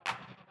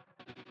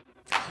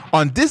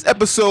On this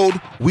episode,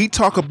 we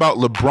talk about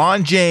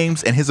LeBron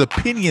James and his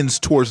opinions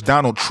towards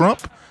Donald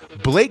Trump,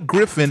 Blake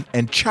Griffin,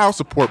 and child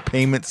support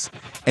payments,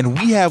 and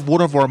we have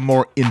one of our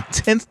more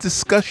intense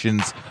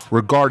discussions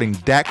regarding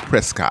Dak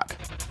Prescott.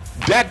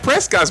 Dak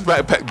Prescott's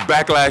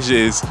backlash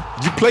is,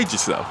 you played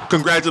yourself.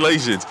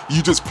 Congratulations,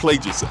 you just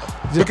played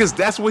yourself. Because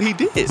that's what he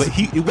did. But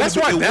it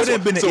wouldn't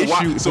have been an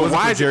issue. So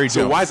why is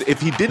it,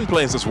 if he didn't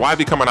play instance, why is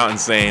he coming out and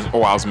saying,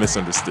 oh, I was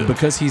misunderstood?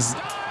 Because he's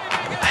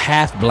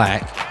half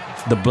black.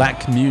 The black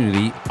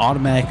community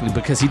automatically,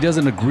 because he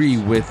doesn't agree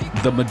with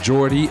the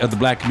majority of the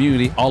black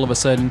community, all of a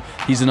sudden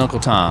he's an Uncle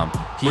Tom.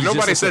 But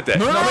nobody said that.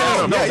 No,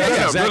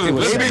 exactly.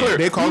 Let's be clear.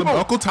 They call him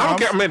Uncle Tom. I don't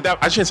care. I mean,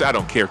 I shouldn't say I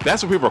don't care.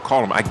 That's what people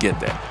call him. I get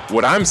that.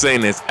 What I'm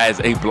saying is, as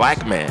a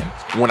black man,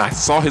 when I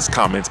saw his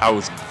comments, I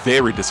was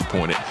very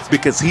disappointed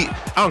because I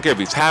don't care if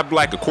he's half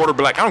black, a quarter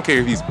black. I don't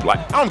care if he's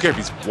black. I don't care if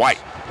he's white.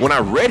 When I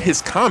read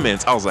his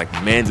comments, I was like,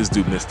 man, this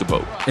dude missed the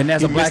boat. And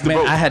as a black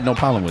man, I had no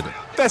problem with it.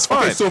 That's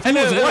fine. Okay, so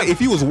if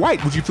he was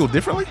white, would you feel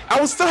differently? I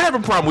would still have a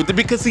problem with it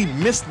because he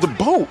missed the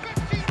boat.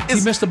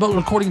 He missed the boat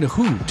according to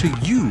who? To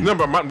you. No,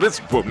 but not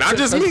just me. Not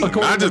just me,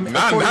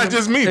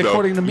 though.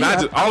 According to me,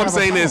 all I'm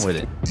saying is,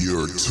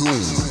 you're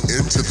tuned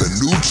into the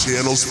New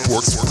Channel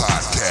Sports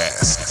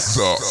Podcast,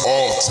 the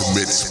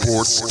ultimate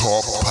sports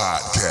talk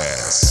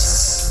podcast.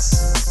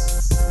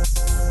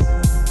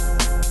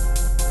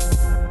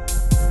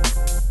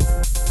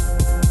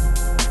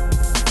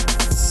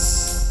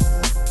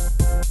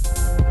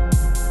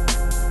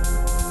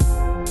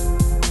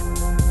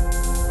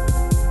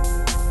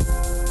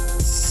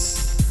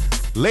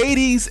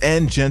 Ladies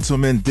and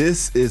gentlemen,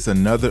 this is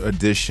another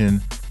edition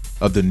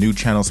of the New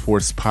Channel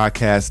Sports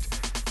Podcast.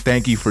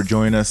 Thank you for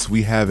joining us.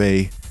 We have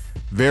a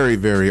very,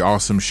 very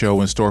awesome show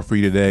in store for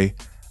you today.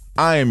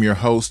 I am your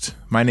host.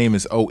 My name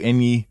is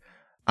Onye.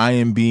 I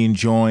am being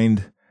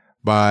joined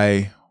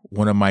by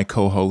one of my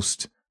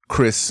co-hosts,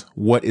 Chris.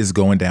 What is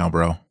going down,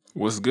 bro?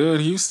 What's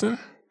good, Houston?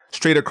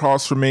 Straight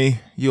across from me,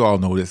 you all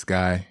know this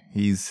guy.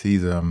 He's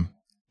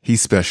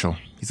special.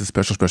 He's a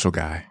special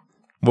guy.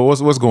 But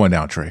what's going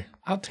down, Trey?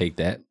 I'll take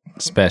that.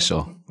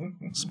 Special.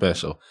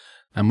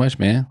 Not much,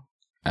 man.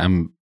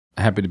 I'm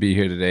happy to be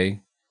here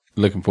today.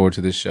 Looking forward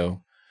to this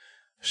show.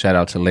 Shout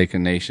out to Laker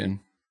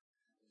Nation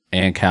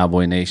and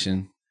Cowboy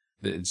Nation.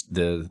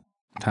 The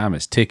time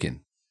is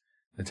ticking.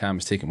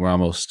 We're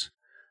almost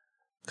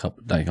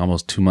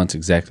 2 months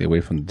exactly away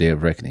from the day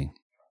of reckoning.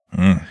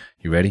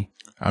 You ready?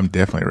 I'm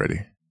definitely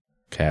ready.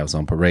 Cavs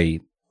on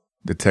parade.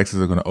 The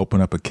Texans are going to open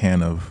up a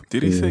can of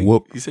Did he say?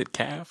 whoop. He said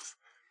calves.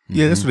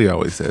 Yeah, that's what he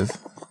always says.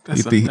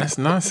 That's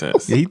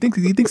nonsense. Yeah, he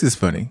thinks it's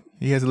funny.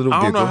 He has a little. I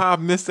don't giggle. know how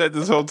I've missed that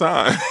this whole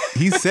time.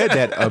 He said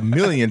that a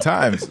million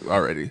times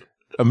already.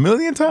 A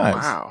million times.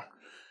 Wow.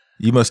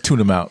 You must tune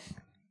him out.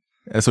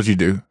 That's what you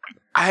do.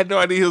 I had no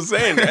idea he was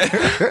saying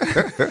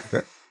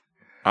that.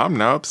 I'm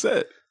now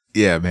upset.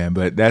 Yeah, man,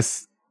 but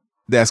that's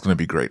going to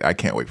be great. I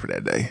can't wait for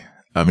that day.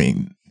 I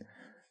mean,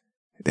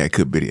 that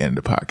could be the end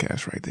of the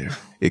podcast right there.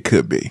 It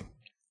could be.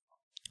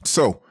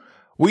 So,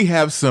 we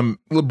have some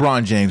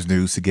LeBron James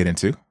news to get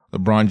into.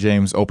 LeBron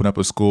James opened up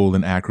a school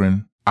in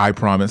Akron. I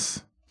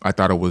promise. I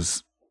thought it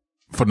was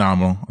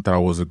phenomenal. I thought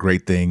it was a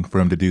great thing for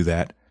him to do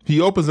that.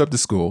 He opens up the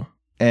school,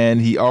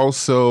 and he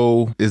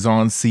also is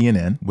on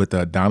CNN with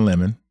Don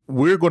Lemon.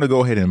 We're going to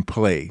go ahead and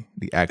play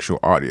the actual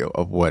audio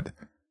of what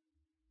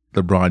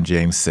LeBron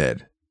James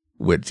said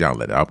with John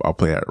Lennon. I'll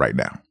play that right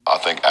now. I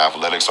think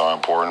athletics are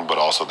important, but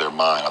also their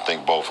mind. I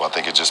think both. I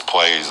think it just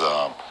plays...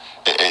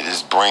 It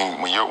just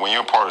when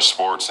you're a part of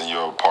sports and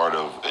you're a part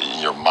of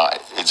your mind,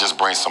 it just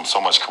brings so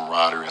much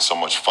camaraderie and so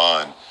much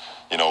fun.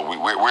 You know, we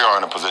are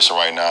in a position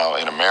right now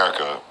in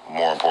America,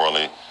 more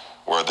importantly,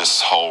 where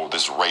this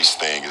race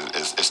thing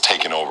is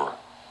taking over.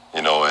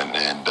 You know, and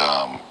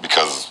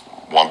because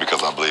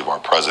I believe our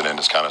president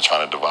is kind of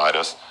trying to divide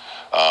us.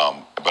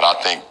 But I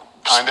think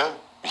kinda.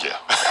 Yeah,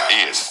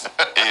 he is.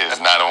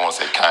 Not, I don't want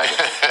to say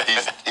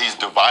kinda. He's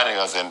dividing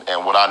us,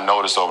 and what I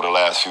noticed over the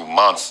last few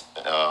months.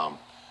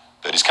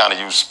 That he's kind of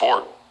used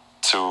sport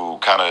to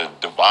kind of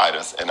divide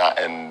us,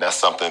 and that's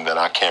something that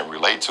I can't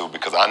relate to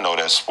because I know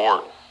that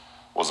sport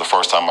was the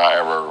first time I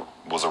ever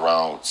was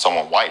around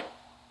someone white,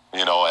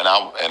 you know, and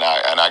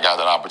I got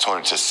an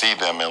opportunity to see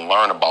them and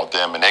learn about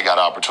them, and they got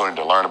an opportunity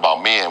to learn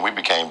about me, and we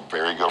became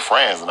very good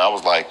friends, and I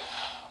was like,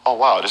 oh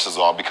wow, this is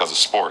all because of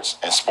sports,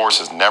 and sports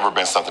has never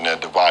been something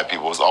that divides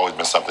people. It's always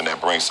been something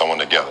that brings someone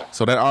together.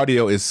 So that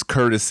audio is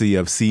courtesy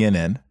of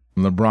CNN.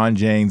 LeBron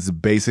James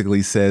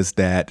basically says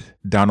that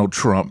Donald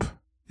Trump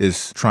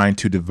is trying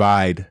to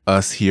divide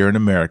us here in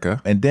America.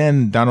 And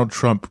then Donald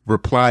Trump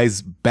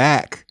replies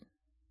back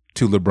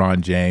to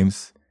LeBron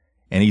James,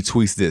 and he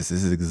tweets this.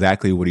 This is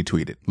exactly what he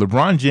tweeted.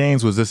 LeBron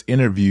James was just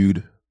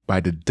interviewed by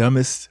the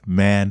dumbest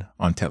man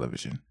on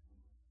television,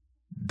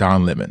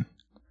 Don Lemon.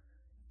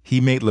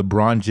 He made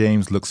LeBron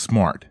James look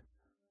smart,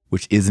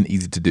 which isn't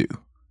easy to do.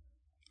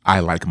 I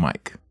like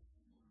Mike.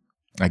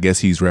 I guess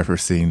he's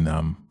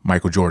referencing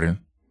Michael Jordan,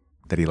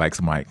 that he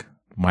likes Mike.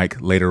 Mike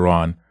later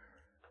on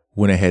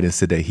went ahead and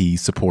said that he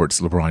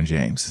supports LeBron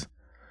James.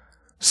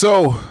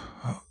 So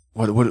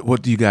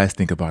What do you guys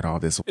think about all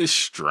this? It's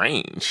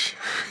strange.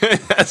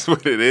 That's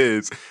what it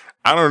is.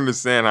 I don't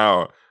understand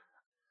how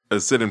a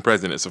sitting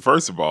president. So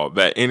first of all,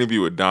 that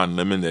interview with Don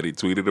Lemon that he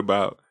tweeted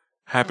about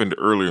happened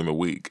earlier in the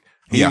week.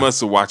 He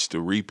must have watched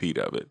a repeat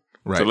of it.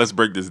 Right. So let's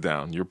break this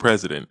down. You're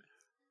president.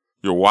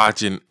 You're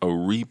watching a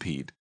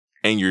repeat,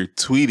 and you're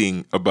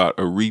tweeting about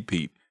a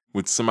repeat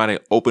with somebody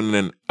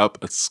opening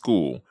up a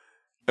school.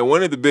 And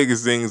one of the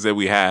biggest things that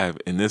we have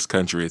in this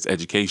country is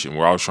education.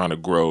 We're always trying to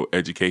grow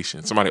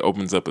education. Somebody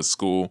opens up a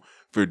school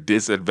for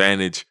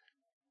disadvantaged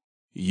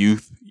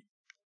youth,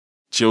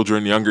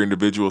 children, younger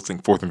individuals,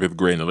 think 4th and 5th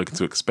grade, and they're looking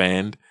to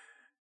expand,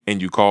 and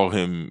you call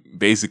him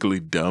basically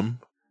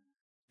dumb.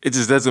 It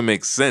just doesn't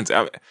make sense.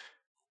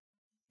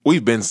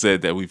 We've been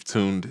said that we've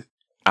tuned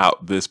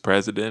out this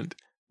president,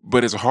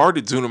 but it's hard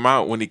to tune him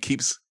out when he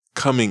keeps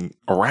coming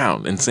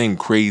around and saying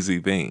crazy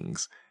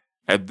things.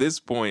 At this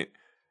point,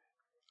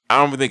 I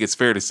don't even think it's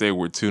fair to say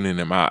we're tuning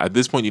him out. At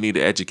this point, you need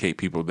to educate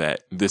people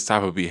that this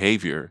type of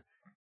behavior,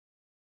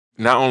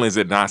 not only is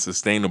it not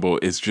sustainable,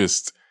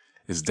 it's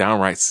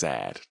downright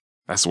sad.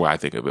 That's the way I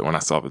think of it when I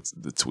saw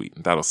the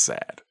tweet. That was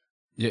sad.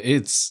 Yeah,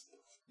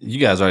 you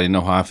guys already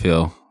know how I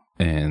feel,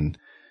 and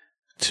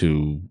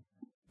to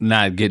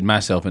not get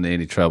myself into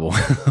any trouble,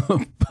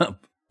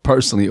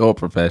 personally or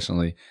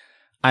professionally,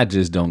 I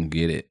just don't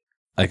get it.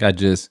 Like, I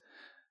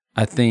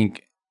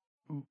think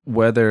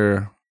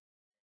whether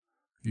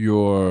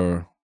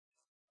you're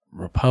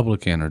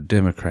Republican or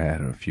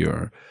Democrat, or if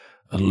you're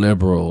a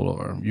liberal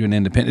or you're an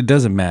independent, it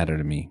doesn't matter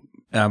to me.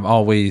 I've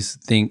always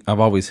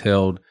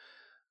held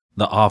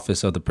the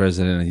office of the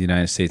president of the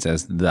United States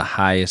as the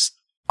highest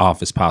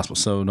office possible.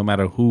 So no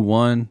matter who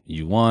won,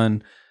 you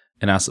won,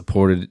 and I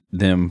supported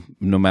them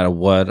no matter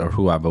what or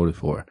who I voted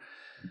for.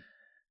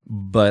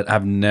 But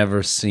I've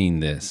never seen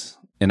this,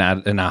 and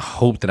I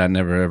hope that I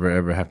never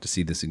ever have to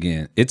see this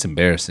again. It's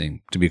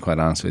embarrassing, to be quite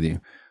honest with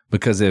you,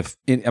 because if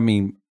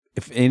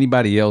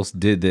anybody else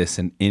did this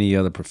in any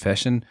other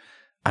profession,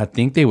 I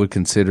think they would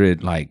consider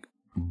it like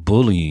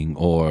bullying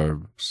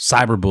or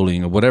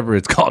cyberbullying or whatever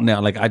it's called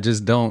now. Like, I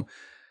don't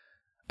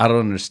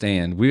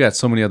understand. We got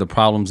so many other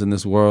problems in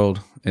this world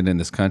and in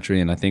this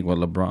country. And I think what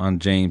LeBron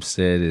James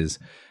said is,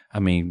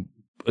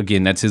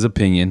 again, that's his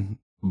opinion,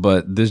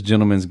 but this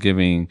gentleman's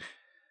giving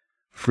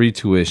free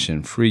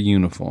tuition, free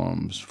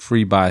uniforms,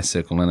 free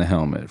bicycle and a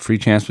helmet, free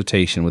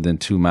transportation within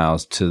 2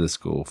 miles to the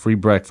school, free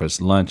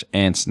breakfast, lunch,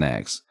 and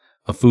snacks,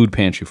 a food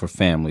pantry for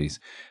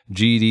families,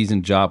 GEDs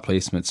and job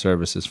placement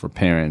services for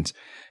parents,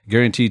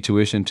 guaranteed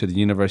tuition to the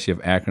University of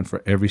Akron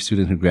for every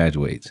student who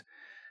graduates.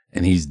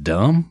 And he's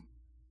dumb?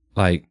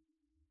 Like,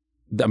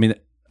 kind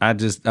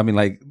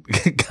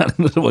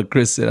of what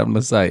Chris said. I'm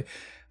just like,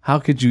 why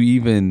would you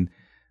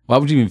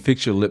even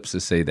fix your lips to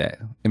say that?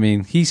 I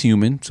mean, he's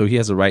human, so he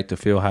has a right to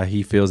feel how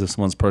he feels if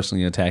someone's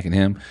personally attacking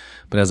him.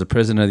 But as a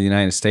president of the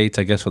United States,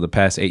 I guess for the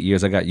past 8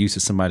 years, I got used to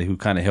somebody who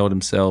kind of held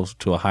himself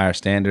to a higher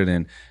standard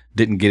and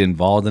didn't get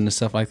involved in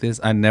stuff like this.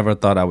 I never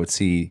thought I would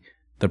see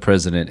the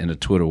president in a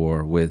Twitter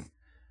war with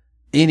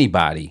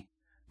anybody,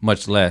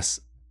 much less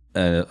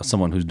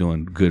someone who's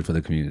doing good for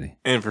the community.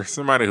 And for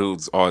somebody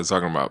who's always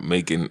talking about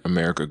making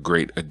America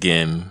great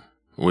again,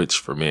 which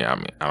for me, I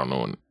don't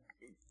know,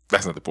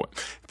 that's not the point.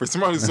 For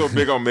somebody who's so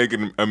big on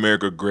making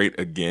America great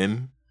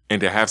again, and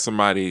to have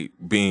somebody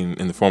being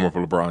in the form of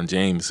LeBron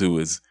James who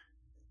is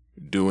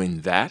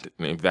doing that,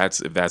 and if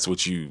that's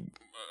what you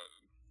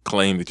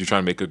claim that you're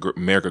trying to make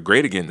America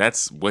great again,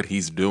 that's what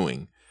he's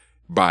doing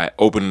by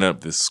opening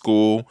up this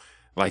school,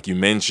 like you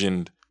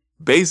mentioned.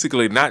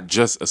 Basically, not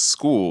just a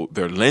school,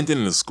 they're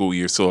lengthening the school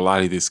year so a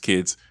lot of these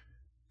kids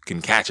can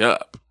catch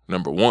up,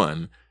 number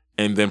one,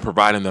 and then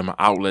providing them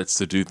outlets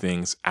to do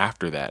things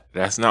after that.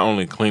 That's not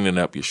only cleaning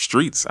up your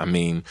streets. I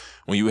mean,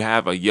 when you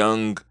have a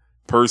young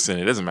person,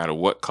 it doesn't matter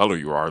what color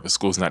you are, the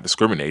school's not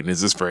discriminating.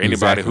 It's just for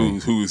anybody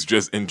who's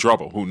just in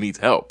trouble, who needs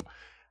help.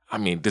 I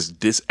mean, this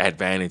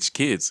disadvantaged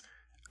kids,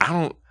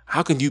 how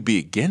can you be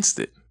against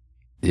it?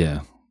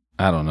 Yeah,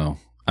 I don't know.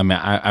 I mean,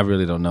 I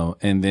really don't know.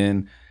 And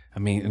then,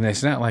 and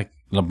it's not like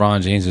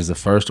LeBron James is the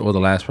first or the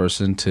last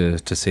person to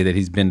say that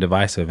he's been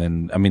divisive.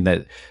 And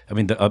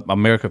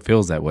America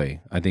feels that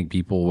way. I think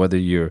people,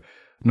 no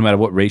matter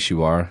what race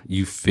you are,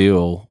 you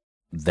feel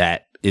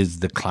that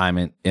is the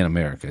climate in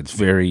America. It's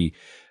very,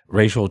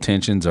 racial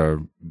tensions are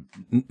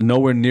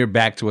nowhere near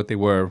back to what they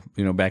were,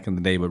 back in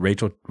the day, but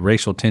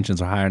racial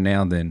tensions are higher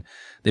now than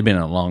they've been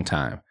in a long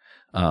time.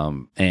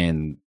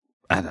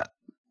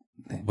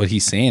 What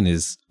he's saying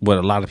is what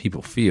a lot of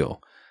people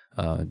feel.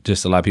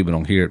 Just a lot of people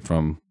don't hear it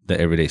from the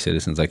everyday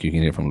citizens like you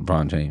can hear from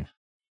LeBron James.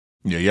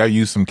 Yeah, y'all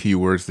use some key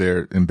words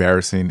there.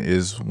 Embarrassing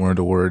is one of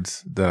the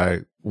words that I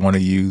want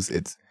to use.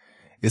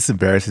 It's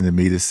embarrassing to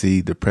me to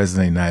see the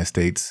president of the United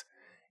States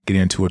get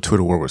into a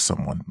Twitter war with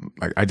someone.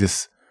 Like, I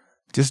just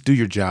do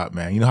your job,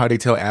 man. You know how they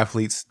tell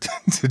athletes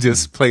to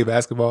just play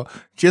basketball?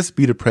 Just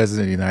be the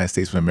president of the United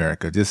States of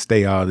America. Just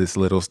stay out of this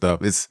little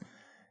stuff. It's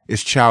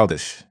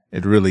childish.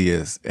 It really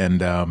is.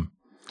 And on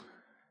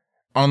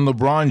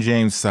LeBron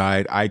James'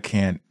 side, I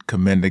can't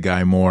commend the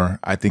guy more.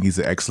 I think he's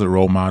an excellent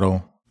role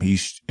model.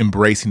 He's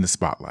embracing the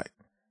spotlight.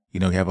 You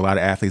know, you have a lot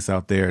of athletes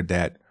out there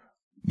that,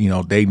 you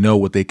know, they know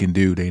what they can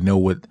do. They know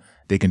what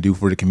they can do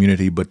for the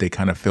community, but they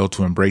kind of fail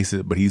to embrace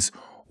it. But he's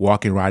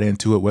walking right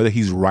into it. Whether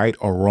he's right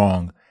or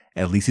wrong,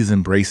 at least he's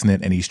embracing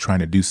it and he's trying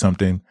to do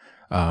something,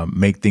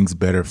 make things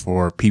better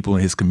for people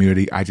in his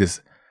community.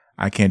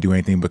 I can't do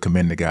anything but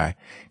commend the guy.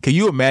 Can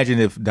you imagine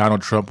if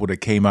Donald Trump would have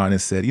came out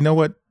and said, you know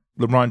what,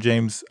 LeBron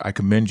James, I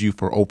commend you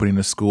for opening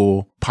the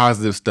school,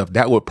 positive stuff.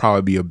 That would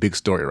probably be a big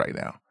story right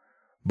now.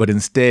 But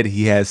instead,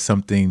 he has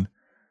something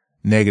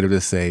negative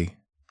to say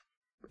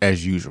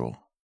as usual.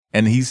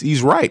 And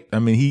he's right. I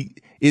mean,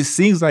 it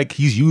seems like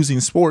he's using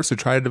sports to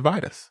try to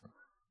divide us.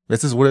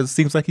 This is what it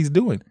seems like he's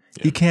doing.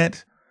 Yeah. He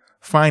can't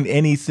find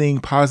anything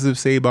positive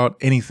to say about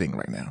anything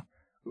right now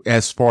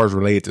as far as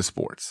related to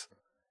sports.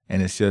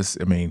 And it's just,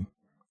 I mean,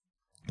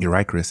 you're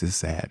right, Chris, it's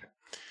sad.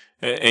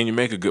 And you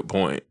make a good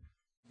point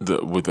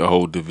with the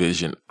whole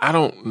division. I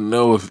don't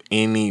know if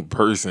any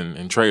person,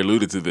 and Trey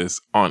alluded to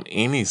this, on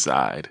any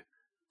side,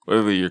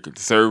 whether you're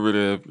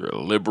conservative, you're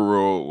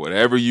liberal,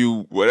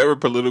 whatever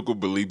political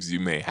beliefs you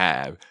may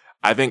have,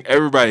 I think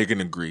everybody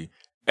can agree,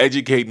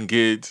 educating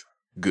kids,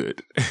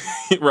 good,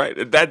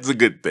 right? That's a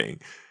good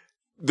thing.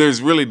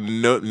 There's really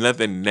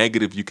nothing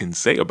negative you can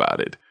say about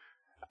it.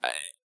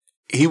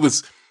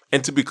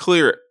 And to be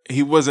clear,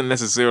 he wasn't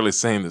necessarily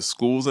saying the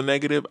school's a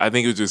negative. I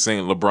think he was just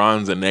saying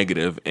LeBron's a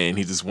negative, and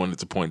he just wanted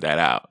to point that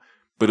out.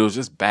 But it was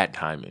just bad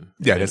timing.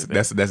 Yeah,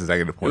 that's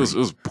exactly the point. It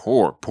was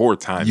poor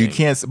timing. You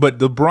can't. But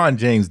LeBron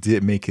James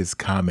did make his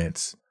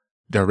comments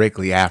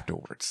directly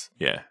afterwards.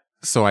 Yeah.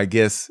 So I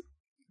guess,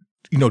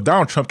 you know,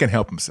 Donald Trump can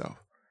help himself.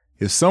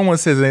 If someone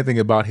says anything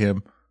about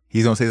him,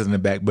 he's gonna say something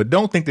back. But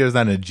don't think there's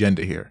not an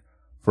agenda here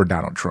for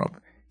Donald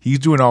Trump. He's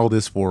doing all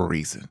this for a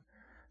reason.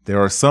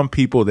 There are some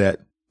people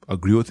that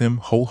agree with him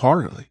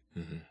wholeheartedly.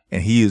 Mm-hmm.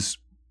 And he is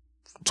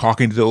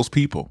talking to those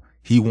people.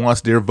 He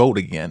wants their vote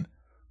again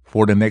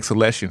for the next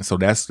election. So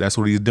that's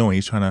what he's doing.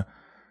 He's trying to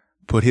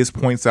put his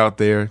points out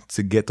there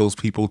to get those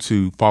people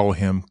to follow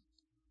him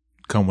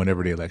come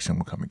whenever the election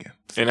will come again.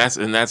 And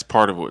that's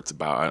part of what it's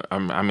about. I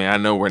mean, I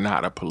know we're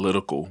not a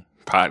political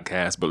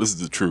podcast, but this is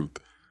the truth.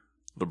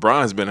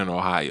 LeBron has been in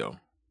Ohio,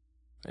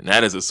 and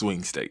that is a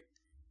swing state.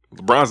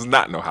 LeBron's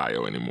not in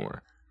Ohio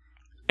anymore.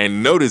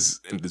 And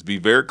notice, and to be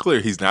very clear,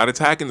 he's not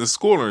attacking the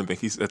school or anything.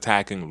 He's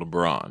attacking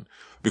LeBron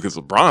because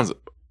LeBron's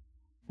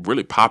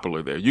really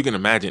popular there. You can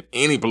imagine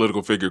any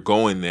political figure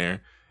going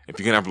there. If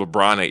you can have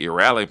LeBron at your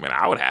rally, man,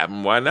 I would have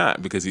him. Why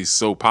not? Because he's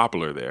so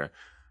popular there.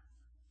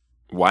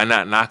 Why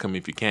not knock him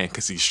if you can?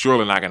 Because he's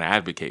surely not going to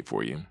advocate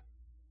for you.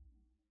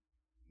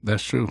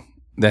 That's true.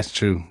 That's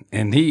true.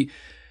 And he,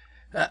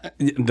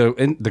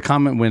 the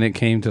comment when it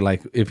came to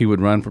like if he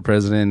would run for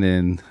president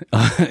and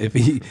if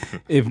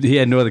he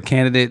had no other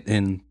candidate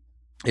and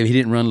if he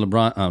didn't run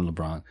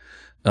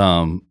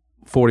LeBron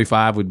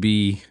 45 would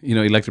be, you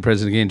know, elected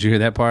president again. Did you hear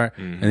that part?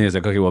 Mm-hmm. And he was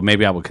like, okay, well,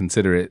 maybe I would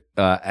consider it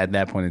at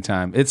that point in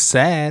time. It's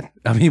sad.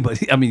 I mean,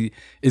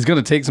 it's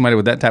going to take somebody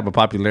with that type of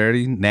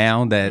popularity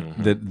now that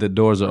the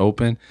doors are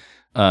open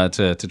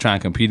to try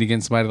and compete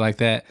against somebody like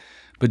that.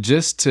 But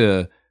just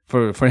for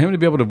him to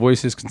be able to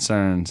voice his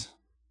concerns,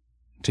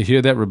 to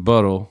hear that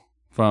rebuttal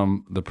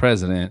from the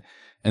president,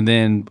 and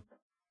then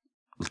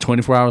less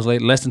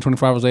than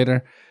 24 hours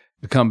later,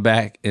 to come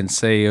back and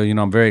say, oh, you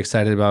know, I'm very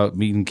excited about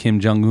meeting Kim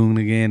Jong-un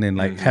again, and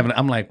like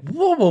I'm like,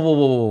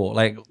 whoa,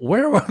 like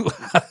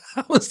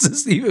how is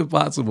this even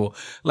possible?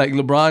 Like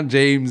LeBron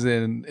James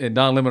and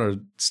Don Lemon are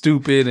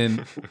stupid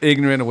and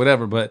ignorant or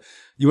whatever, but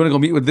you want to go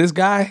meet with this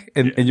guy,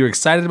 and you're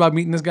excited about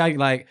meeting this guy,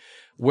 like.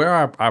 Where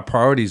our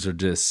priorities are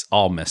just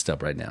all messed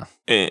up right now.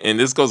 And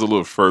this goes a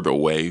little further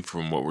away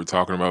from what we're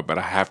talking about, but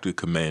I have to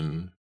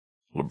commend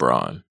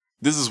LeBron.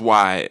 This is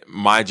why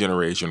my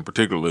generation,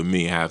 particularly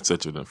me, have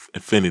such an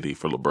affinity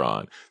for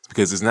LeBron. It's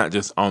because it's not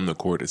just on the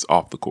court, it's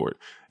off the court.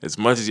 As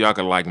much as y'all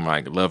can like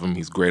Mike, love him,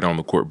 he's great on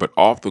the court, but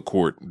off the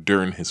court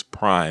during his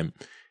prime,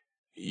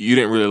 you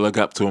didn't really look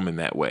up to him in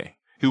that way.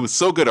 He was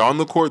so good on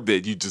the court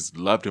that you just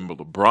loved him, but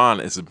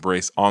LeBron is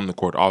embraced on the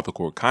court, off the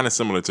court, kind of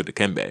similar to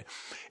Dikembe.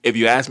 If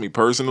you ask me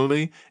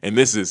personally, and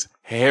this is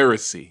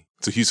heresy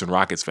to Houston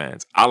Rockets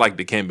fans, I like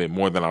Dikembe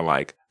more than I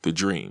like the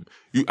Dream.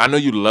 I know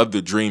you love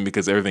the Dream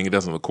because everything he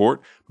does on the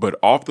court, but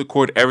off the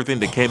court, everything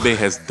Dikembe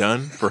has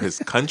done for his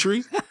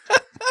country.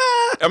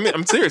 I mean,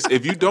 I'm serious.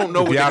 If you don't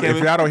know if y'all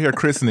don't hear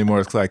Chris anymore,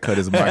 it's because I cut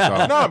his mic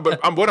off. No,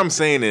 but what I'm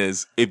saying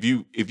is, if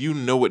you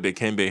know what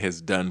Dikembe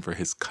has done for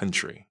his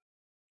country,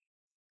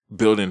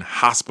 building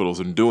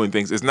hospitals and doing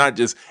things,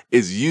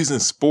 it's using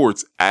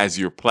sports as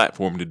your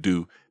platform to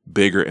do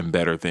bigger and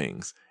better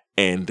things.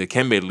 And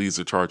Dikembe leads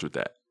the charge with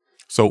that.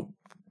 So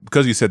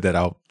because you said that,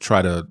 I'll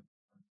try to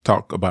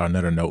talk about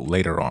another note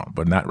later on,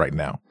 but not right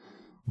now.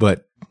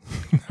 But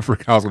I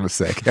forgot what I was going to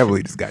say. I can't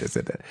believe this guy just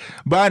said that.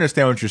 But I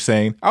understand what you're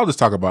saying. I'll just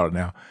talk about it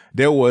now.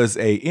 There was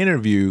a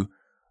interview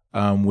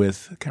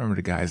with, I can't remember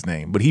the guy's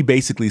name, but he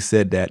basically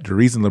said that the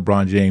reason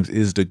LeBron James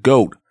is the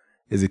GOAT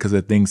is because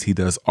of the things he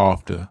does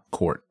off the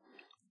court.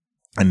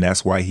 And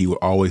that's why he would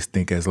always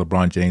think as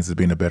LeBron James as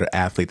being a better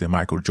athlete than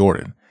Michael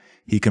Jordan.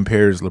 he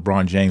compares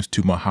LeBron James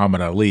to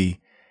Muhammad Ali,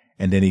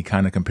 and then he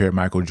kind of compared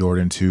Michael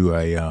Jordan to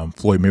a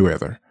Floyd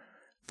Mayweather.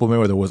 Floyd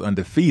Mayweather was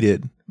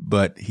undefeated,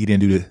 but he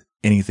didn't do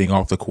anything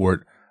off the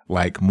court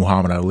like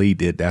Muhammad Ali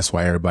did. That's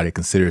why everybody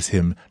considers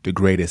him the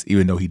greatest,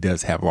 even though he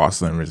does have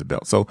losses under his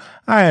belt. So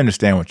I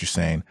understand what you're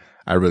saying.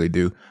 I really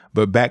do.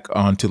 But back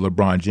on to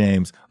LeBron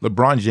James.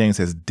 LeBron James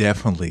has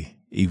definitely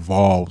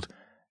evolved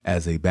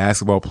as a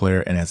basketball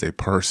player and as a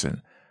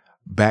person.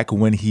 Back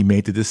when he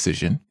made the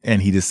decision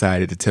and he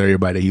decided to tell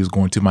everybody that he was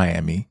going to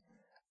Miami,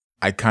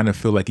 I kind of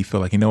feel like he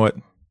felt like, you know what?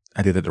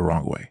 I did it the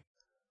wrong way.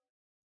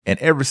 And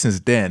ever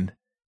since then,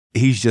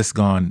 he's just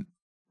gone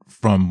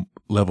from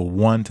level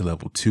 1 to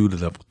level 2 to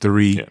level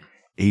 3. Yeah.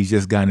 He's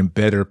just gotten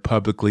better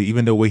publicly.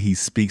 Even the way he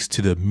speaks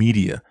to the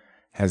media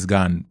has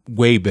gotten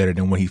way better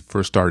than when he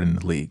first started in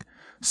the league.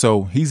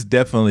 So he's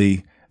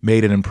definitely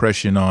made an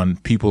impression on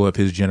people of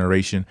his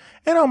generation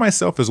and on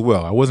myself as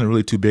well. I wasn't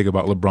really too big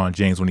about LeBron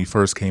James when he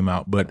first came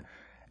out, but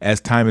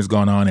as time has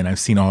gone on and I've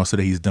seen also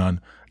that he's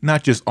done,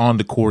 not just on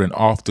the court and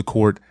off the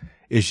court,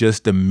 it's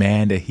just the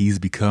man that he's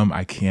become.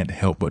 I can't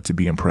help but to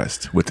be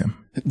impressed with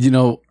him. You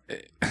know,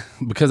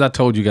 because I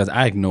told you guys,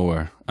 I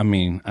ignore. I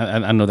mean,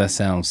 I know that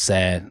sounds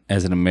sad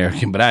as an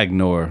American, but I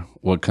ignore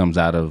what comes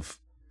out of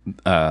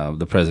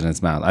the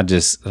president's mouth.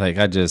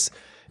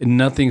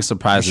 Nothing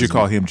surprises me. You should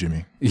call him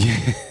Jimmy.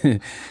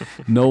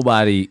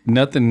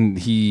 Nothing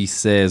he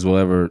says will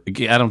ever,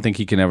 I don't think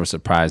he can ever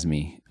surprise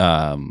me.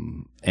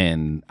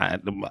 And I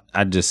don't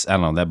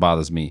know, that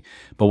bothers me.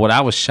 But what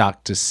I was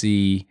shocked to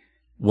see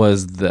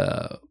was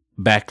the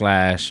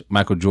backlash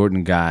Michael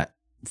Jordan got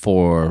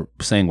for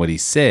saying what he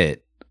said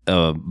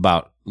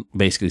about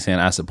basically saying,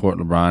 I support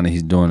LeBron and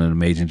he's doing an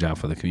amazing job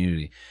for the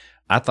community.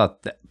 I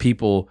thought that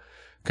people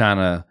kind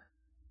of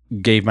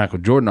gave Michael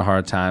Jordan a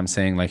hard time,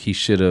 saying like he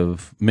should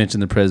have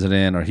mentioned the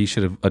president or he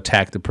should have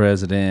attacked the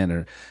president,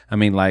 or I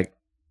mean, like,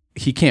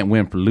 he can't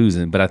win for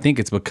losing. But I think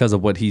it's because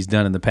of what he's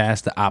done in the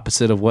past, the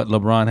opposite of what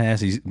LeBron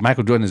has.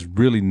 Michael Jordan has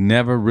really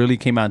never really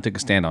came out and took a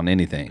stand on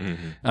anything.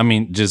 Mm-hmm. I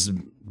mean, just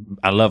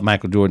I love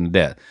Michael Jordan to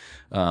death,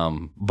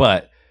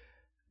 but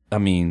I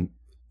mean,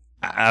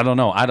 I don't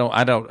know. I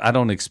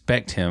don't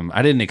expect him.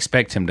 I didn't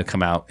expect him to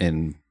come out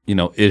and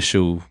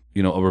issue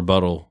a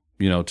rebuttal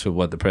to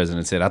what the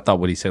president said. I thought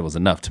what he said was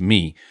enough to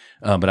me,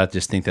 but I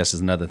just think that's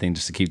just another thing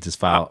just to keep this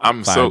fire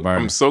burning.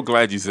 I'm so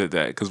glad you said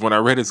that, because when I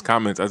read his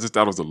comments, I just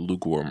thought it was a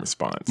lukewarm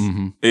response.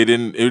 Mm-hmm. It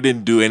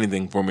didn't do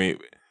anything for me,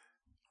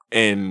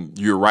 and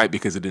you're right,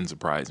 because it didn't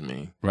surprise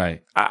me.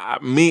 Right.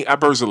 I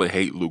personally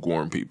hate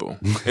lukewarm people.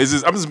 I'm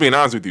just being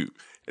honest with you.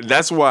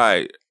 That's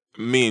why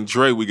me and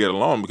Trey, we get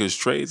along, because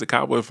Trey's a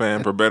Cowboy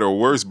fan for better or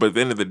worse. But at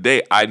the end of the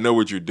day, I know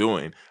what you're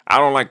doing. I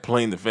don't like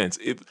playing the fence.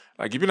 If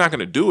you're not going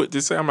to do it,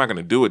 just say I'm not going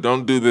to do it.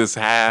 Don't do this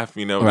half,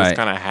 right. This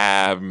kind of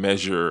half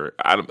measure.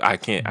 I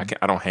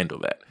don't handle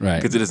that.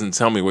 Right. Because it doesn't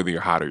tell me whether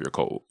you're hot or you're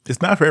cold.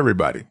 It's not for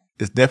everybody.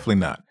 It's definitely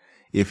not.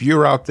 If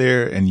you're out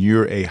there and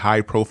you're a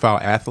high profile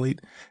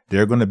athlete,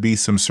 there are going to be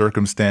some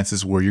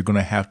circumstances where you're going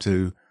to have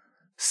to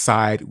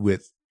side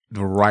with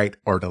the right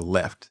or the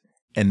left.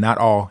 And not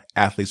all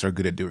athletes are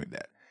good at doing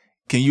that.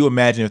 Can you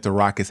imagine if the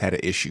Rockets had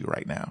an issue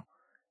right now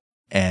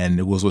and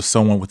it was with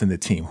someone within the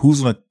team?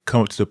 Who's going to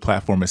come up to the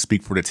platform and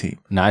speak for the team?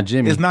 Not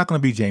Jimmy. It's not going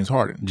to be James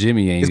Harden.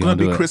 Jimmy ain't. It's going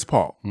to be Chris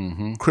Paul.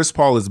 Mm-hmm. Chris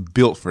Paul is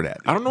built for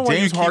that. I don't know why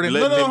James Harden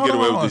letting him get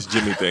away with this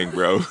Jimmy thing,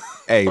 bro.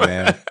 Hey,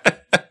 man.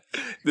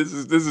 This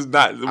is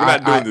not. We're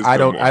not doing this. I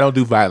don't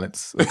do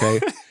violence.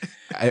 Okay.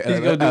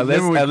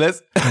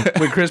 Unless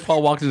when Chris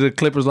Paul walked into the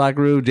Clippers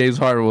locker room, James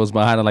Harden was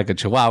behind him like a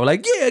chihuahua,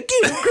 like, yeah,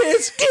 get him,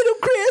 Chris, get him,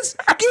 Chris,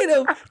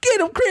 get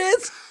him,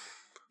 Chris.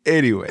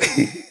 Anyway,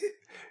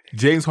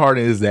 James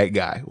Harden is that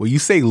guy. When you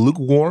say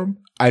lukewarm,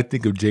 I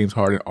think of James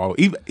Harden.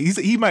 He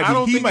might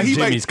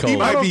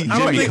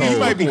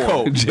be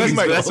cold. He's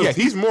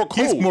more cold.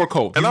 He's more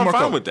cold. And I'm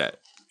fine with that.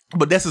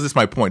 But this is just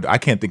my point. I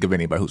can't think of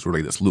anybody who's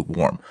really this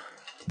lukewarm.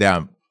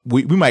 Now,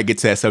 we might get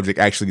to that subject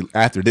actually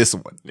after this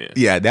one.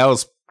 Yeah, that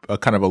was a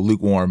kind of a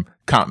lukewarm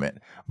comment.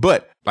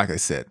 But like I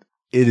said,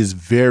 it is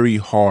very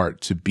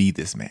hard to be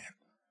this man.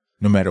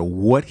 No matter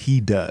what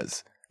he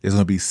does, there's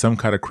going to be some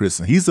kind of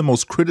criticism. He's the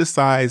most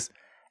criticized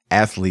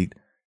athlete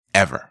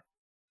ever.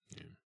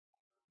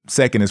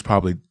 Second is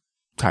probably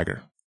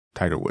Tiger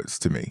Woods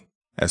to me,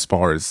 as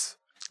far as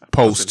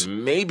post.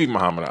 Maybe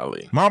Muhammad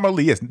Ali. Muhammad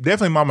Ali, yes,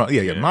 definitely Muhammad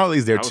Ali. Yeah, Muhammad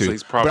Ali's there too.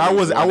 But I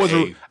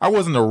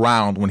wasn't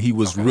around when he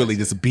was really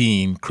just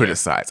being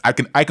criticized. I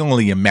can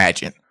only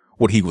imagine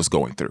what he was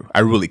going through. I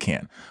really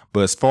can.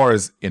 But as far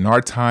as in our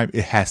time,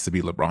 it has to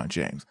be LeBron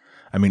James.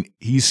 I mean,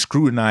 he's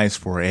scrutinized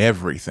for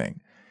everything.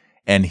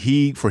 And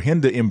for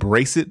him to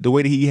embrace it the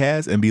way that he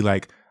has and be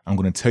like, I'm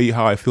going to tell you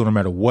how I feel no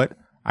matter what,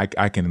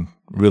 I can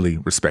really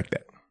respect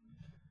that.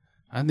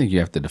 I think you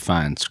have to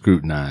define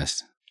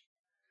scrutinized,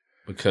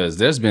 because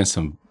there's been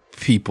some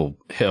people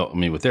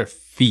with their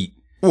feet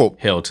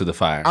held to the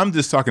fire. I'm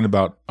just talking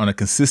about on a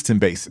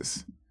consistent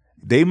basis.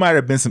 They might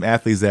have been some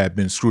athletes that have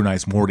been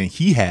scrutinized more than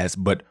he has,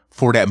 but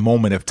for that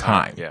moment of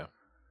time. Yeah.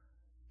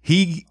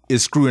 He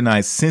is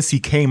scrutinized since he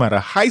came out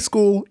of high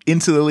school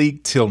into the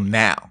league till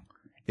now.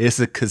 It's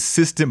a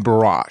consistent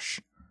barrage,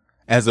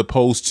 as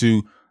opposed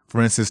to,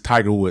 for instance,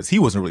 Tiger Woods. He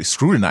wasn't really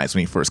scrutinized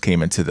when he first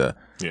came into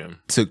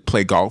to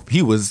play golf.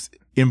 He was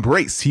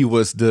embraced. He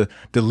was the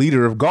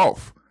leader of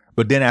golf.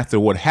 But then after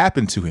what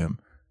happened to him,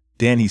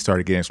 then he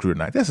started getting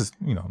scrutinized. This is,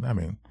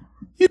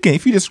 you can,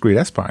 if you disagree,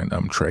 that's fine.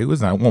 Trey, it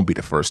won't be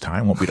the first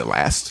time, won't be the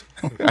last.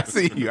 I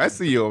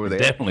see you over there.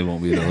 Definitely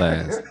won't be the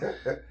last.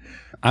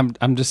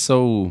 I'm just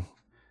so,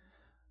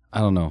 I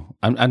don't know.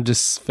 I'm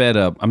just fed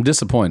up. I'm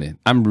disappointed.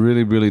 I'm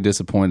really, really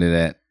disappointed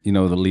at, the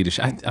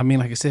leadership. I mean,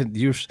 like I said,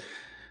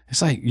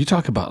 it's like, you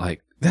talk about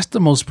like, that's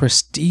the most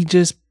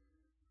prestigious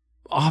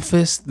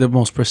office, the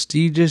most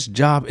prestigious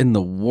job in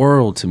the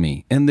world to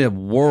me, in the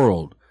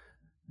world.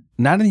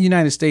 Not in the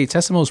United States.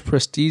 That's the most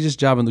prestigious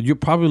job. And you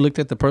probably looked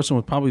at the person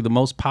with probably the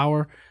most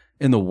power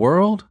in the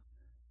world.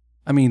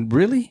 I mean,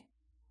 really?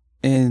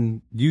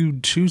 And you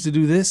choose to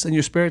do this in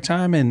your spare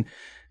time and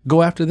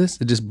go after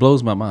this? It just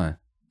blows my mind.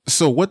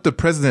 So what the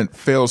president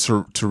fails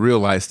to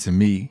realize to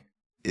me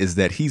is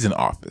that he's in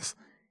office.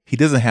 He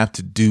doesn't have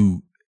to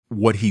do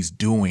what he's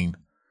doing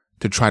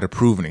to try to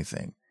prove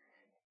anything.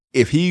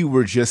 If he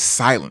were just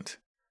silent,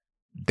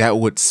 that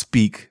would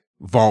speak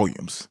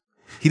volumes.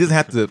 He doesn't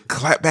have to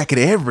clap back at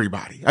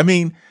everybody. I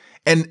mean,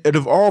 and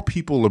of all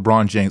people,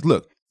 LeBron James,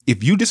 look,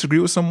 if you disagree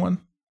with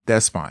someone,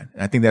 that's fine.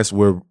 And I think that's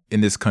where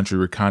in this country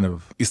we're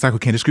it's like we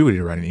can't disagree with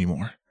it right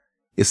anymore.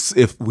 It's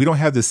if we don't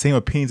have the same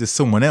opinions as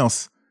someone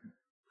else,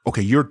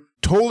 okay, you're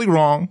totally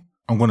wrong.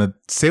 I'm going to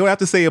say what I have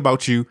to say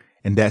about you,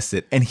 and that's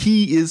it. And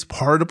he is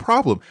part of the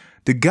problem.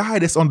 The guy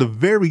that's on the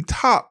very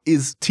top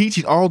is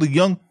teaching all the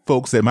young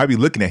folks that might be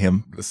looking at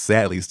him.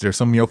 Sadly, there's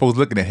some young folks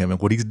looking at him and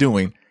what he's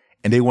doing,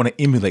 and they want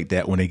to emulate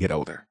that when they get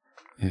older.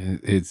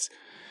 It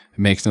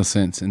makes no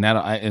sense, and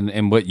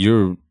and what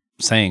you're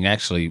saying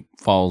actually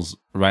falls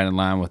right in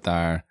line with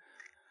our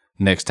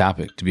next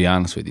topic. To be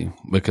honest with you,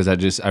 because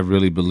I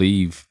really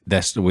believe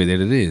that's the way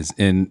that it is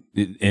in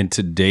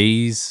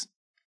today's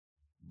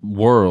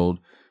world.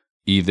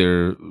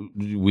 Either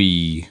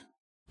we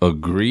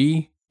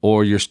agree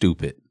or you're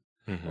stupid,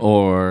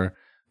 or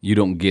you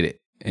don't get it,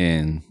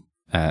 and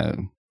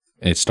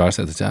it starts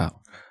at the top.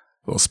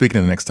 Well, speaking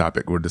of the next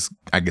topic,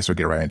 I guess we'll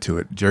get right into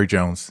it. Jerry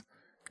Jones,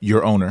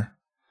 your owner.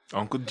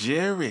 Uncle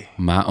Jerry.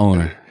 My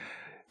owner.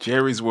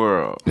 Jerry's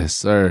World. Yes,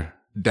 sir.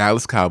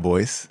 Dallas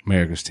Cowboys.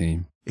 America's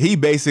team. He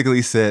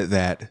basically said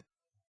that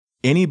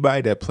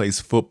anybody that plays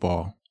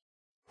football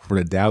for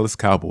the Dallas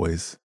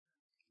Cowboys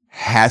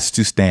has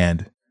to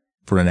stand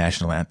for the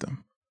national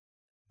anthem.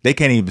 They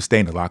can't even stay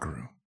in the locker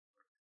room.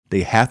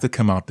 They have to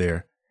come out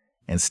there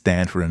and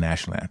stand for the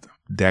national anthem.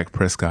 Dak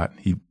Prescott,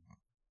 he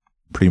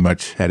pretty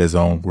much had his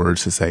own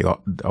words to say.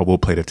 We'll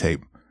play the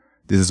tape.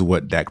 This is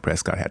what Dak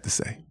Prescott had to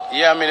say.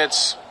 Yeah, I mean,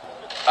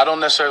 I don't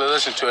necessarily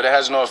listen to it. It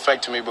has no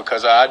effect to me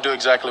because I do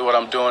exactly what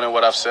I'm doing and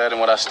what I've said and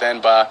what I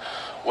stand by,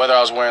 whether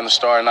I was wearing the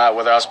star or not,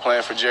 whether I was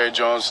playing for Jerry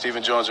Jones,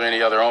 Stephen Jones, or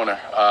any other owner.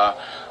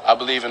 I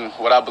believe in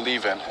what I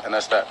believe in, and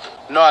that's that.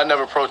 No, I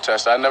never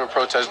protest. I never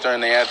protest during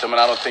the anthem, and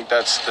I don't think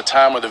that's the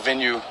time or the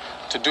venue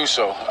to do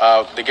so.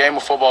 The game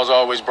of football has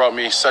always brought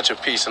me such a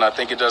peace, and I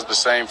think it does the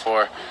same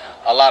for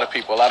a lot of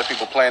people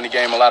playing the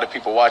game, a lot of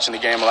people watching the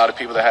game, a lot of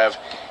people that have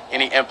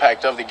any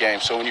impact of the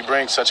game. So when you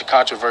bring such a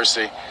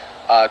controversy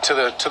to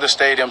the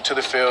stadium, to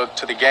the field,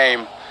 to the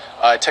game,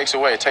 it takes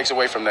away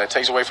from that. It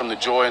takes away from the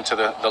joy and to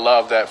the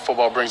love that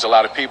football brings a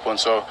lot of people. And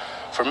so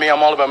for me,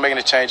 I'm all about making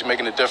a change,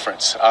 making a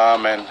difference.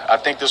 And I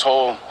think this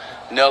whole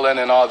kneeling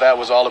and all that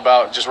was all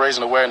about just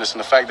raising awareness, and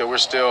the fact that we're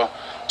still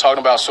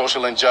talking about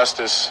social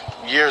injustice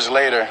years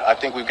later. I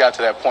think we've got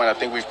to that point. I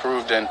think we've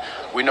proved and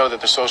we know that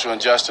there's social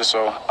injustice.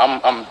 So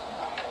I'm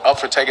up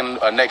for taking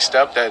a next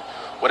step, that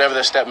whatever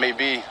that step may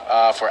be,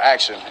 for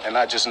action and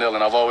not just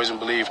kneeling. I've always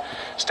believed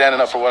standing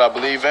up for what I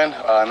believe in,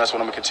 and that's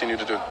what I'm going to continue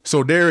to do.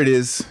 So there it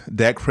is,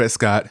 Dak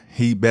Prescott.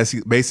 He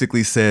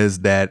basically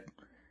says that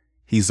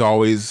he's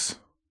always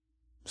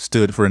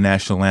stood for a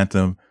national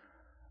anthem.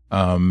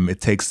 It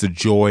takes the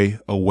joy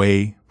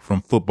away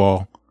from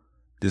football.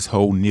 This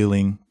whole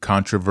kneeling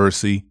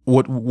controversy.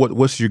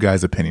 What's your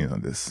guys' opinion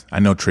on this?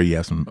 I know Trey, you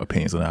have some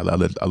opinions on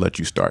that. I'll let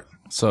you start.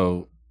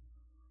 So,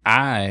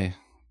 I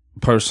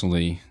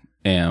personally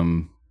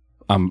I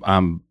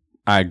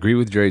agree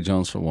with Jerry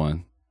Jones for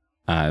one.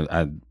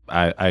 I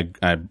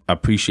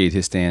appreciate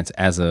his stance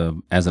as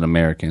an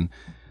American.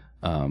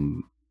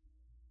 I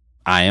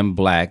am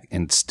black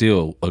and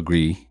still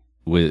agree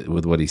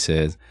with what he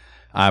says.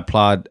 I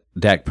applaud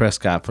Dak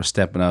Prescott for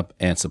stepping up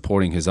and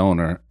supporting his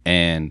owner,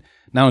 and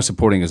not only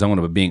supporting his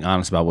owner, but being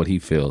honest about what he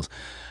feels.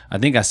 I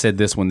think I said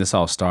this when this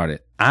all started.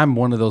 I'm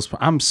one of those.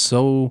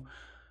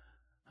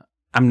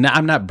 I'm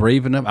not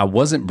brave enough. I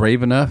wasn't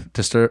brave enough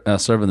to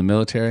serve in the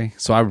military.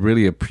 So I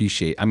really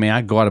appreciate. I mean,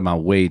 I go out of my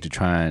way to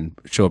try and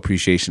show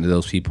appreciation to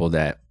those people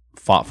that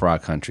fought for our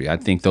country. I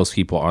think those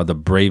people are the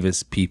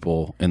bravest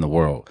people in the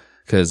world.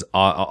 Because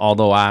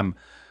although I'm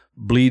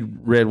bleed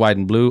red, white,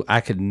 and blue,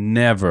 I could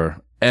never,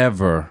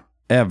 ever,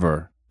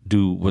 ever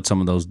do what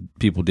some of those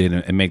people did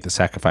and make the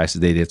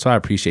sacrifices they did. So I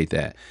appreciate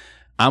that.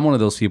 I'm one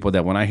of those people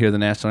that when I hear the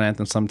national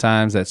anthem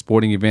sometimes at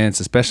sporting events,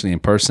 especially in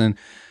person,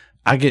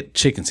 I get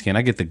chicken skin.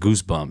 I get the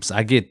goosebumps.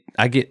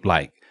 I get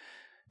like,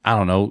 I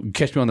don't know,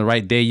 catch me on the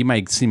right day, you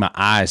might see my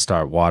eyes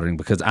start watering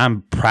because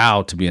I'm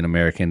proud to be an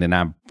American,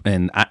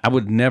 and I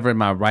would never in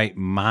my right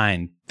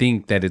mind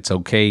think that it's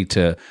okay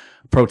to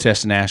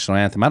protest the national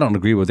anthem. I don't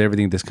agree with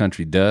everything this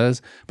country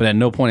does, but at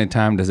no point in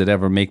time does it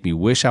ever make me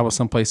wish I was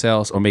someplace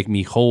else or make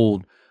me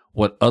hold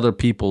what other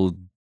people's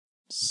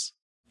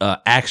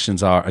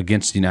actions are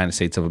against the United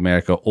States of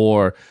America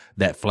or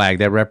that flag.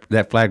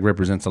 That flag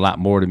represents a lot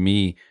more to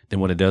me than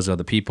what it does to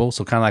other people.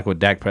 So kind of like what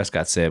Dak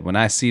Prescott said, when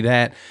I see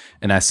that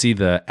and I see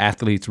the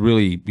athletes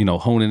really,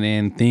 honing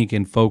in,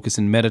 thinking,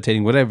 focusing,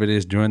 meditating, whatever it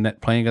is during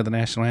that playing of the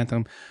national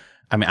anthem,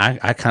 I mean,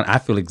 I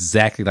feel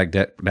exactly like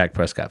Dak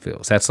Prescott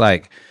feels. That's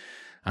like,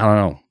 I don't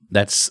know.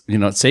 That's,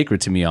 it's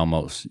sacred to me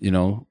almost,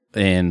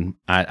 and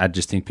I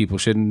just think people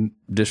shouldn't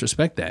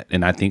disrespect that.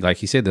 And I think, like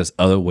he said, there's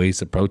other ways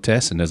to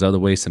protest and there's other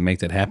ways to make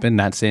that happen.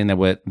 Not saying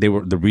that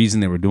the reason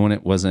they were doing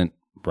it wasn't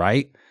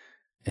right,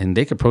 and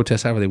they could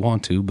protest however they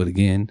want to. But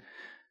again,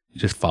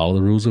 you just follow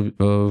the rules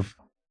of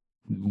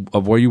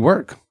where you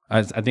work.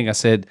 I think I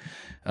said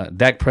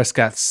Dak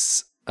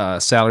Prescott's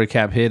salary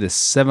cap hit is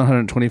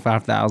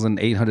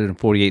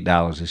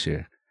 $725,848 this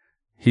year.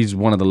 He's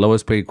one of the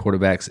lowest paid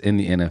quarterbacks in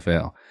the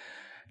NFL.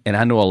 And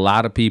I know a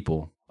lot of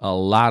people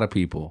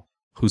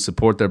who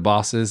support their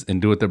bosses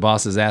and do what their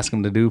bosses ask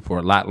them to do for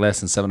a lot less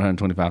than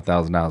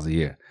 $725,000 a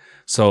year.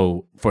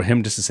 So for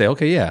him just to say,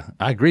 okay, yeah,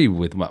 I agree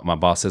with what my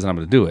boss says and I'm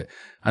going to do it.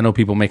 I know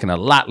people making a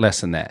lot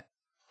less than that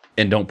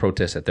and don't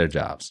protest at their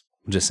jobs.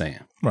 I'm just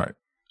saying. Right.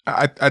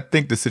 I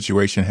think the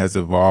situation has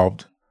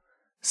evolved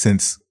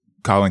since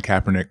Colin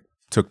Kaepernick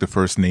took the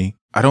first knee.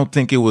 I don't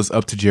think it was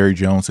up to Jerry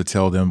Jones to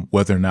tell them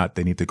whether or not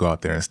they need to go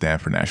out there and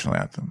stand for national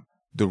anthem.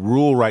 The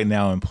rule right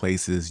now in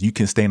place is you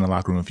can stay in the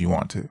locker room if you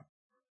want to.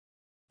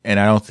 And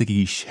I don't think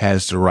he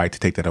has the right to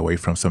take that away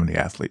from some of the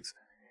athletes.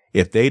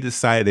 If they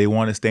decide they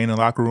want to stay in the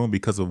locker room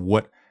because of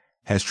what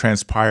has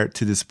transpired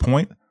to this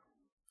point,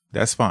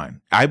 that's fine.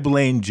 I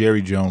blame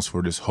Jerry Jones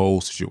for this whole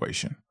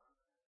situation.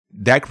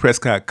 Dak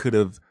Prescott could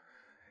have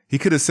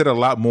said a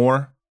lot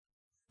more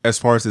as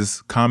far as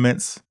his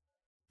comments.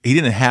 He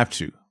didn't have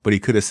to, but he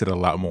could have said a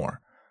lot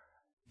more.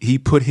 He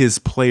put his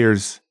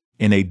players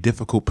in a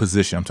difficult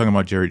position. I'm talking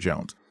about Jerry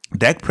Jones.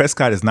 Dak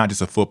Prescott is not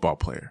just a football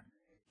player.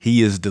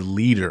 He is the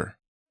leader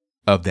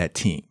of that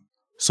team.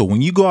 So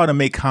when you go out and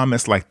make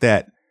comments like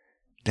that,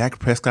 Dak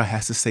Prescott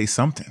has to say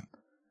something.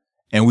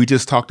 And we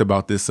just talked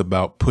about this,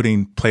 about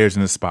putting players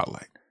in the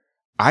spotlight.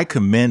 I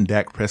commend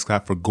Dak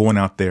Prescott for going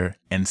out there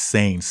and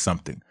saying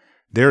something.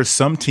 There are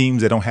some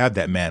teams that don't have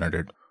that man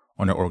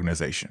on their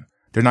organization.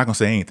 They're not going to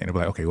say anything. They'll be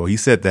like, okay, well, he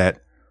said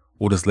that.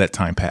 We'll just let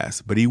time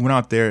pass. But he went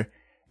out there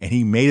and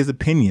he made his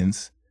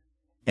opinions,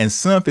 and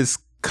some of his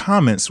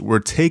comments were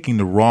taken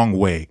the wrong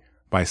way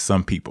by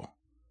some people.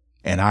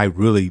 And I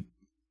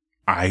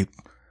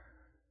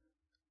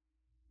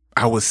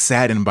was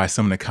saddened by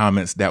some of the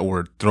comments that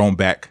were thrown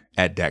back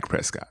at Dak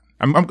Prescott.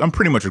 I'm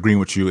pretty much agreeing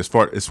with you as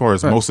far as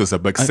right. Most of the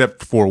stuff,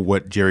 except for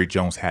what Jerry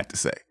Jones had to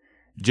say.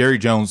 Jerry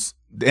Jones,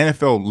 the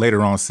NFL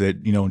later on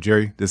said,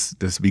 Jerry,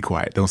 just be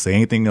quiet. Don't say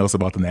anything else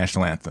about the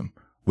national anthem,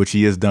 which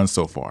he has done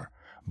so far.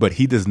 But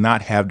he does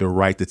not have the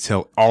right to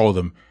tell all of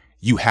them,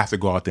 you have to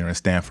go out there and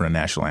stand for the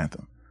national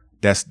anthem.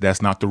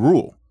 That's not the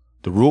rule.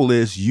 The rule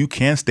is you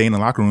can stay in the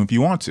locker room if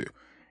you want to.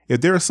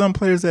 If there are some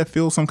players that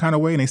feel some kind of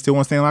way and they still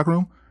want to stay in the locker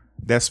room,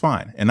 that's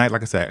fine. And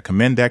like I said, I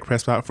commend Dak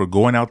Prescott for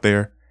going out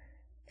there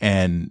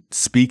and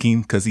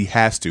speaking because he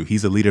has to.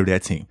 He's the leader of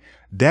that team.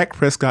 Dak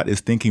Prescott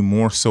is thinking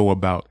more so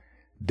about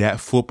that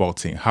football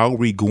team. How are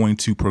we going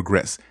to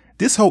progress?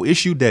 This whole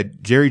issue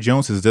that Jerry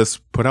Jones has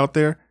just put out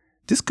there,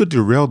 this could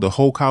derail the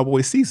whole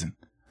Cowboys season.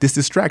 This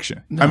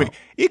distraction. No. I mean,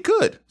 it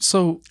could.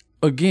 So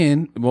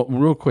again, well,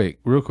 real quick,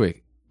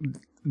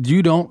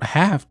 you don't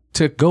have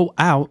to go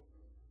out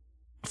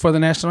for the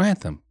national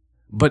anthem.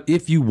 But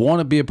if you want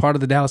to be a part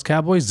of the Dallas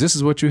Cowboys, this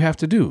is what you have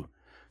to do.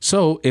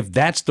 So if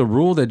that's the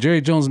rule that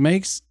Jerry Jones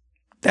makes,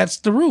 that's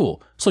the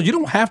rule. So you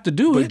don't have to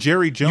do it. But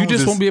Jerry Jones, you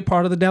just won't be a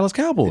part of the Dallas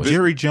Cowboys.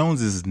 Jerry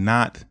Jones is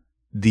not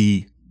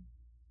the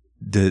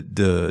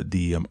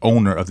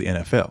owner of the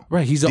NFL.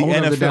 Right, he's the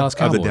owner of the Dallas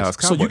Cowboys.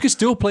 So you can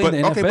still play in the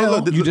NFL.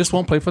 But look, you just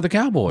won't play for the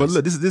Cowboys. But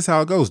look, this is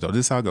how it goes, though.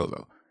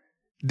 The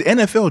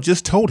NFL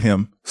just told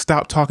him,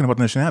 stop talking about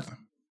the national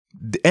anthem.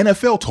 The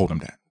NFL told him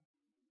that.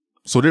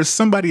 So there's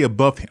somebody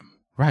above him.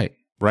 Right.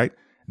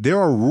 There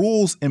are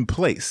rules in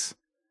place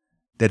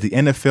that the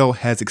NFL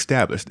has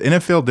established. The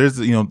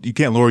NFL, you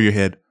can't lower your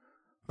head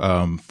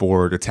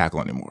for the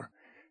tackle anymore.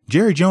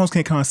 Jerry Jones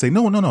can't come and say,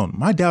 no,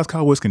 my Dallas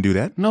Cowboys can do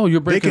that. No,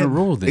 you're breaking a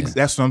rule then.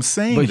 That's what I'm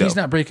saying, But though. he's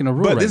not breaking a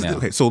rule now.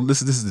 Okay, so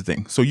this is the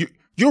thing. So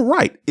you're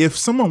right. If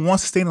someone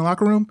wants to stay in the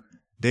locker room,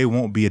 they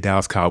won't be a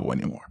Dallas Cowboy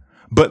anymore.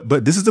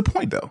 But this is the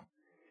point, though.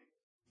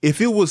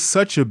 If it was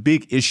such a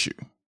big issue,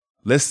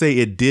 let's say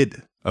it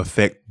did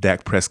affect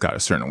Dak Prescott a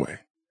certain way,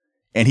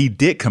 and he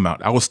did come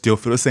out, I would still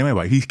feel the same way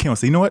about it. He came out and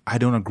say, you know what? I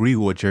don't agree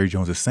with what Jerry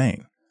Jones is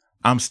saying.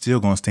 I'm still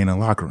going to stay in the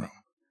locker room.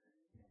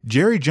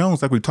 Jerry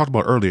Jones, like we talked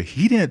about earlier,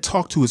 he didn't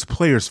talk to his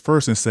players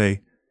first and say,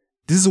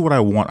 this is what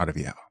I want out of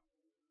y'all.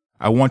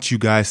 I want you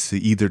guys to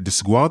either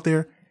just go out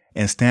there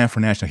and stand for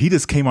national. He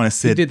just came on and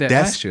said He did that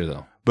that's last year,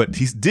 though. But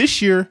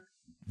this year,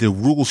 the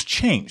rules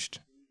changed.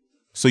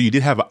 So you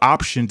did have an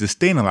option to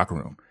stay in the locker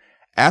room.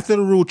 After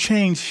the rule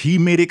changed, he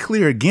made it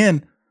clear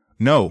again,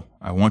 no,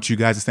 I want you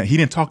guys to stand. He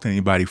didn't talk to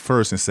anybody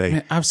first and say,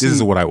 Man, this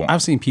is what I want.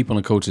 I've seen people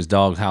in the coach's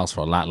doghouse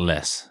for a lot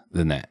less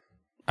than that.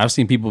 I've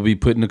seen people be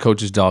put in the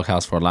coach's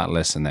doghouse for a lot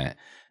less than that.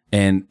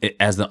 And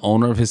as the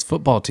owner of his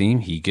football team,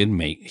 he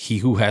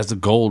who has the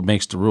gold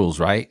makes the rules,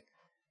 right?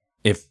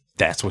 If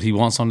that's what he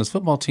wants on his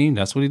football team,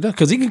 that's what he does.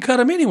 Because he can cut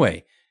him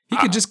anyway. He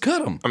could just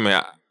cut him. I mean,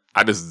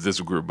 I just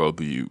disagree with both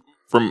of you.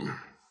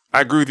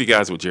 I agree with you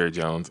guys with Jerry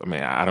Jones. I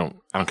mean, I don't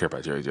care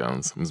about Jerry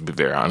Jones. I'm just be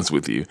very honest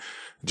with you.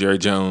 Jerry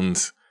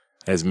Jones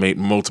has made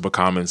multiple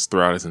comments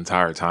throughout his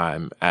entire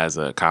time as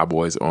a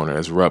Cowboys owner,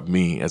 has rubbed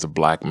me as a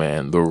black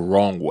man the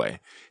wrong way.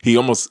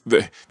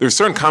 There's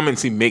certain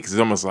comments he makes. It's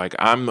almost like,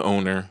 I'm the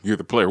owner, you're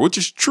the player, which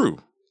is true.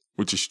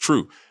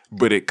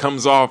 But it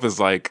comes off as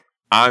like,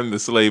 I'm the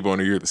slave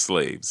owner, you're the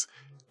slaves.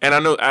 And I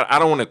know I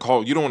don't want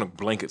to you don't want to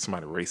blanket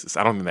somebody racist.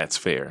 I don't think that's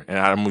fair. And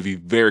I'm going to be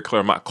very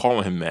clear. I'm not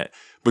calling him that.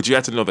 But you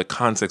have to know the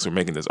context we're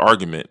making this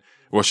argument.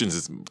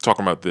 Washington's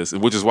talking about this,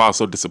 which is why I was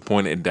so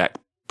disappointed in Dak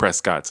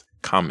Prescott's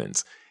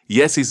comments.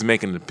 Yes, he's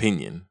making an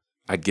opinion.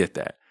 I get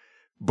that.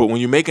 But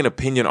when you make an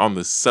opinion on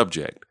the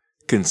subject,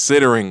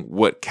 considering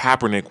what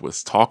Kaepernick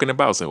was talking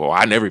about, say, well,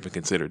 I never even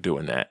considered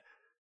doing that.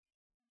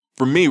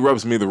 For me,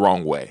 rubs me the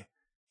wrong way.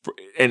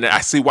 And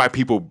I see why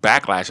people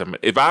backlash.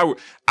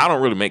 I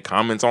don't really make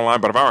comments online,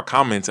 but if I were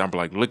commenting, I'd be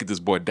like, look at this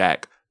boy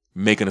Dak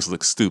making us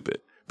look stupid.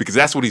 Because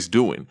that's what he's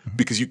doing.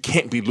 Because you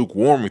can't be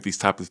lukewarm with these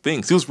types of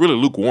things. He was really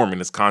lukewarm in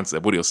this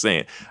concept, what he was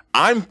saying.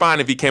 I'm fine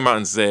if he came out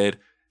and said,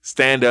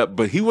 stand up,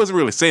 but he wasn't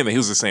really saying that. He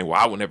was just saying, well,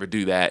 I would never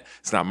do that.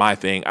 It's not my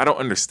thing. I don't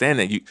understand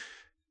that.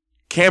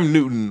 Cam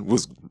Newton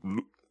was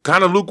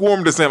kind of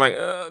lukewarm to saying, like,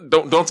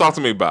 don't talk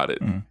to me about it.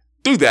 Mm.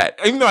 Do that.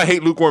 Even though I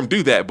hate lukewarm,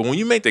 do that. But when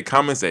you make the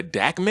comments that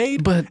Dak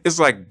made, it's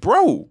like,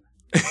 bro,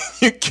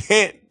 you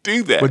can't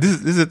do that. But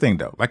this is the thing,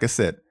 though. Like I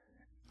said,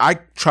 I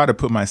try to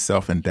put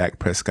myself in Dak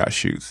Prescott's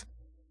shoes.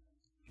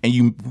 And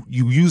you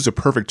use the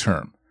perfect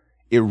term.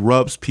 It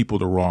rubs people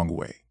the wrong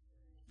way.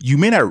 You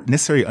may not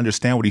necessarily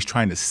understand what he's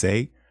trying to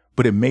say,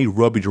 but it may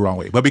rub you the wrong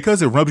way. But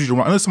because it rubs you the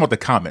wrong way, I'm talking about the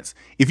comments.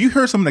 If you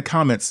heard some of the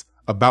comments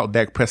about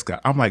Dak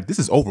Prescott, I'm like, this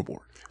is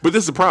overboard. But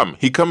this is the problem.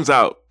 He comes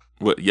out,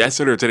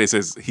 yesterday or today,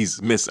 says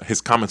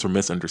his comments were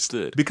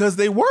misunderstood. Because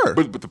they were.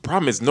 But the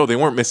problem is, no, they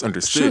weren't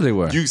misunderstood. Sure they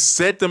were. You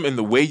said them in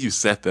the way you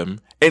said them.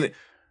 And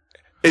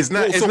it's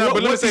not.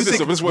 But let me say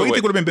this. What do you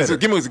think would have been better? So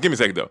give me a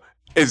second though.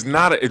 It's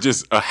not. It's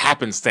just a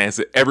happenstance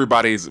that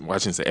everybody's. Well, I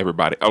shouldn't say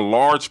everybody. A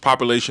large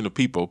population of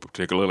people,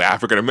 particularly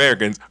African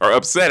Americans, are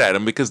upset at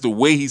him because the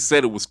way he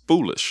said it was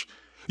foolish.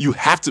 You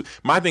have to.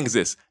 My thing is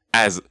this: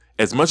 as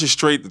much as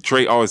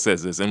Trey always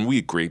says this, and we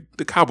agree,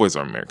 the Cowboys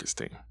are America's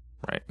team,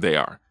 right? They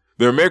are.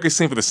 They're America's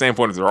team for the same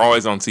point as they're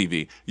always on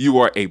TV. You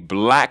are a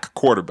black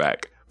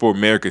quarterback for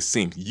America's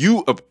team.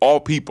 You of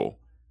all people,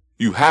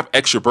 you have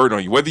extra burden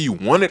on you, whether you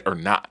want it or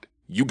not.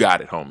 You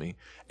got it, homie.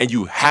 And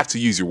you have to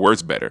use your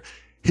words better.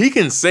 He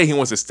can say he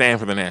wants to stand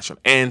for the national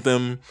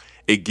anthem.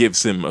 It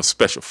gives him a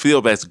special feel.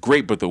 That's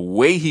great. But the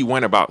way he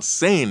went about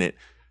saying it,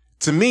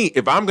 to me,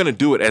 if I'm going to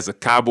do it as a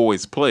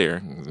Cowboys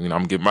player,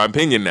 I'm giving my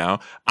opinion now.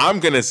 I'm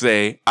going to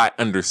say I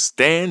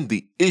understand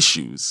the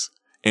issues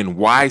and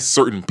why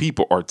certain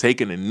people are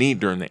taking a knee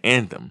during the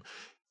anthem.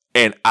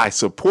 And I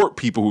support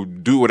people who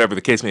do whatever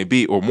the case may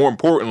be. Or more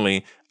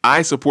importantly,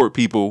 I support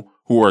people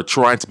who are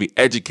trying to be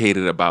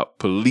educated about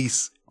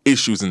police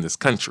issues in this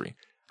country.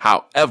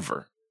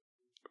 However,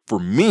 for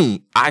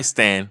me, I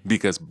stand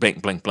because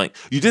blank, blank, blank.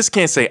 You just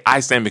can't say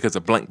I stand because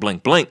of blank,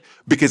 blank, blank,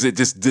 because it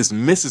just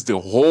dismisses the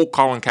whole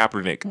Colin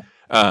Kaepernick.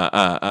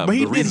 But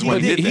he did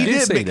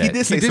say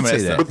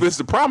that. But this is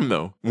the problem,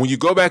 though. When you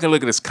go back and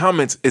look at his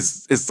comments,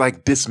 it's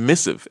like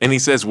dismissive. And he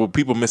says, well,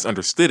 people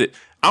misunderstood it.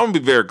 I'm going to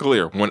be very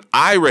clear. When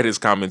I read his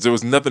comments, there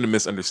was nothing to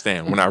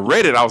misunderstand. When I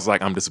read it, I was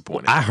like, I'm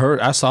disappointed.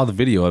 I saw the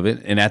video of it.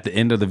 And at the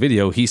end of the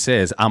video, he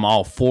says, I'm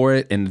all for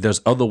it. And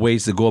there's other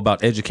ways to go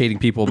about educating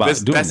people about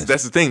doing this.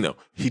 That's the thing, though.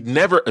 He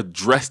never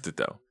addressed it,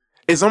 though.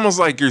 It's almost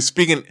like you're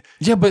speaking.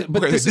 Yeah, but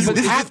this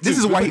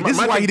is why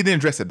he didn't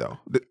address it, though.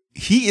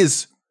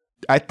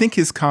 I think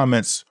his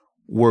comments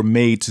were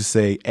made to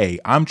say, hey,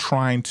 I'm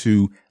trying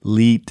to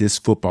lead this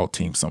football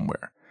team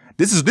somewhere.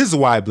 This is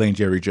why I blame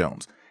Jerry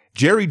Jones.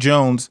 Jerry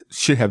Jones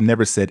should have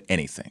never said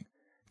anything,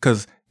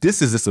 because this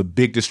is just a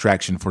big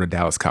distraction for the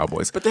Dallas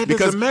Cowboys. But that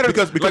doesn't matter.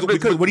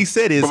 Because what he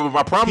said is... But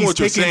my problem with what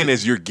you're saying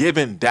is you're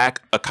giving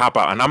Dak a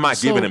cop-out, and I'm not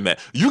giving him that.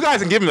 You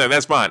guys can give him that.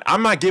 That's fine.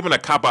 I'm not giving a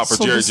cop-out for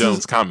Jerry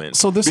Jones'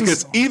 comments.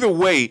 Because either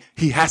way,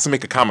 he has to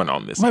make a comment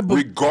on this.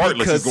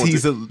 Regardless. Because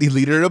he's a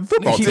leader of the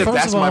football team.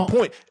 That's my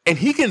point. And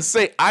he can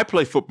say, I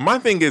play football. My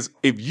thing is,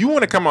 if you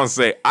want to come on and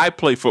say, I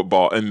play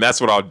football, and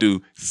that's what I'll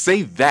do,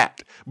 say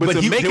that. But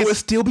there would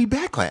still be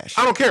backlash.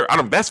 I don't care.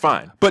 That's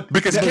fine. But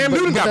because Cam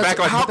Newton got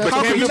backlash. How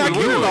could you not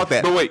care about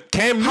that? But wait,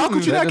 Cam Newton. How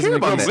could you not care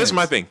about that? Listen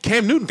to my thing.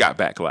 Cam Newton got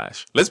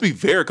backlash. Let's be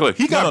very clear.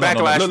 He got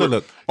backlash.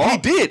 Look. He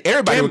did.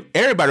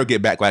 Everybody will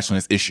get backlash on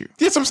this issue.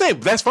 Yes, I'm saying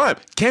that's fine.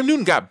 Cam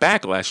Newton got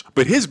backlash,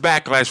 but his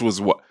backlash was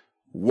what?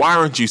 Why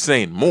aren't you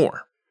saying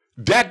more?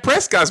 Dak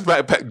Prescott's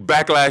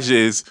backlash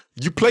is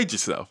you played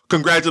yourself.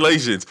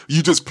 Congratulations,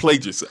 you just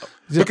played yourself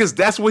because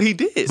that's what he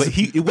did. But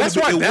it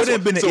wouldn't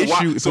have been an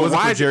issue. So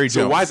why Jerry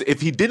Jones? So why is it,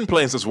 if he didn't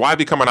play instance, why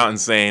be coming out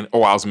and saying,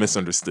 "Oh, I was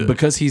misunderstood"?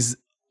 Because he's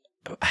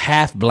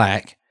half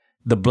black.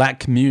 The black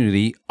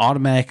community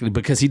automatically,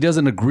 because he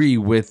doesn't agree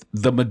with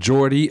the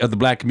majority of the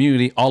black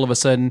community, all of a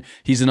sudden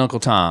he's an Uncle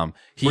Tom.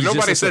 Well,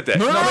 nobody said that.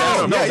 No,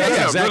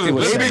 that's exactly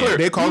what Let's be clear.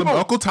 They call him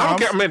Uncle Tom. I don't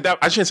care. I mean,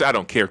 I shouldn't say I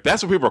don't care.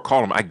 That's what people are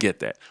calling him. I get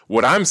that.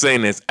 What I'm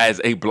saying is, as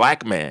a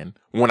black man,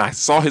 when I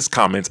saw his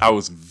comments, I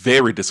was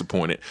very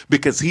disappointed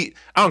because I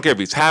don't care if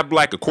he's half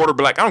black, a quarter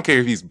black. I don't care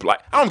if he's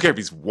black. I don't care if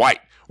he's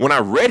white. When I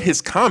read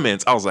his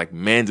comments, I was like,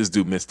 man, this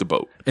dude missed the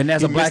boat. And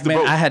as a black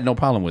man, I had no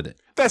problem with it.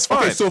 That's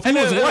fine. Okay, so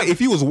if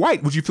he was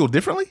white, would you feel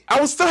differently? I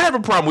would still have a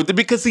problem with it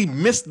because he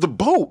missed the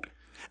boat.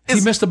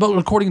 He missed the boat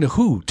according to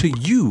who? To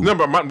you. No,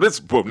 but not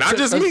just me. Not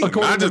just me, though.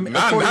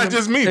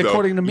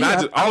 According to me,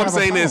 all I'm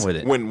saying is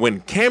when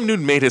Cam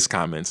Newton made his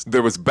comments,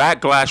 there was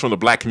backlash from the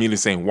black community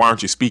saying, why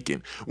aren't you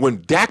speaking?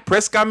 When Dak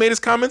Prescott made his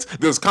comments,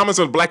 there was comments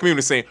from the black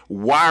community saying,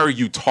 why are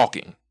you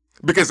talking?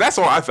 Because that's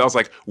all I felt. I was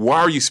like, why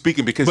are you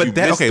speaking? Because you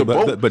missed the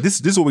boat. But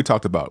this is what we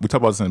talked about. We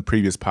talked about this in a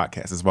previous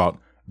podcast. It's about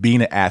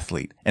being an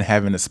athlete and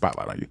having a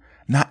spotlight on you.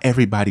 Not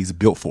everybody's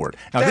built for it.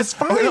 Now, that's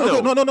fine.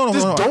 No.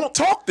 Just don't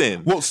talk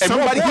then. Well,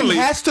 somebody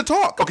has to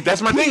talk. Okay,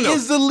 that's my thing. He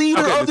is the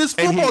leader of this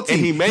football team.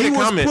 And he made a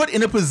comment. Was put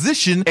in a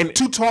position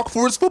to talk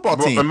for his football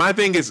team. And my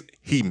thing is,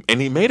 he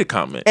made a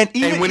comment. And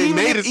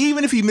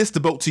even if he missed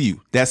the boat to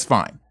you, that's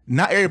fine.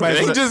 Not everybody.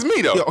 It ain't just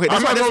me though. Okay,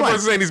 I'm not the one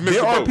saying he's missed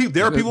the boat.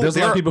 There are people. There's a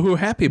lot of people who are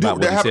happy about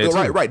what he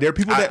said. Right. There are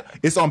people that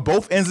it's on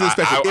both ends of the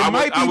spectrum. It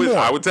might be more.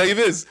 I would tell you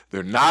this: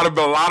 there are not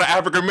a lot of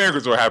African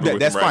Americans who are happy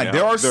with him right now.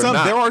 There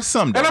are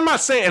some. And I'm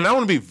not saying, and I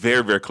want to be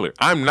very, very clear.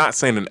 I'm not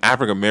saying an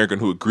African American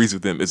who agrees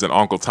with him is an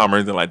Uncle Tom or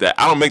anything like that.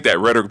 I don't make that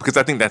rhetoric because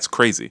I think that's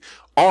crazy.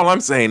 All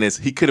I'm saying is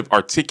he could have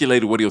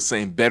articulated what he was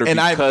saying better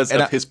because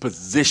of his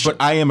position.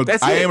 But I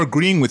am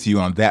agreeing with you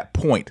on that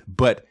point.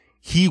 But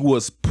he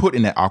was put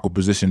in that awkward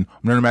position,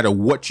 no matter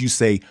what you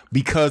say,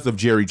 because of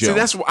Jerry Jones. See,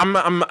 that's why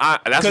I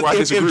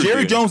disagree. If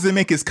Jerry Jones didn't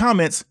make his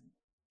comments,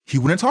 he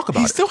wouldn't talk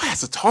about it. He still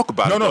has to talk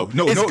about it.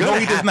 No,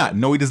 he does not.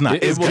 No, he does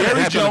not. It's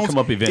Jerry Jones come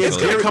up eventually. It's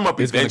going to come up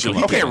eventually.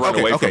 He can't run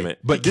away from it.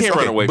 But he can't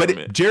run away from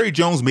it. Jerry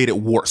Jones made it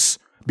worse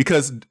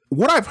because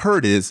what I've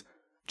heard is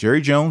Jerry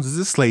Jones is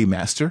a slave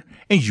master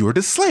and you're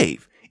the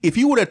slave. If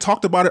he would have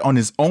talked about it on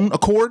his own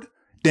accord,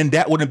 then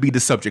that wouldn't be the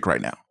subject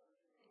right now.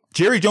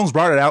 Jerry Jones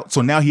brought it out,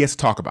 so now he has to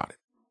talk about it.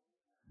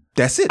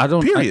 That's it.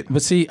 Period.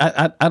 But see,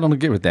 I don't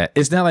agree with that.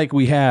 It's not like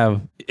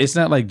it's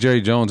not like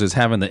Jerry Jones is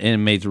having the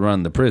inmates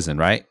run the prison,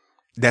 right?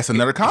 That's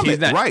another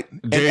comment, right?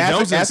 Jerry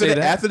Jones didn't say that.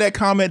 After that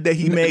comment that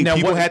he made,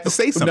 people had to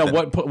say something.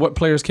 Now, what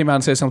players came out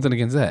and said something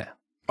against that?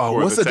 Oh,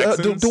 what's the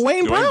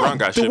Dwayne Brown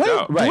got shipped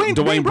out. Right,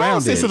 Dwayne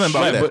Brown said something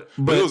about that.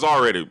 But it was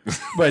already.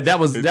 But that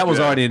was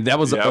already in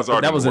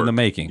the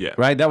making. Yeah,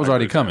 right, that was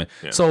already coming.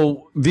 Yeah.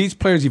 So these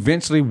players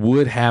eventually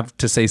would have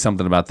to say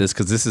something about this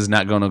because this is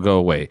not going to go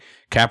away.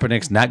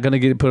 Kaepernick's not going to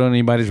get put on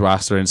anybody's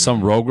roster, and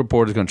some rogue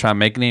reporter is going to try and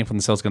make a name for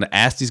themselves, going to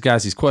ask these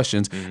guys these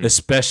questions,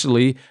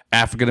 especially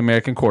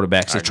African-American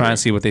quarterbacks, to try and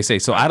see what they say.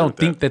 So I don't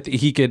think that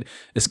he could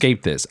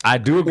escape this. I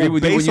do agree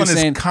with you when you're saying...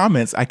 Based on his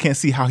comments, I can't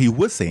see how he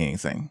would say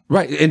anything.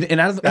 Right, and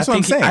That's what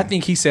I'm saying. I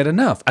think he said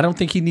enough. I don't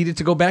think he needed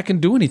to go back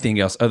and do anything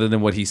else other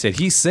than what he said.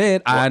 He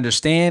said, I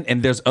understand,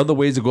 and there's other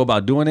ways to go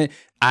about doing it.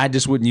 I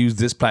just wouldn't use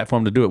this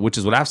platform to do it, which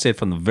is what I've said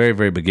from the very,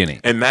 very beginning.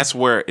 And that's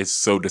where it's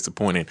so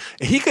disappointing.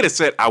 He could have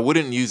said, I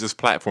wouldn't use this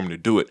platform to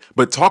do it,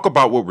 but talk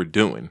about what we're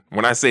doing.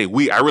 When I say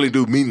we, I really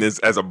do mean this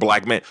as a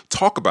black man.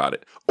 Talk about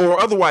it.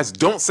 Or otherwise,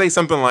 don't say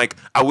something like,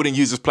 I wouldn't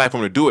use this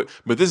platform to do it.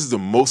 But this is the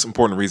most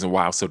important reason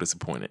why I was so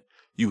disappointed.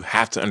 You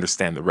have to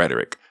understand the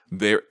rhetoric.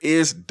 There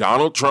is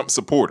Donald Trump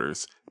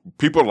supporters.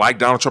 People like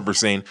Donald Trump are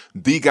saying,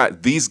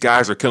 these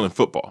guys are killing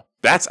football.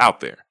 That's out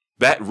there.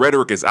 That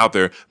rhetoric is out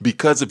there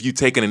because of you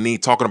taking a knee,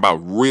 talking about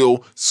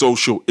real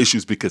social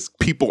issues because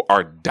people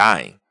are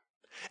dying.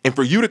 And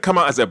for you to come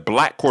out as a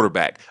black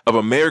quarterback of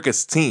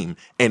America's team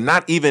and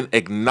not even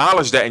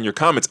acknowledge that in your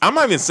comments, I'm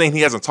not even saying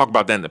he hasn't talked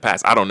about that in the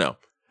past. I don't know.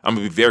 I'm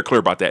going to be very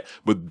clear about that.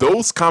 But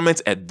those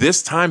comments at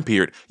this time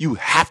period, you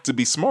have to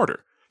be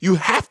smarter. You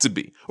have to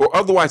be, or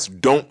otherwise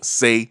don't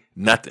say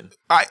nothing.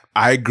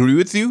 I agree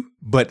with you,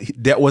 but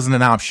that wasn't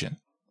an option.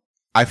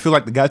 I feel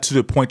like it got to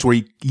the point where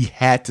he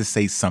had to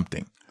say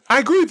something. I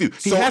agree with you.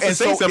 He has to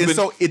say something.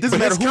 So it doesn't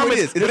matter who it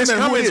is. It doesn't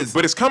matter who it is.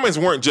 But his comments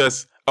weren't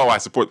just, oh, I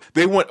support.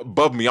 They went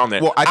above me on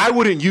that. Well, I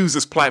wouldn't use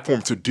this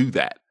platform to do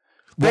that.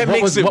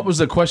 What was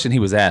the question he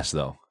was asked,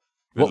 though?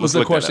 What was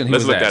the question he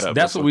was asking?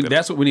 That's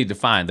what we need to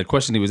find. The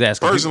question he was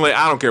asking. Personally,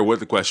 I don't care what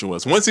the question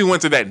was. Once he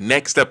went to that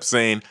next step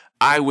saying,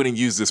 I wouldn't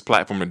use this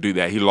platform to do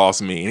that, he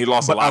lost me. And he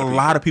lost a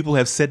lot of people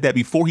have said that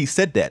before he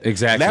said that.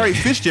 Exactly. Larry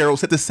Fitzgerald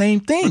said the same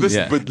thing.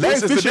 But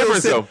this is the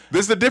difference, though.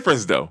 This is the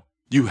difference, though.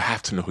 You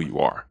have to know who you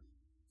are.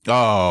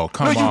 Oh,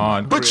 come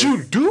on. But Chris.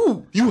 you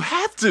do. You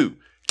have to.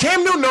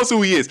 Cam Newton knows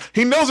who he is.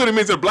 He knows what it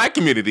means in the black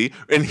community,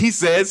 and he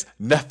says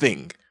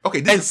nothing.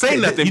 Okay, say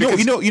nothing.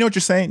 You know what you're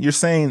saying? You're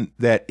saying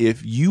that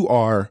if you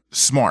are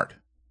smart,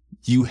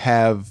 you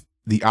have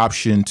the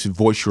option to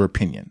voice your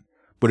opinion.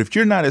 But if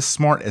you're not as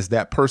smart as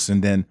that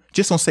person, then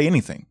just don't say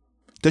anything.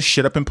 Just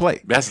shut up and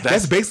play.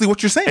 That's basically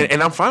what you're saying.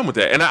 And I'm fine with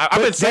that. And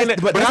I've been saying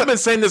that. But I've been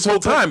saying this whole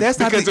time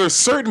because there's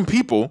certain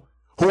people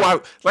who I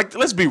like.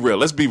 Let's be real.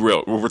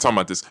 When we're talking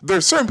about this,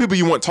 there's certain people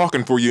you want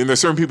talking for you, and there's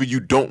certain people you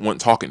don't want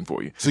talking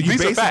for you. So you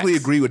basically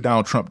agree with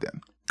Donald Trump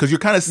then? Because you're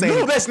kind of saying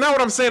no, that's not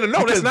what I'm saying.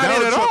 No, that's not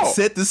Donald it at Trump all.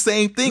 said the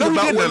same thing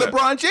about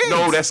LeBron James.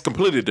 No, that's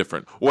completely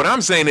different. What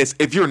I'm saying is,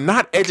 if you're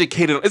not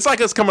educated, it's like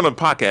us coming on a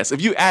podcast.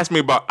 If you ask me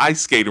about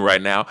ice skating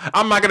right now,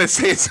 I'm not going to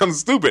say something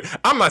stupid.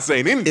 I'm not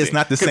saying anything. It's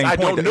not the same point. I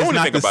don't know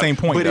anything about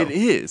it, but it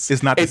is.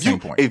 It's not the same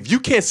point. If you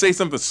can't say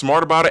something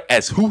smart about it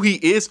as who he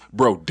is,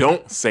 bro,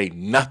 don't say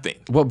nothing.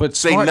 Well, but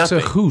say smart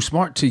nothing. to who?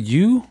 Smart to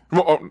you?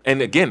 Well,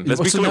 and again,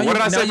 let's be clear. What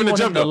did I say from the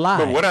jump?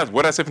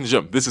 What did I say from the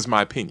jump? This is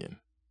my opinion.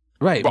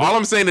 Right. But all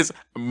I'm saying is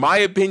my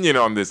opinion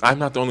on this. I'm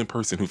not the only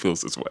person who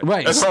feels this way.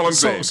 Right. That's all I'm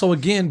saying. So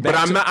again, but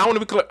I want to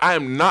be clear. I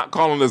am not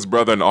calling this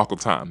brother an Uncle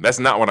Tom. That's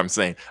not what I'm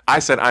saying. I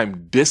said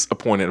I'm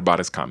disappointed about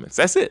his comments.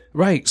 That's it.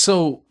 Right.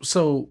 So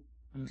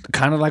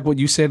kind of like what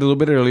you said a little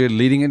bit earlier,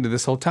 leading into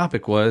this whole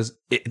topic was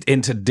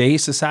in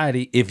today's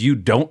society, if you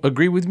don't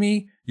agree with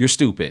me, you're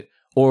stupid.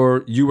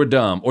 Or you were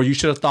dumb, or you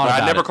should have thought about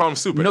it. I never call him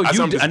stupid. No,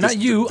 not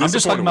you. I'm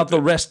just talking about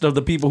the rest of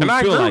the people who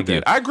feel like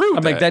it. I agree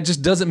with that. Like, that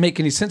just doesn't make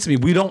any sense to me.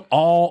 We don't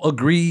all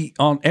agree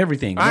on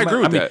everything. I agree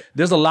with that.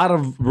 There's a lot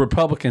of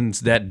Republicans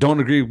that don't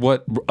agree with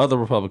what other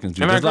Republicans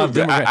do. There's a lot of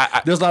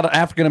Democrats. There's a lot of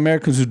African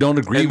Americans who don't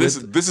agree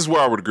with. This is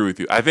where I would agree with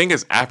you. I think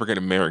as African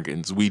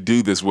Americans, we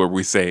do this where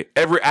we say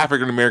every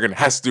African American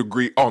has to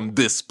agree on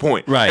this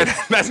point. Right. And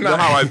that's not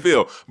how I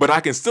feel. But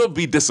I can still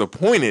be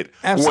disappointed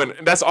when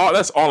that's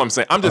all I'm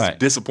saying. I'm just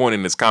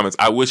disappointed in his comments.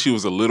 I wish he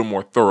was a little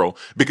more thorough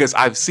because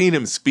I've seen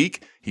him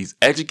speak. He's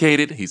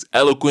educated. He's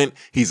eloquent.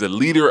 He's a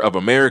leader of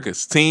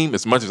America's team.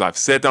 As much as I've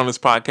said on this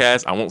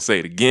podcast, I won't say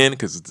it again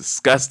because it's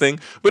disgusting,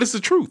 but it's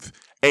the truth.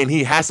 And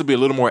he has to be a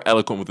little more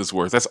eloquent with his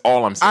words. That's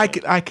all I'm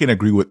saying. I can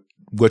agree with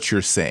what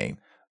you're saying,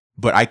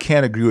 but I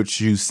can't agree with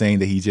you saying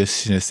that he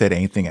just shouldn't have said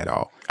anything at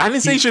all. I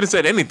didn't say he should have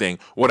said anything.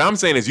 What I'm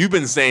saying is you've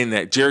been saying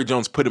that Jerry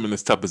Jones put him in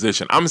this tough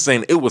position. I'm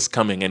saying it was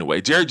coming anyway.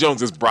 Jerry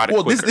Jones just brought it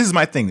quicker. This is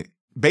my thing.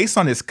 Based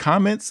on his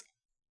comments,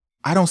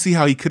 I don't see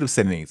how he could have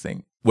said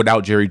anything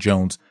without Jerry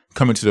Jones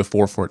coming to the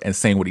forefront and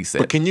saying what he said.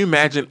 But can you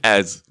imagine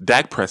as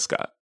Dak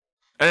Prescott?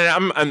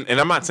 And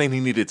I'm not saying he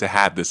needed to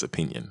have this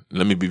opinion.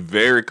 Let me be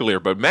very clear.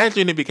 But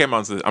imagine if he came out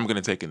and said, I'm going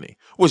to take a knee.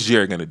 What's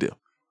Jerry going to do?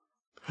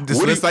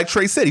 It's like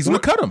Trey said. He's going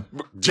to cut him.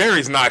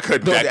 Jerry's not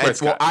cutting Dak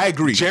Prescott. Well, I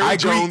agree. Jerry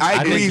Jones,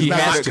 I think he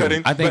has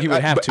to. I think he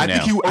would have to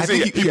now. I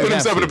think he put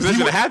himself in a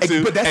position to have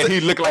to, and he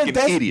looked like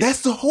an idiot.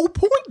 That's the whole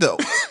point, though.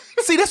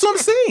 See, that's what I'm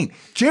saying.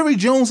 Jerry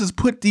Jones has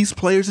put these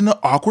players in an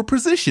awkward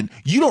position.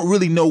 You don't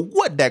really know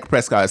what Dak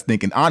Prescott is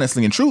thinking,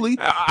 honestly and truly.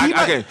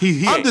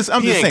 He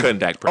ain't cutting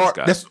Dak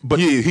Prescott. But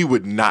he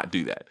would not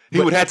do that. He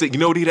would have to. You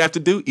know what he'd have to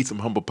do? Eat some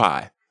humble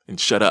pie and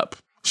shut up.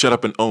 Shut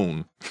up and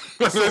own.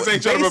 Shut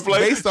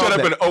up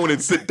and own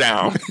and sit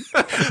down.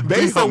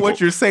 Based on what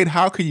you're saying,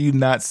 how can you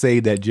not say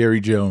that Jerry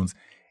Jones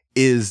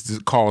is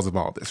the cause of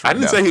all this? I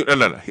didn't say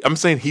no. I'm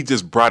saying he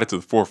just brought it to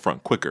the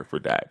forefront quicker for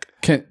Dak.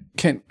 Can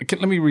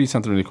let me read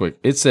something really quick.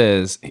 It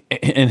says,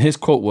 and his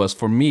quote was,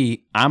 "For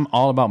me, I'm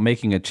all about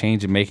making a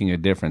change and making a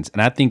difference."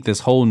 And I think this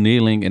whole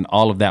kneeling and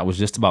all of that was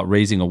just about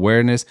raising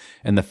awareness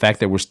and the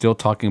fact that we're still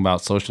talking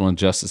about social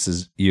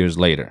injustices years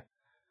later.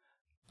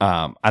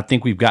 I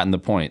think we've gotten the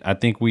point. I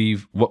think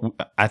we've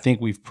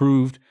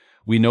proved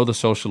we know the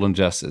social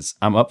injustice.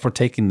 I'm up for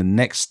taking the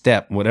next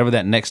step, whatever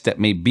that next step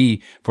may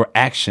be, for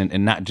action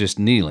and not just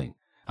kneeling.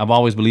 I've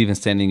always believed in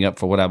standing up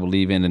for what I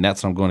believe in, and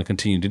that's what I'm going to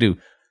continue to do.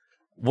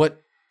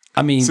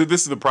 So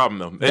this is the problem,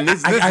 though, and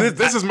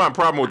this is my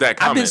problem with that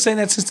comment. I've been saying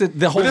that since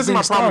the whole thing started. This is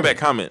my problem with that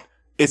comment.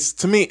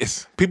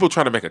 It's people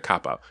trying to make a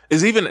cop out. I'm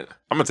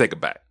gonna take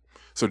it back.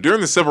 So during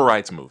the civil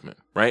rights movement,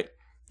 right?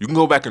 You can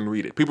go back and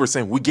read it. People are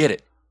saying, "We get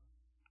it.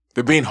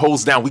 They're being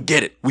hosed down. We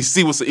get it. We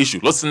see what's the issue.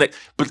 Let's connect."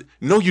 But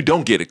no, you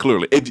don't get it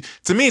clearly.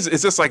 To me,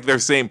 it's just like they're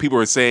saying. People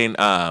are saying,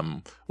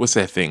 "What's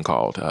that thing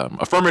called?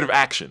 Affirmative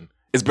action.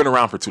 It's been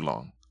around for too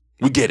long.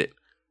 We get it."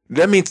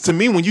 That means to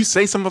me, when you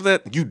say some of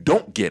that, you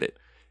don't get it.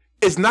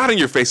 It's not in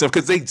your face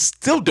because they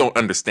still don't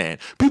understand.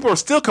 People are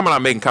still coming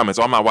out making comments.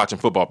 "Oh, I'm not watching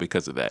football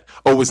because of that."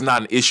 "Oh, it's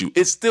not an issue."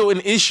 It's still an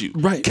issue.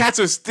 Right. Cats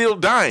are still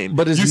dying.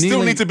 But you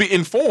still need to be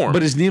informed.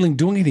 But is kneeling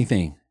doing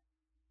anything?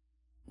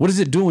 What is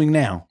it doing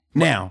now?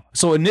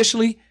 So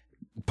initially,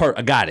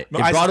 I got it. It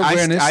brought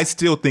awareness. I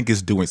still think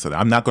it's doing something.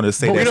 I'm not going to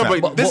say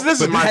that. But this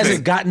is my has thing.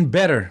 it gotten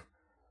better?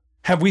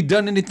 Have we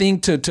done anything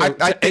to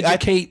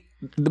educate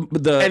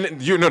the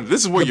and you know,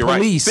 this is where you're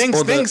right.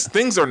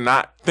 Things are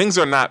not.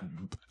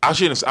 I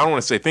don't want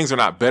to say things are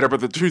not better, but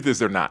the truth is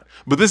they're not.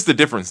 But this is the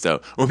difference, though.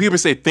 When people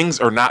say things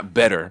are not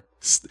better,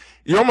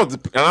 you're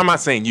almost, and I'm not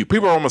saying you.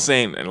 People are almost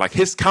saying, and like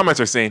his comments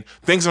are saying,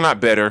 things are not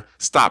better.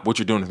 Stop what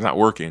you're doing is not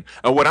working.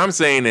 And what I'm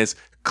saying is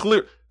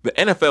clear. The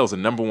NFL is the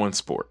number one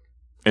sport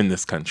in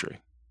this country.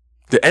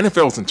 The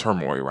NFL is in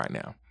turmoil right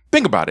now.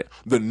 Think about it.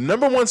 The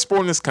number one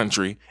sport in this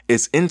country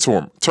is in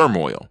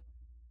turmoil.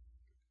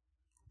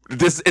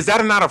 Is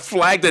that not a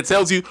flag that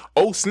tells you,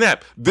 oh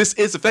snap, this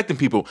is affecting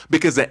people?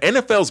 Because the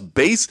NFL's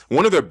base,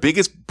 one of their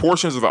biggest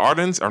portions of the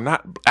audience are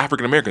not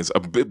African Americans. A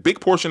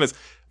big portion is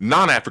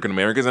non-African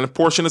Americans, and a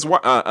portion is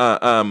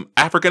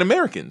African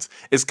Americans.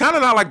 It's kind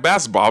of not like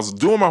basketball. I was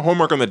doing my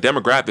homework on the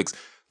demographics.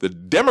 The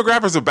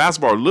demographics of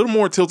basketball are a little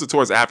more tilted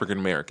towards African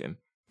American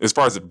as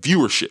far as the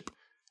viewership.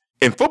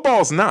 And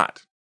football is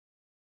not.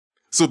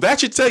 So that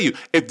should tell you,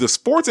 if the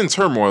sport's in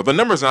turmoil, the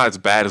numbers are not as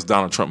bad as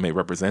Donald Trump may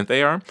represent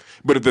they are.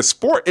 But if the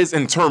sport is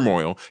in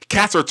turmoil,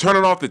 cats are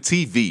turning off the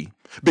TV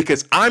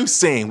because I'm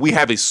saying we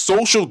have a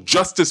social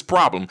justice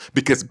problem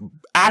because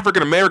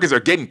African Americans are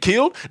getting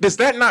killed. Does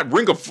that not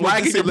ring a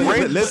flag in your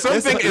brain?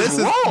 Something is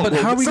wrong. But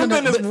how are we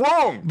Something is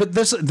wrong. But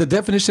the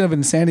definition of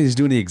insanity is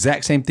doing the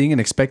exact same thing and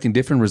expecting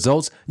different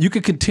results. You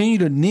could continue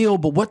to kneel,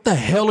 but what the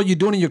hell are you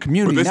doing in your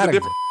community? But this is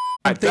different.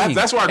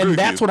 That's why I agree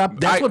with you.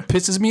 That's what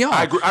pisses me off.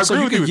 I agree so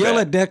you with you can with yell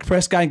that. at Dak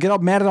Prescott and get all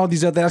mad at all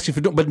these other athletes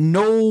for doing, but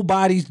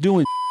nobody's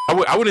doing.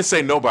 I wouldn't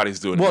say nobody's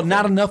doing it. Well,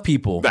 not enough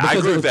people. I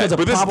agree with that.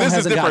 Because the problem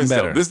hasn't gotten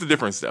better. This is the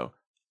difference, though.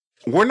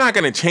 We're not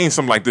going to change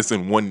something like this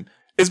in one.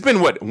 It's been,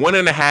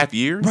 1.5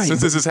 years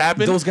since this has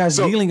happened? Those guys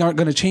kneeling aren't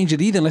going to change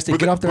it either unless they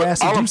get off their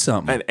ass and do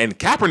something. And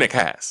Kaepernick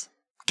has.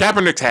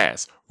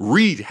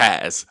 Reed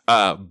has.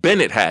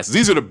 Bennett has.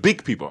 These are the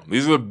big people.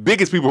 These are the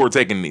biggest people who are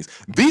taking these.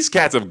 These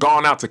cats have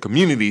gone out to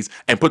communities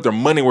and put their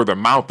money where their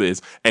mouth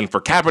is. And for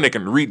Kaepernick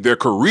and Reed, their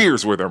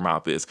careers where their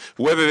mouth is.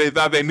 Whether they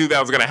thought they knew that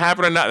was going to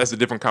happen or not, that's a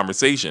different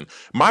conversation.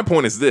 My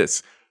point is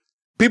this.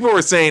 People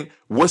are saying,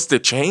 what's the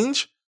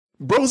change?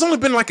 Bro, it's only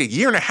been like 1.5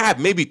 years,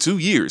 maybe 2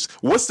 years.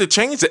 What's the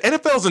change? The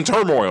NFL's in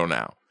turmoil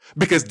now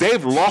because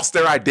they've lost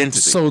their identity.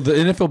 So the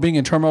NFL being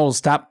in turmoil will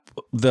stop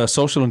the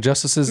social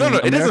injustices in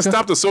America? It doesn't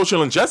stop the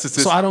social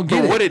injustices. So I don't get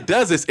it. But what it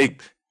does is,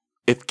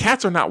 if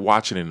cats are not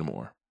watching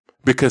anymore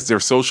because they're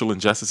social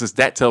injustices,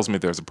 that tells me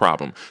there's a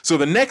problem. So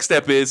the next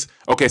step is,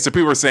 okay, so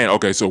people are saying,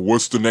 okay, so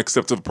what's the next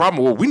step to the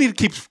problem? Well, we need to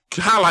keep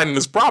highlighting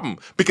this problem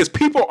because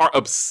people are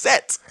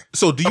upset.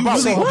 So do you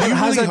really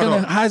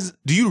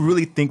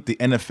think the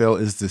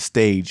NFL is the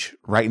stage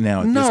right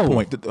now at this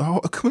point? Let me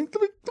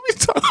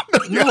talk.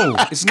 No,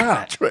 it's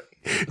not.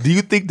 Do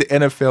you think the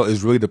NFL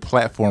is really the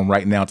platform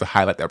right now to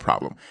highlight that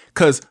problem?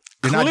 Because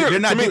they're not doing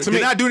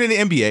it in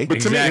the NBA. But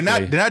to me, they're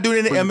not doing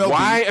it in the MLB.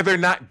 Why are they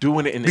not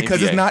doing it in the NBA?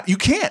 Because it's not. You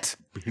can't.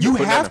 You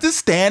have to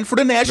stand for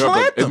the national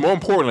anthem. More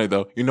importantly,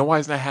 though, you know why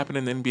it's not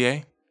happening in the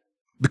NBA?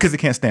 Because they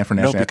can't stand for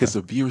national anthem. No, because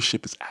the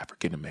viewership is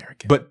African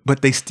American.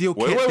 But they still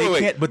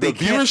can't. Wait. The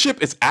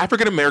viewership is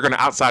African American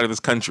outside of this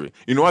country.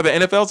 You know why the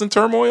NFL's in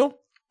turmoil?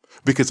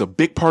 Because a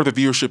big part of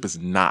the viewership is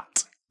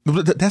not.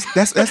 That's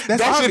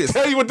that obvious. should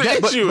tell you what the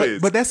issue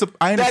is. But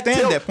I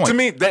understand that point. To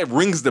me, that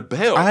rings the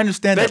bell. I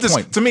understand that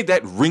point. To me,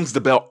 that rings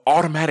the bell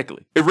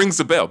automatically. It rings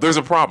the bell. There's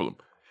a problem.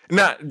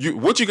 Now,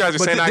 what you guys are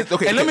saying, I agree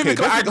with you.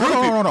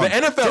 The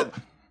NFL.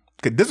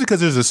 This is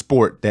because there's a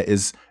sport that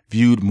is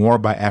viewed more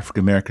by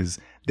African Americans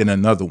than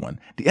another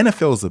one. The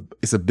NFL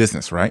is a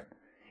business, right?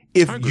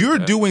 If you're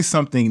doing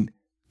something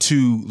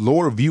to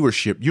lower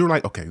viewership, you're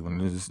like, okay, well,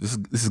 this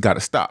has got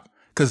to stop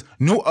because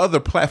no other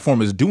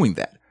platform is doing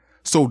that.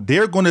 So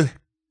they're going to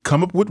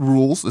come up with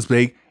rules that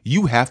say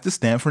you have to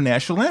stand for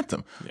national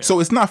anthem. Yeah. So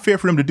it's not fair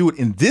for them to do it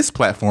in this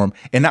platform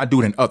and not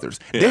do it in others.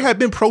 Yeah. There have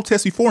been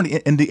protests before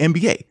in the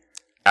NBA.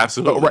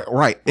 Absolutely.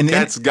 Right. And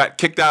cats got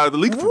kicked out of the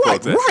league for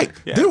protesting. Right.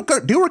 Yeah.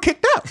 They were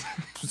kicked out.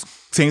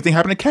 Same thing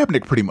happened to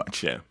Kaepernick pretty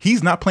much. Yeah.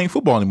 He's not playing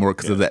football anymore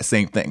because of that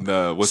same thing.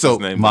 What's his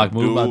name?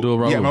 Mahmoud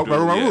Abdul-Rauf. Yeah,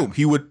 Abdul-Rauf.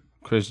 He would.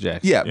 Chris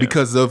Jackson. Yeah,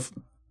 because of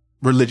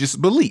religious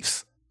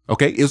beliefs.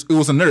 Okay, it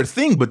was another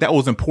thing, but that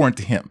was important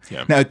to him.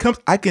 Yeah. Now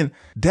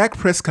Dak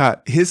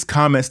Prescott, his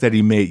comments that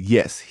he made,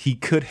 yes, he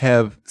could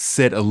have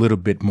said a little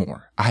bit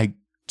more. I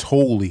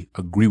totally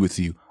agree with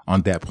you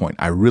on that point.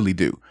 I really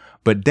do.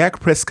 But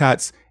Dak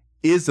Prescott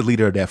is the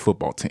leader of that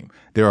football team.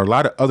 There are a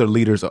lot of other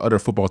leaders of other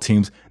football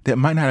teams that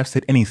might not have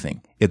said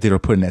anything if they were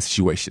put in that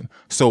situation.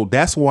 So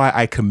that's why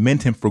I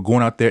commend him for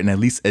going out there and at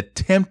least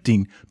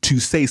attempting to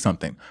say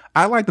something.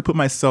 I like to put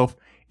myself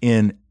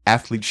in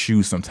athlete's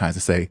shoes sometimes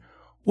to say,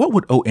 what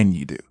would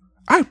ONU do?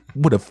 I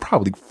would have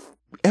probably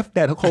effed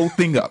that whole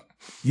thing up.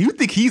 You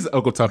think he's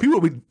Uncle Tom? People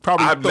would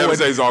probably. I've never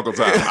said he's Uncle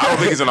Tom. I don't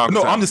think he's an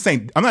Uncle Tom. No, I'm just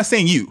saying. I'm not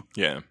saying you.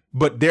 Yeah.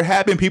 But there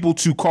have been people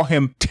to call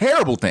him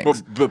terrible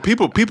things. But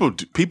people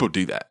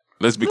do that.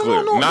 Let's be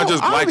clear. Not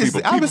just black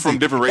people. People from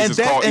different races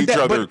call each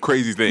other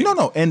crazy things.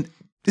 No. And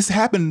this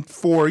happened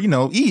for,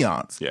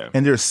 eons. Yeah.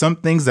 And there's some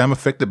things I'm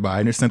affected by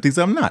and there's some things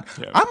I'm not.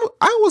 Yeah.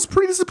 I was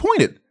pretty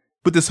disappointed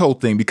with this whole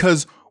thing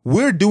because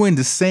we're doing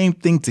the same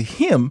thing to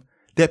him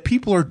that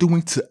people are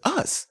doing to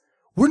us.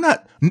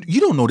 You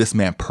don't know this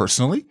man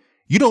personally.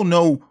 You don't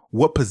know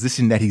what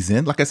position that he's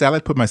in. Like I said, I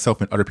like to put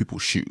myself in other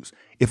people's shoes.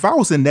 If I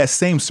was in that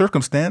same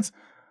circumstance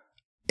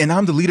and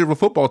I'm the leader of a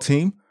football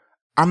team,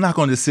 I'm not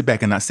going to sit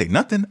back and not say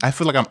nothing. I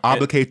feel like I'm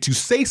obligated to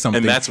say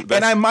something.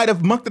 And I might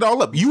have mucked it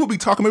all up. You will be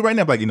talking to me right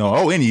now like,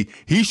 and he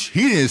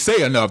didn't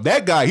say enough.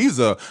 That guy,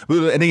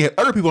 and then you have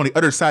other people on the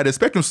other side of the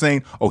spectrum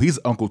saying, oh, he's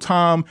Uncle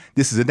Tom.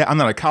 This is that. I'm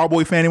not a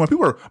Cowboy fan anymore.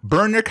 People are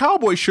burning their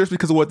Cowboy shirts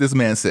because of what this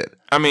man said.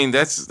 I mean,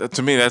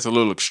 to me, that's a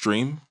little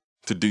extreme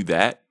to do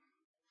that.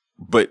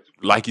 But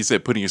like you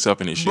said, putting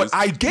yourself in his shoes. But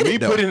I get it,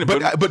 though.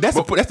 But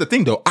that's the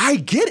thing, though. I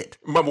get it.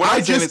 But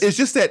it's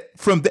just that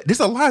there's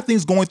a lot of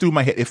things going through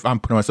my head if I'm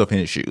putting myself in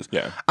his shoes.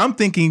 Yeah. I'm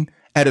thinking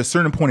at a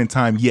certain point in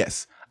time,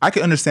 yes, I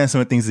can understand some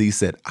of the things that he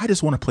said. I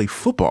just want to play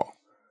football.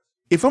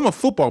 If I'm a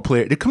football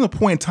player, there comes a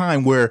point in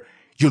time where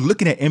you're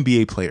looking at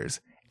NBA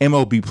players,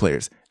 MLB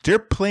players. They're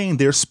playing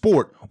their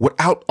sport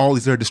without all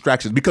these other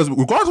distractions. Because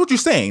regardless of what you're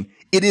saying,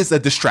 it is a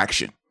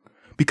distraction.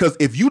 Because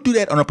if you do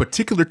that on a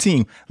particular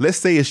team, let's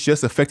say it's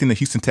just affecting the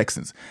Houston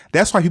Texans.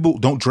 That's why people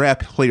don't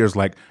draft players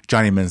like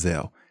Johnny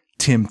Manziel,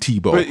 Tim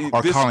Tebow,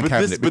 or Colin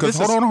Kaepernick. Because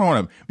hold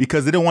on.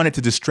 Because they don't want it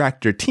to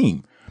distract their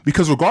team.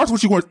 Because regardless of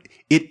what you want,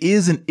 it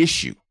is an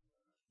issue.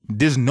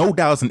 There's no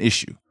doubt it's an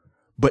issue.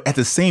 But at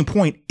the same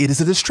point, it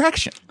is a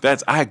distraction.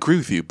 I agree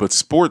with you. But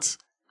sports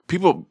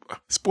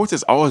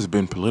has always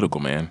been political,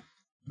 man.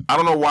 I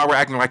don't know why we're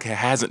acting like it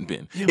hasn't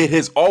been. It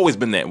has always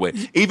been that way.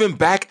 Even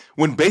back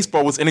when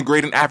baseball was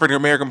integrating African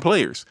American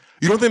players.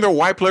 You don't think there are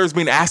white players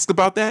being asked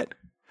about that?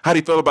 How do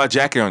you feel about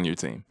Jackie on your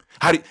team?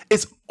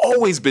 It's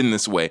always been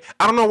this way.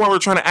 I don't know why we're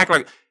trying to act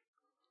like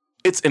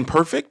it's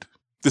imperfect.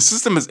 The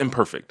system is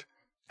imperfect.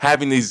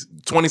 Having these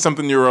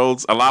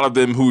 20-something-year-olds, a lot of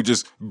them who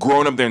just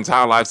grown up their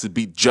entire lives to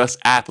be just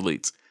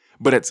athletes.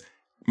 But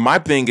my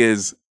thing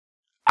is,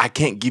 I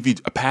can't give you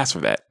a pass for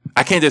that.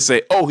 I can't just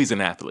say, oh, he's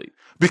an athlete.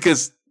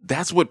 Because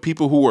that's what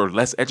people who are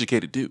less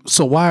educated do.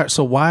 So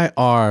why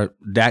are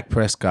Dak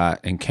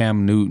Prescott and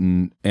Cam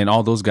Newton and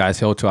all those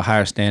guys held to a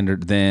higher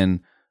standard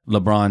than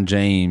LeBron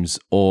James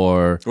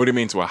or? What do you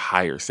mean to a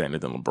higher standard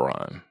than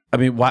LeBron? I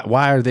mean,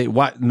 why are they?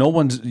 Why no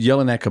one's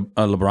yelling at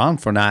LeBron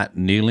for not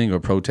kneeling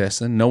or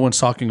protesting? No one's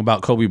talking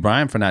about Kobe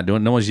Bryant for not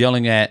doing it. No one's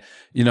yelling at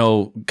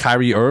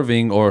Kyrie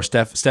Irving or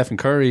Stephen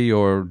Curry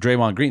or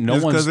Draymond Green. No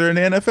one's because they're in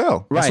the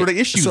NFL. Right. That's where the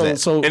issue's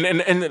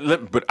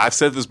at. But I've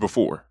said this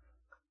before.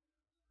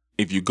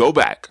 If you go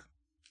back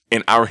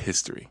in our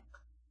history,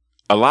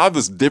 a lot of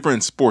these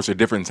different sports at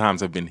different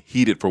times have been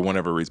heated for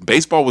whatever reason.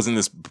 Baseball was in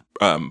this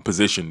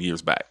position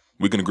years back.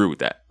 We can agree with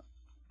that.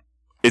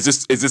 It's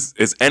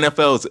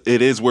NFL.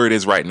 It is where it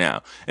is right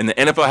now, and the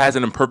NFL has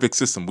an imperfect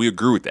system. We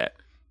agree with that.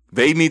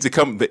 They need to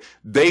come.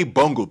 They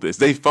bungled this.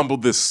 They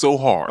fumbled this so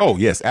hard. Oh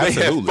yes,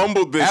 absolutely. They have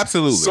fumbled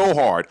this so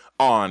hard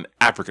on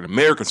African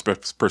Americans'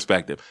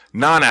 perspective,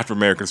 non-African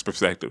Americans'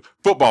 perspective,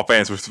 football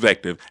fans'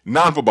 perspective,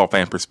 non-football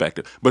fan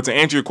perspective. But to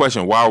answer your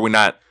question, why are we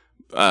not,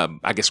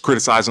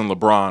 criticizing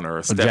LeBron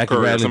or Steph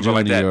Curry or something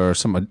like that,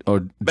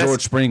 or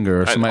George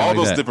Springer or somebody all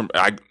like those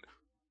that?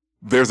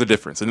 There's a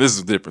difference, and this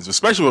is the difference,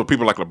 especially with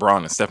people like LeBron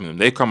and Steph.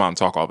 They come out and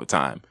talk all the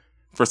time.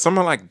 For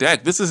someone like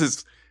Dak, this is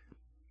his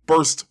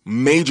first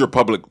major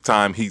public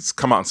time he's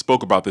come out and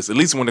spoke about this, at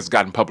least when it's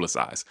gotten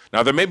publicized.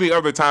 Now, there may be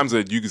other times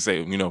that you can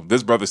say,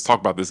 this brother's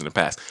talked about this in the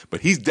past,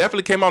 but he's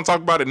definitely came out and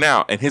talked about it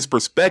now. And his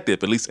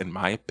perspective, at least in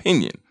my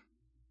opinion,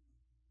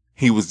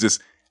 he was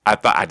just,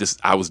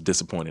 I was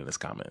disappointed in his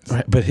comments.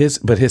 Right, but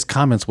his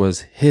comments was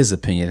his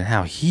opinion and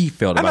how he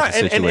felt about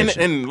the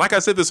situation. And like I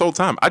said this whole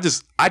time,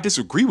 I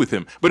disagree with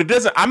him. But it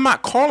doesn't. I'm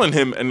not calling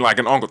him and like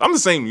an uncle. I'm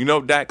just saying,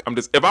 Dak.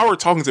 If I were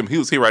talking to him, he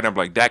was here right now. I'm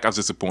like, Dak, I was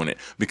disappointed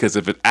because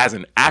as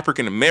an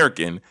African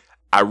American,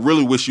 I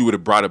really wish you would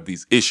have brought up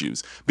these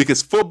issues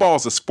because football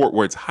is a sport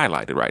where it's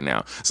highlighted right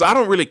now. So I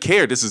don't really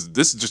care. This is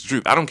just the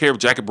truth. I don't care if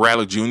Jackie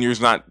Bradley Jr.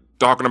 is not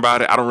talking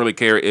about it. I don't really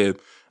care if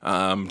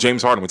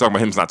James Harden, we're talking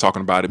about him, is not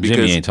talking about it because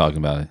Jimmy ain't talking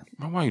about it.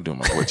 Why are you doing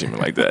my boy Jimmy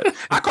like that?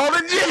 I called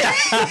it Jimmy.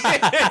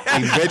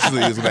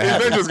 Eventually it's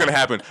going to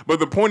happen. But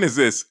the point is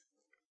this: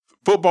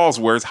 football's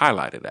where it's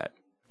highlighted at.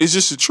 It's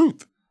just the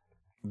truth.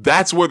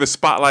 That's where the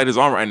spotlight is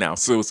on right now.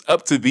 So it's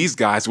up to these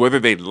guys whether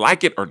they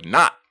like it or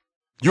not.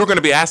 You're going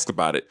to be asked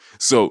about it.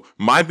 So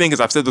my thing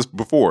is, I've said this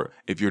before: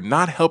 if you're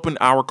not helping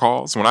our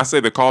cause, when I say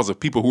the cause of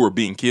people who are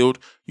being killed,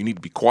 you need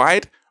to be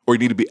quiet or you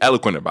need to be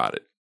eloquent about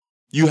it.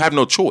 You have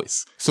no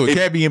choice. So it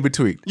can't be in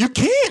between. You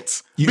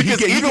can't. Because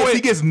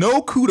he gets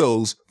no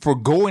kudos for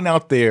going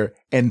out there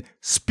and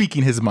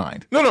speaking his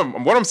mind. No.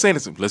 What I'm saying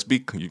is, let's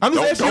be. I'm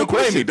just asking you a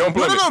question. Me. Don't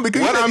blame me. No.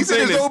 Because what I'm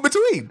saying there's no in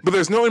between. But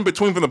there's no in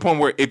between from the point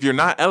where if you're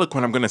not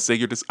eloquent, I'm going to say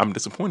I'm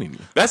disappointing you.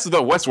 That's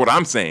what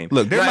I'm saying.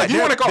 Look,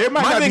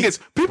 my thing is,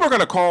 people are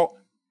going to call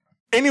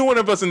any one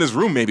of us in this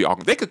room maybe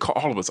Uncle. They could call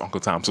all of us Uncle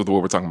Tom. So the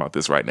way we're talking about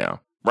this right now,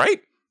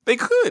 right? They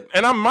could.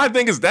 And my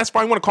thing is, that's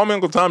why you want to call me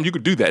Uncle Tom. You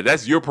could do that.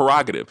 That's your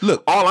prerogative.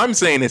 Look, all I'm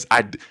saying is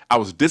I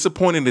was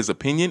disappointed in his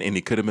opinion and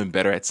he could have been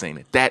better at saying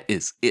it. That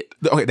is it.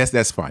 Okay,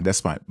 that's fine. That's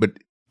fine. But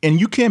and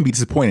you can be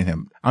disappointed in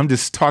him. I'm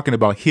just talking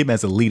about him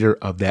as a leader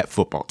of that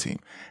football team.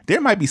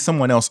 There might be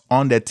someone else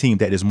on that team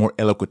that is more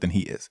eloquent than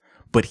he is,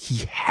 but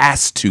he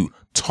has to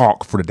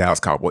talk for the Dallas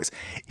Cowboys.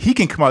 He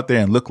can come out there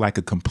and look like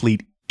a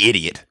complete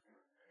idiot.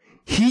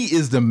 He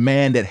is the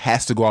man that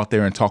has to go out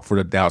there and talk for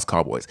the Dallas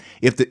Cowboys.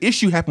 If the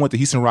issue happened with the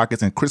Houston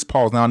Rockets and Chris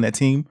Paul's not on that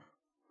team,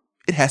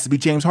 it has to be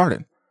James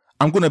Harden.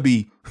 I'm going to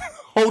be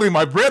holding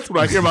my breath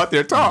when I hear him out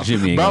there talk.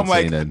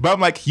 But I'm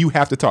like, you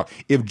have to talk.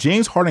 If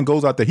James Harden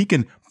goes out there, he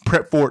can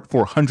prep for it for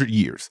 100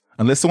 years.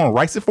 Unless someone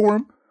writes it for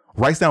him,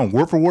 writes down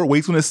word for word what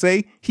he's going to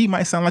say, he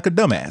might sound like a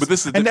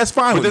dumbass. And that's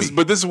fine with me.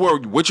 But this is where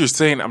what you're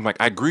saying, I'm like,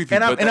 I agree with you.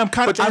 I'm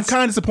kind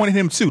of disappointed in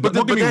him too. But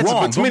don't get me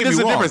wrong. But to me, there's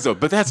a difference though.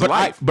 But that's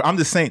life. But I'm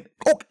just saying,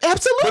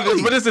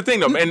 absolutely. But it's the thing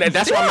though, and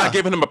that's why I'm not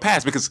giving him a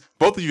pass, because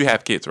both of you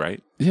have kids,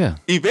 right? Yeah.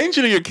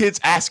 Eventually your kids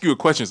ask you a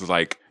question, it's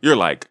like, you're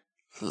like,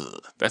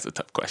 that's a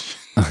tough question.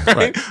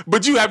 Right?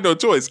 But you have no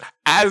choice.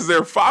 As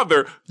their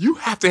father, you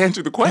have to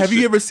answer the question. Have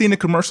you ever seen the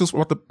commercials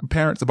with the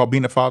parents about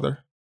being a father?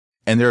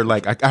 And they're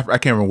like, I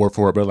can't remember word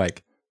for it, but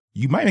like,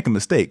 you might make a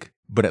mistake,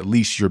 but at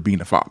least you're being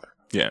a father.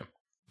 Yeah.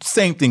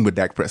 Same thing with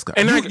Dak Prescott.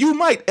 And you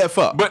might F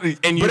up. But you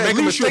make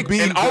a mistake.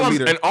 And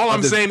all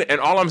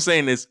I'm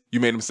saying is you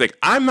made a mistake.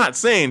 I'm not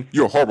saying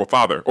you're a horrible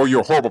father or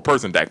you're a horrible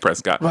person, Dak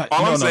Prescott. Right.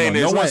 All I'm saying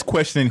is no one's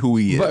questioning who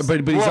he is.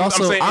 But he's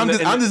also I'm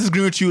just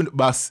disagreeing with you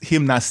about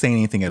him not saying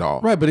anything at all.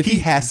 Right, but if he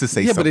has to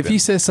say something. Yeah, but if he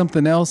says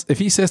something else, and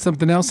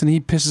he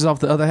pisses off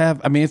the other half,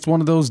 I mean, it's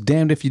one of those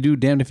damned if you do,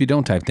 damned if you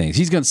don't type things.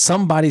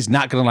 Somebody's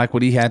not going to like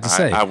what he had to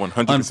say. I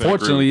 100%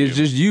 Unfortunately, it's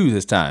just you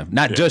this time.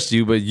 Not just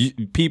you, but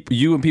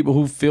you and people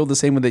who feel the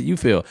same way that you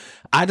feel.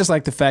 I just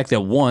like the fact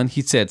that, one,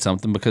 he said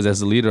something, because as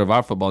the leader of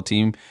our football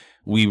team,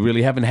 we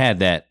really haven't had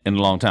that in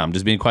a long time,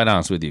 just being quite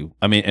honest with you.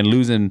 I mean, and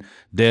losing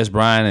Dez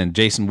Bryant and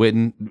Jason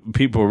Witten,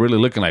 people are really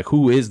looking like,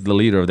 who is the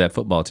leader of that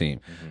football team?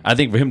 Mm-hmm. I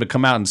think for him to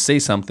come out and say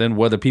something,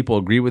 whether people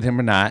agree with him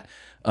or not,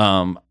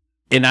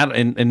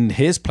 in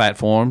his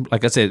platform,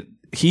 like I said,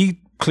 he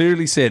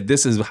clearly said,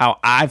 this is how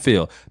I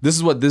feel. This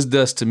is what this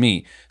does to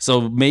me.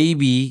 So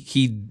maybe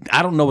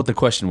I don't know what the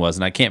question was,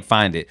 and I can't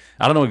find it.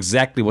 I don't know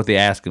exactly what they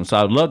asked him. So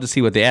I'd love to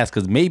see what they asked,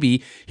 because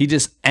maybe he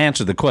just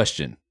answered the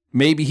question.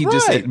 Maybe he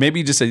just said,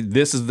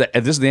 this is the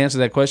answer to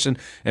that question,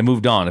 and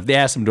moved on. If they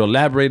asked him to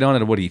elaborate on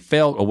it or what he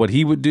felt or what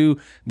he would do,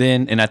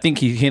 then, and I think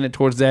he hinted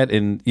towards that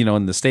in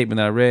the statement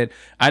that I read,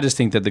 I just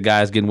think that the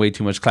guy's getting way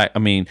too much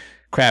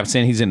crap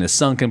saying he's in a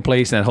sunken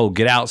place and that whole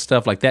get out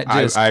stuff like that.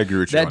 Just, I agree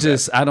with you.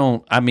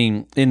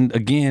 And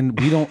again,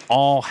 we don't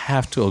all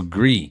have to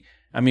agree.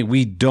 I mean,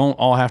 we don't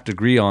all have to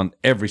agree on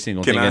every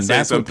single thing. And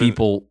that's what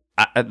people,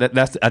 I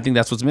think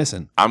that's what's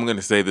missing. I'm going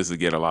to say this to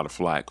get a lot of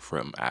flack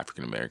from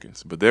African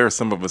Americans, but there are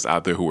some of us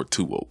out there who are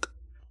too woke.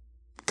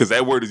 Because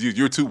that word is used,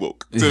 you're too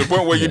woke. To the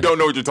point where you don't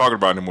know what you're talking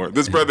about anymore.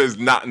 This brother is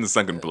not in the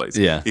sunken place.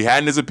 Yeah. He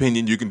had his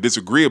opinion. You can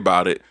disagree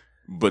about it.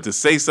 But to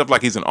say stuff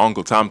like he's an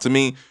Uncle Tom, to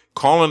me,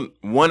 calling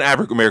one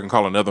African American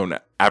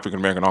another African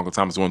American Uncle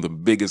Tom is one of the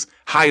biggest,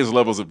 highest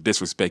levels of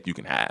disrespect you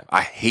can have.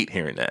 I hate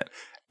hearing that.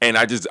 And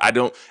I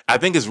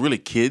think it's really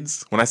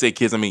kids. When I say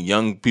kids, I mean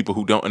young people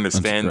who don't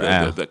understand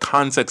the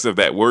context of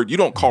that word. You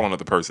don't call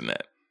another person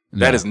that.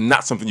 No. That is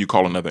not something you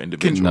call another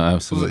individual. No,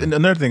 absolutely. And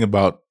another thing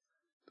about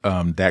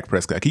Dak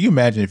Prescott, can you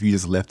imagine if you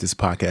just left this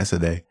podcast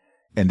today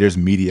and there's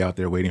media out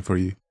there waiting for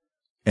you?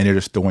 And they're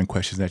just throwing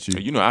questions at you.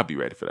 You know, I'd be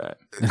ready for that.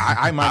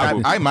 I might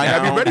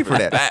not be ready for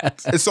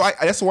that. So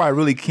that's why I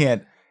really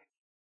can't.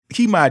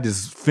 He might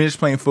just finish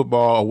playing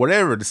football or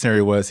whatever the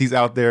scenario was. He's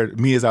out there,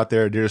 Mia's out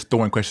there, they're just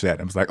throwing questions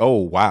at him. It's like, oh,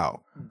 wow.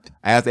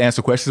 I have to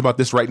answer questions about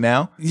this right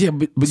now? Yeah,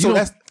 but so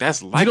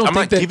that's like, I'm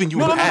not giving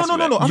you an answer.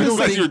 No. I'm just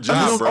like your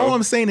job, bro. All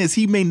I'm saying is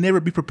he may never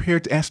be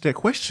prepared to answer that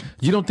question.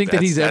 You don't think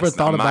that he's ever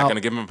thought about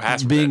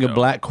being a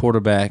black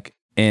quarterback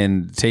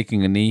and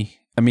taking a knee?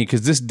 I mean,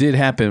 because this did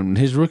happen in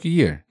his rookie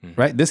year,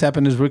 right? This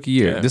happened in his rookie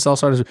year. Yeah. This all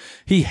started.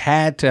 He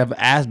had to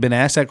have been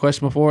asked that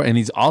question before, and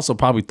he's also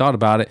probably thought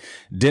about it.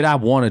 Did I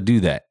want to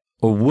do that,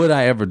 or would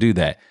I ever do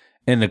that?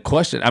 And the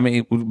question, I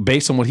mean,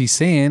 based on what he's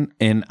saying,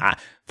 and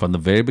from the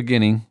very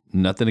beginning,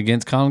 nothing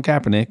against Colin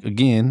Kaepernick.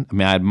 Again, I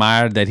mean, I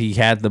admired that he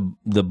had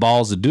the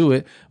balls to do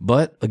it,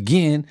 but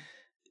again,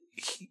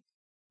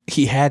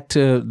 he had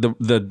to.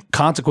 The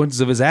consequences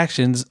of his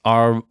actions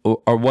are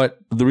what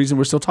the reason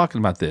we're still talking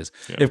about this.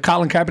 Yeah. If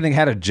Colin Kaepernick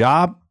had a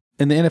job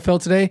in the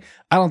NFL today,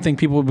 I don't think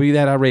people would be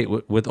that irate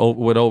with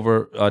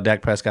over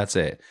Dak Prescott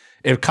said.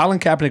 If Colin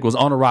Kaepernick was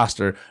on a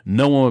roster,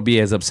 no one would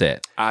be as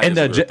upset, and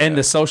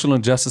the social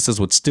injustices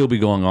would still be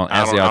going on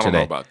as they are today. I don't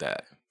know about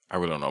that. I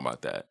really don't know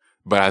about that.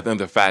 But I think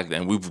the fact,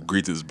 and we've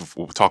agreed to this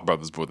before, we've talked about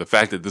this before, the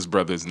fact that this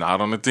brother is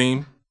not on the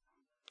team,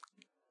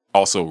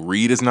 also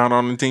Reed is not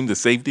on the team, the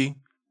safety.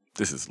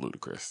 This is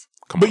ludicrous.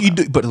 But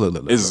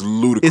look. It's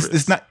ludicrous.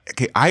 It's not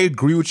okay. I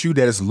agree with you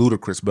that it's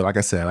ludicrous, but like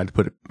I said, I like to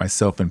put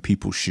myself in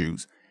people's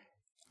shoes.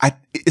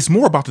 It's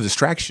more about the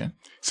distraction.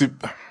 See,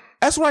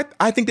 that's what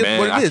I think. That's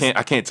what it is.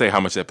 I can't tell you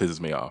how much that pisses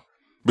me off,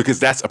 because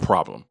that's a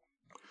problem.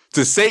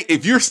 To say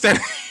if you're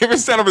standing up a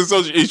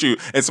social issue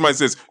and somebody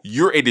says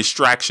you're a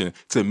distraction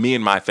to me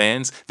and my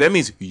fans, that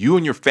means you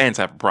and your fans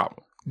have a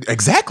problem.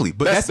 Exactly,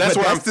 but that's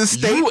what that's the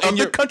state of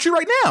the country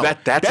right now.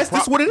 That's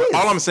just what it is.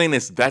 All I'm saying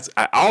is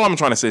all I'm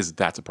trying to say is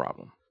that's a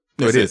problem.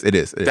 No, it is.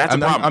 That's a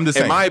problem. I'm just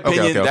saying. In my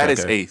opinion, that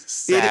is okay. a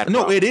sad No,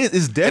 problem. it is.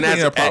 It's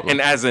definitely a problem.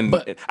 And I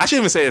shouldn't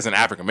even say as an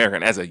African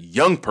American, as a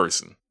young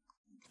person,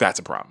 that's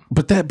a problem.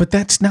 But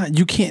that's not.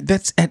 You can't.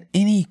 That's at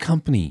any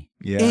company.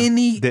 Yeah.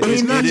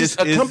 It's not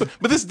just a company.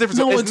 But this is different.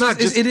 No, it's not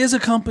just. It is a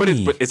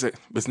company. But it's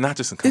not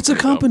just a company. It's a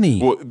company.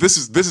 Though. Well, this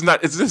is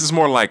not. This is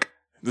more like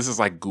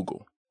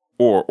Google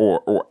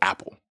or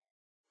Apple.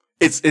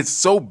 It's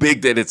so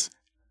big that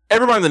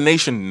everybody in the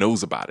nation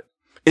knows about it.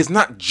 It's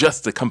not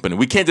just a company.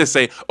 We can't just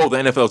say, "Oh, the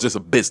NFL is just a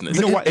business."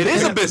 You know why? It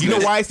is a business. You know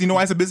why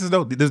it's a business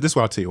though? This is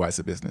why I'll tell you why it's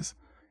a business.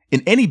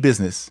 In any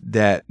business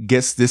that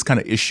gets this kind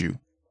of issue,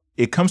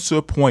 it comes to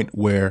a point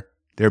where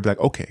they're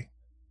like, "Okay,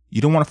 you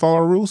don't want to follow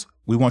our rules?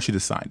 We want you to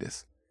sign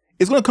this."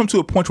 It's going to come to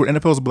a point where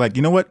NFLs will be like,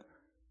 "You know what?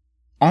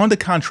 On the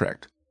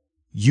contract,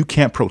 you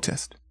can't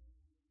protest.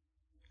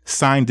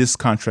 Sign this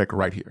contract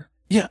right here."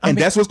 Yeah, and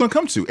that's what's going to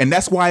come to, and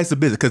that's why it's a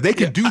business because they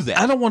can do that.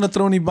 I don't want to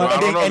throw anybody. Well,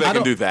 I don't know if they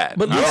can do that.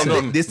 But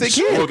listen, they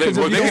can.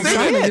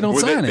 They don't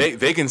sign it.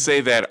 They can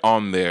say that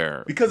on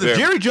their because if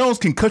Jerry Jones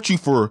can cut you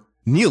for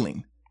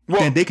kneeling,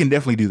 then they can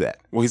definitely do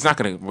that. Well, he's not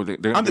going to.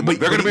 They're going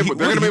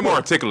to be more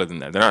articulate than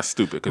that. They're not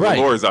stupid because the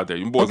lawyers out there,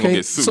 you boys going to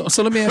get sued.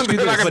 So let me ask you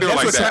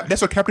this.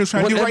 That's what Kaepernick's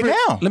trying to do right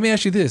now. Let me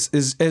ask you this: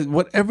 is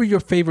whatever your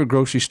favorite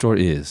grocery store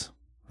is,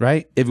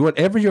 right? If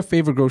whatever your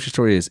favorite grocery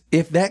store is,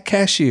 if that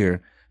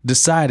cashier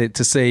decided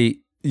to say,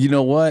 you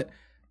know what,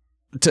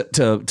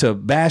 to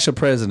bash a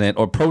president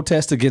or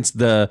protest against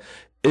the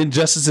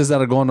injustices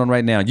that are going on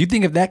right now, you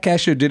think if that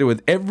cashier did it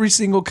with every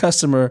single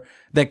customer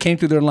that came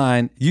through their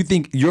line, you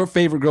think your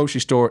favorite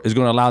grocery store is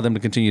going to allow them to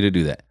continue to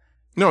do that?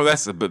 No,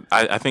 but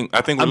I think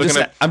we're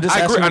looking at. I'm just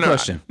asking a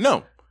question.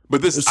 No,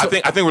 but this I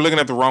think we're looking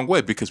at it the wrong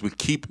way because we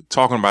keep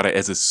talking about it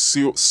as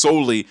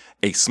solely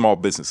a small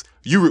business.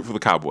 You root for the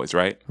Cowboys,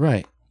 right?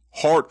 Right.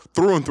 Hard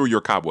through and through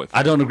your Cowboy fan.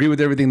 I don't agree with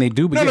everything they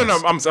do, but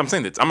no. I'm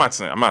saying that I'm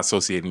not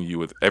associating you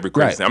with every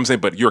crazy thing. I'm saying,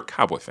 but you're a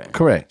Cowboy fan.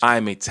 Correct.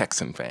 I'm a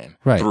Texan fan,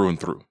 right, through and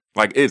through.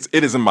 Like it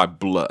is in my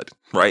blood,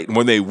 right?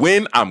 When they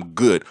win, I'm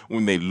good.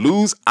 When they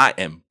lose, I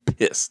am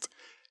pissed.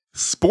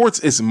 Sports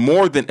is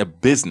more than a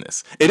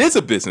business. It is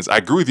a business. I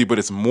agree with you, but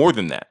it's more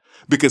than that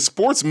because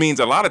sports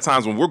means a lot of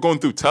times when we're going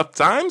through tough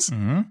times,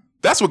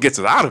 that's what gets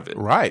us out of it,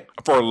 right?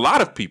 For a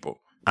lot of people,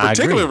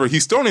 particularly for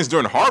Houstonians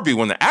during Harvey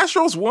when the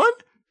Astros won.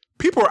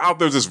 People are out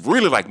there just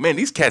really like, man,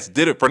 these cats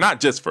did it for not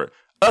just for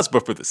us,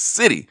 but for the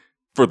city,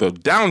 for the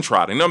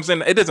downtrodden. You know what I'm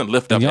saying? It doesn't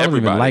lift up everybody. Y'all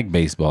don't even like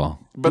baseball.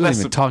 But let's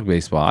even talk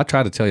baseball. I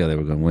tried to tell you they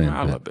were going to win.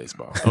 I love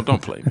baseball.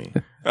 Don't play me.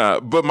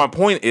 But my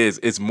point is,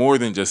 it's more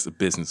than just a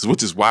business,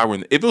 which is why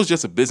if it was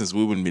just a business,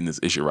 we wouldn't be in this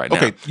issue right now.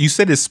 Okay, you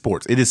said it's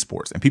sports. It is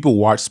sports. And people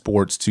watch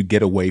sports to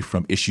get away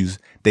from issues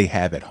they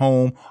have at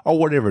home or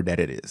whatever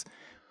that it is.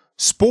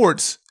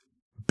 Sports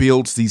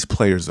builds these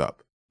players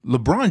up.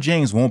 LeBron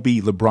James won't be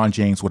LeBron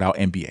James without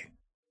NBA.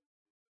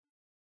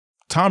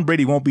 Tom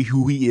Brady won't be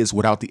who he is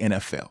without the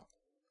NFL.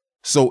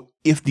 So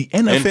if the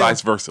NFL and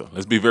vice versa,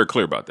 let's be very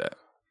clear about that.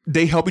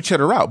 They help each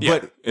other out, yeah,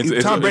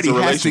 but Tom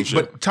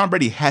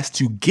Brady has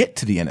to get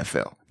to the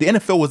NFL. The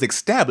NFL was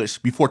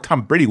established before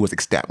Tom Brady was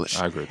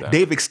established. I agree with that.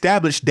 They've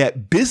established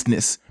that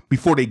business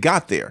before they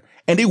got there,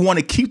 and they want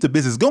to keep the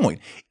business going.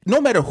 No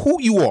matter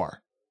who you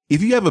are,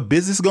 if you have a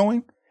business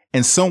going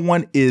and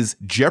someone is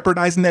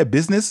jeopardizing that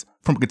business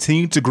from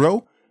continuing to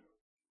grow,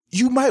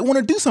 you might want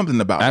to do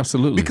something about it.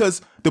 Absolutely.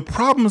 Because the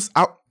problems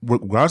out,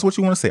 regardless of what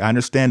you want to say, I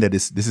understand that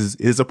this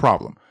is a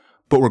problem.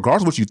 But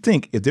regardless of what you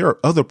think, if there are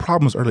other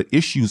problems or other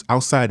issues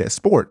outside that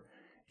sport,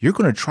 you're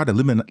going to try to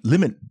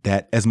limit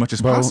that as much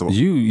as possible.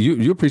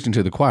 You're preaching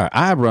to the choir.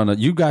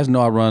 You guys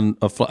know I run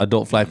a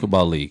adult flag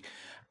football league.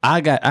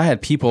 I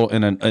had people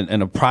in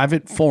a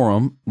private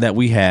forum that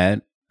we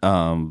had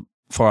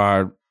for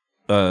our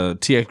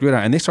TX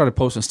Gridiron, and they started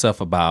posting stuff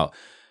about,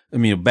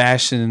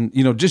 bashing,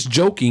 just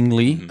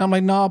jokingly. Mm-hmm. I'm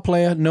like, nah,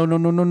 player,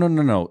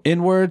 no.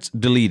 N-words,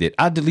 delete it.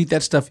 I delete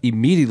that stuff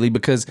immediately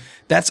because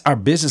that's our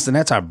business and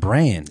that's our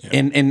brand.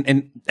 Yeah.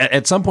 And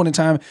at some point in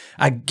time,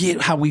 I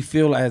get how we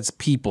feel as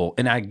people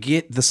and I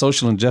get the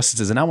social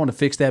injustices and I want to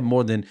fix that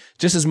more than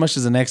just as much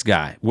as the next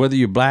guy. Whether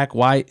you're black,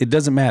 white, it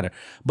doesn't matter.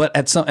 But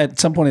at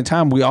some point in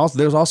time,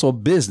 there's also a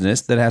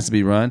business that has to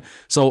be run.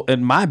 So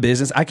in my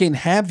business, I can't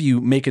have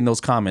you making those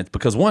comments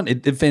because one,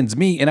 it offends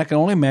me and I can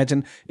only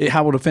imagine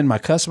how it would offend my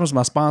customers,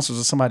 my sponsors,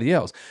 or somebody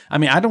else.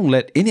 I don't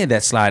let any of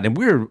that slide. And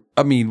we're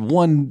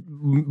 1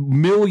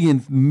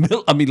 million,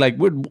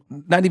 we're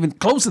not even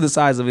close to the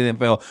size of the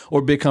NFL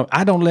or big company.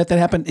 I don't let that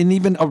happen in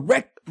even a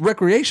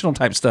recreational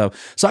type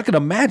stuff. So I could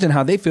imagine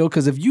how they feel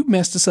because if you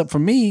mess this up for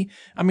me,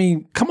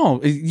 come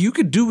on, you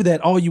could do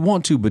that all you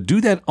want to, but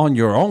do that on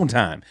your own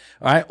time,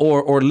 all right?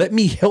 Or let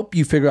me help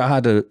you figure out how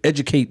to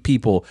educate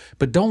people,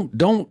 but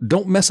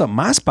don't mess up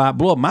my spot,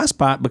 blow up my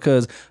spot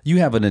because you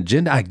have an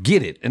agenda. I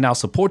get it, and I'll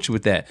support you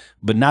with that,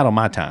 but not on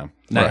my time.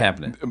 Not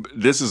happening.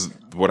 This is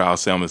what I'll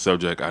say on the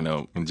subject. I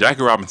know when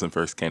Jackie Robinson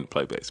first came to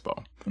play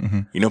baseball,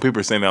 people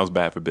are saying that was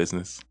bad for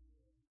business.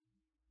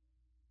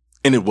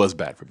 And it was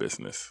bad for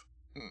business.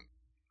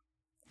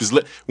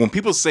 When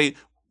people say,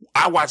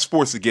 I watch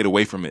sports to get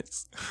away from it,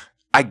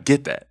 I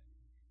get that.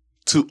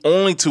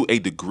 Only to a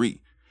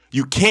degree.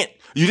 You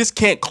just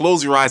can't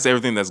close your eyes to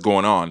everything that's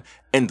going on.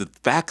 And the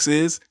facts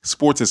is,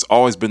 sports has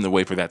always been the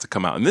way for that to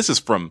come out. And this is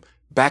from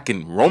back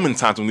in Roman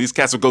times when these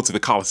cats would go to the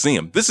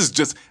Colosseum. This is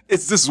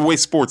the way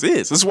sports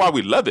is. This is why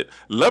we love it.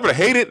 Love it or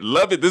hate it,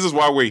 love it. This is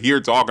why we're here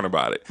talking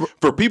about it.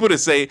 For people to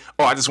say,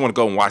 oh, I just want to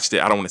go and watch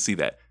that. I don't want to see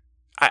that.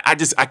 I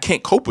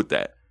can't cope with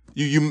that.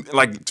 You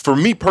like, for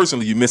me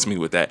personally, you miss me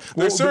with that.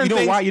 There's certain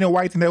things. Why? You know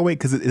why you think that way?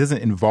 Because it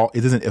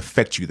doesn't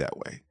affect you that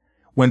way.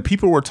 When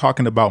people were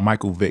talking about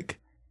Michael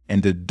Vick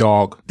and the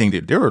dog thing,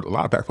 there were a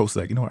lot of black folks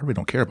like, I really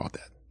don't care about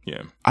that.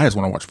 Yeah. I just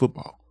want to watch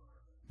football.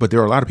 But there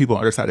are a lot of people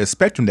on the other side of the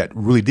spectrum that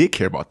really did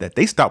care about that.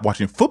 They stopped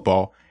watching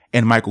football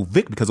and Michael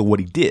Vick because of what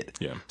he did.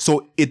 Yeah.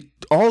 So it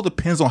all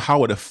depends on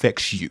how it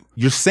affects you.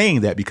 You're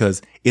saying that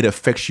because it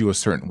affects you a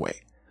certain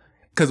way.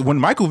 Because when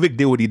Michael Vick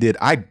did what he did,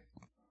 I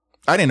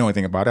didn't know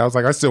anything about it. I was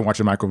like, I still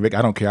watching Michael Vick.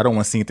 I don't care. I don't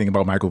want to see anything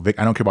about Michael Vick.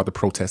 I don't care about the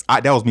protest.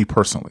 That was me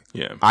personally.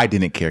 Yeah. I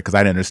didn't care because I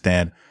didn't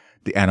understand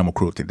the animal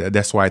cruelty.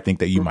 That's why I think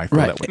that you might feel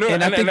that way. No,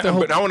 and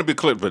I want to be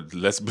clear, but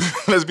let's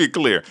be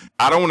clear.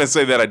 I don't want to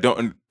say that I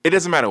don't. It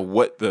doesn't matter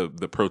what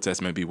the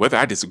protest may be, whether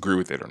I disagree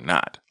with it or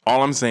not.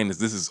 All I'm saying is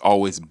this has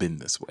always been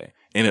this way,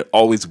 and it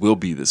always will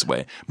be this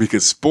way,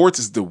 because sports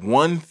is the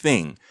one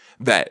thing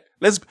that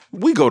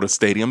we go to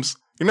stadiums.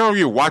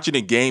 You're watching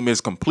a game as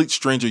a complete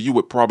stranger you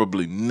would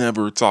probably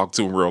never talk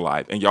to in real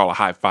life, and y'all are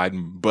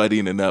high-fiving,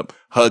 buddying up,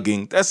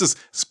 hugging. That's just,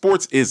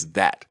 sports is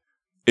that.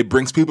 It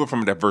brings people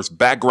from a diverse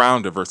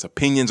background, diverse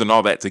opinions, and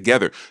all that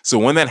together. So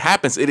when that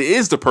happens, it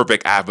is the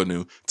perfect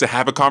avenue to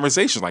have a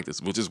conversation like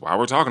this, which is why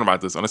we're talking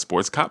about this on a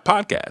sports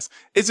podcast.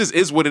 It just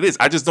is what it is.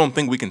 I just don't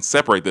think we can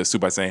separate this two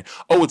by saying,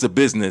 oh, it's a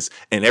business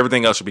and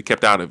everything else should be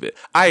kept out of it.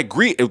 I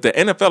agree. If the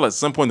NFL, at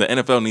some point, the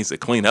NFL needs to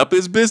clean up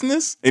its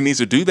business, it needs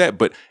to do that.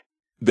 But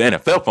the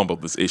NFL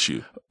fumbled this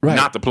issue,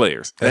 not the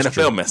players. The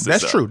NFL messed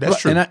this up. That's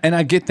true. And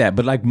I get that.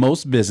 But like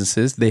most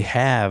businesses, they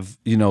have,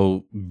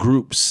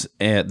 groups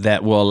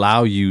that will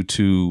allow you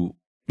to,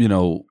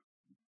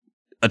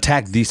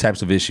 attack these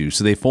types of issues.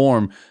 So they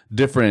form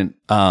different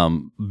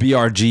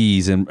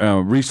BRGs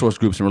and resource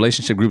groups and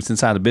relationship groups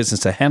inside the business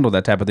to handle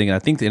that type of thing. And I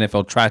think the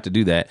NFL tried to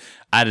do that.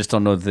 I just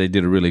don't know that they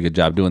did a really good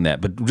job doing that.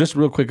 But just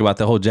real quick about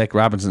the whole Jack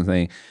Robinson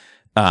thing,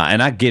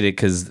 and I get it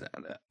because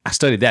I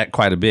studied that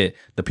quite a bit.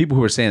 The people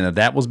who were saying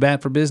that was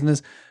bad for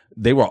business,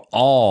 they were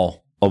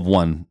all of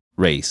one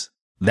race.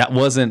 That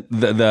wasn't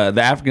the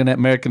African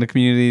American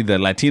community, the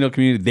Latino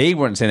community. They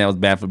weren't saying that was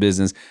bad for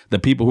business. The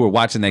people who were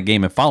watching that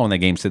game and following that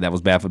game said that was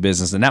bad for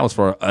business, and that was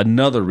for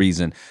another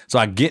reason. So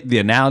I get the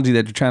analogy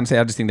that you're trying to say.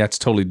 I just think that's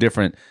totally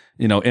different,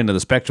 end of the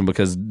spectrum,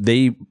 because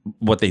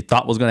what they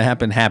thought was going to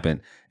happen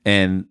happened,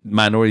 and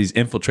minorities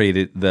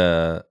infiltrated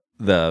the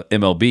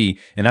MLB,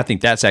 and I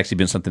think that's actually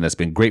been something that's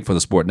been great for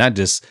the sport, not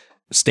just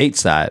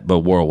stateside, but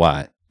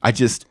worldwide.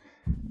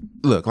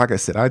 Look, like I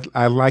said,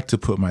 I like to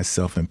put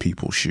myself in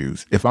people's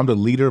shoes. If I'm the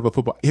leader of a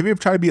football, have you ever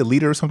tried to be a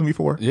leader or something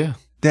before? Yeah.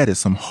 That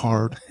is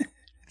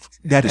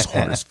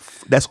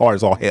that's hard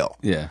as all hell.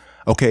 Yeah.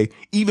 Okay.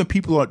 Even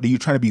people that you're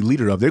trying to be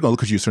leader of, they're going to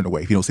look at you a certain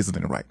way if you don't say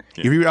something right.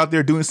 Yeah. If you're out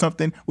there doing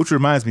something, which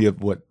reminds me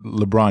of what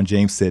LeBron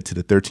James said to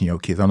the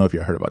 13-year-old kids. I don't know if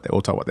you heard about that.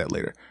 We'll talk about that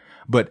later.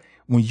 But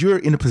when you're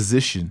in a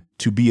position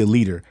to be a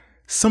leader,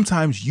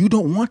 sometimes you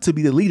don't want to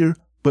be the leader,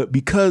 but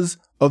because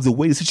of the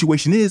way the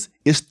situation is,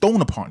 it's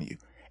thrown upon you.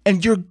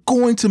 And you're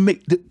going to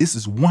make, this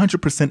is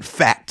 100%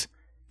 fact,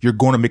 you're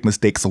going to make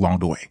mistakes along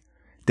the way.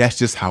 That's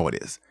just how it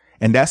is.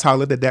 And that's how I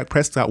looked at Dak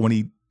Prescott when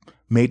he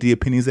made the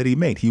opinions that he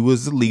made. He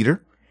was the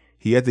leader.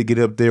 He had to get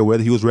up there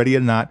whether he was ready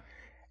or not.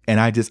 And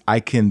I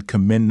can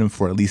commend him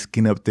for at least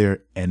getting up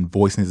there and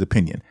voicing his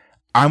opinion.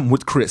 I'm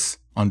with Chris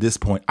on this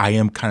point. I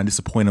am kind of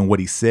disappointed in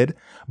what he said,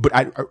 but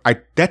I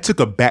that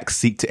took a back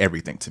seat to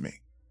everything to me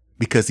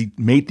because he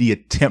made the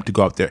attempt to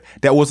go out there.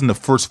 That wasn't the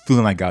first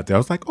feeling I got there. I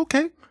was like,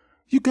 okay,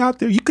 you got out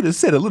there. You could have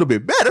said a little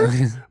bit better,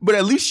 but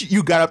at least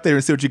you got up there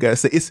and said what you got to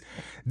say. It's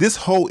this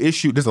whole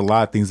issue. There's a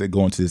lot of things that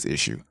go into this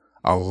issue,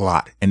 a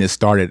lot. And it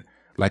started,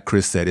 like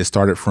Chris said, it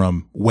started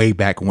from way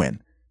back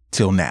when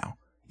till now.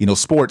 You know,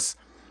 sports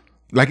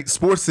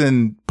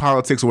and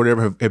politics or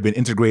whatever have been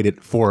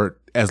integrated for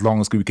as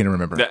long as we can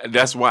remember.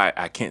 That's why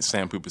I can't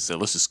stand people say,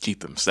 let's just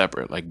keep them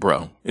separate. Like,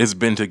 bro, it's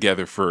been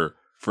together for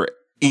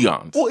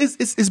eons. Well,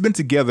 it's been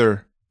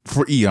together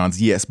for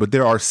eons, yes, but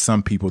there are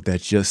some people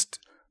that just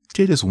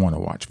want to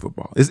watch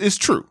football. It's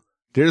true.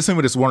 There's some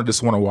people that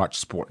just want to watch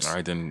sports. All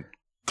right, then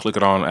click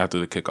it on after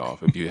the kickoff.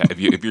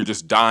 If you're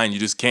just dying, you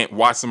just can't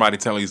watch somebody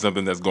telling you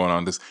something that's going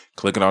on. Just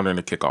click it on during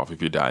the kickoff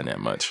if you're dying that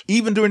much.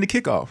 Even during the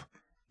kickoff.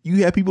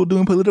 You have people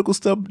doing political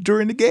stuff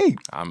during the game.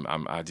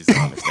 I just don't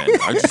understand.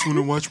 I just want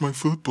to watch my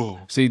football.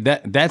 See,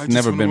 that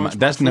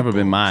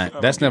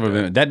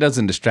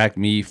doesn't distract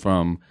me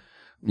from,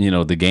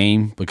 the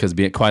game, because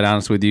being quite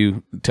honest with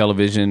you,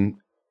 television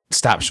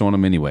stopped showing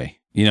them anyway.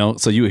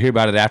 So you would hear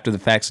about it after the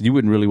fact, so you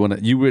wouldn't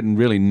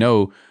really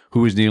know who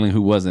was dealing,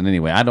 who wasn't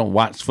anyway. I don't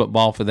watch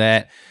football for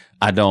that.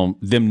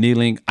 them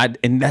kneeling.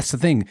 And that's the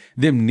thing.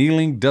 Them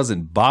kneeling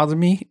doesn't bother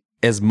me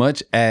as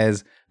much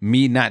as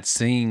me not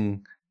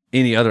seeing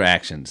any other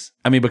actions.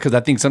 I mean, because I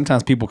think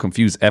sometimes people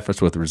confuse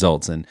efforts with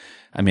results. And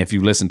I mean, if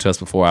you listened to us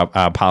before,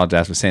 I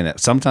apologize for saying that.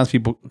 Sometimes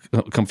people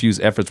confuse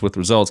efforts with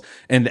results.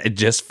 And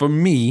just for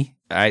me,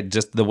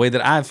 just the way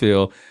that I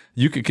feel,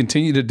 you could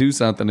continue to do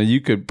something, or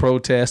you could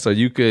protest, or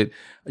you could,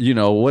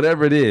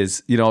 whatever it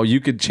is, you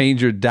could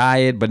change your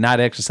diet but not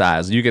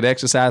exercise. You could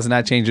exercise and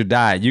not change your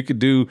diet. You could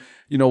do,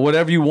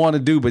 whatever you want to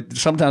do, but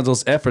sometimes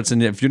those efforts,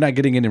 and if you're not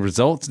getting any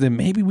results, then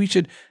maybe we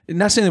should,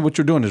 not saying that what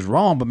you're doing is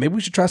wrong, but maybe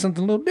we should try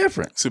something a little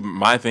different. So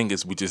my thing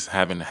is we just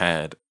haven't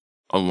had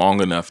a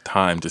long enough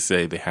time to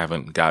say they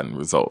haven't gotten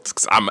results.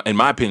 Because in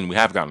my opinion, we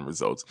have gotten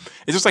results.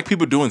 It's just like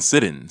people doing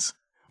sit-ins.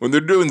 When they're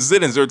doing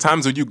sit-ins, there are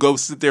times when you go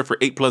sit there for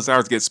 8+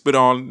 hours, get spit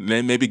on, and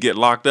then maybe get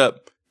locked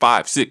up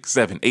 5, 6,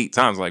 7, 8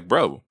 times. Like,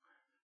 bro,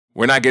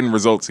 we're not getting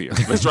results here.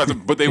 Let's try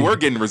but they were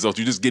getting results.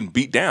 You're just getting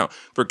beat down.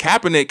 For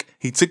Kaepernick,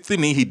 he took the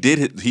knee. He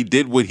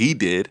did what he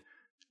did.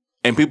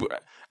 And people,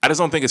 I just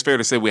don't think it's fair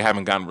to say we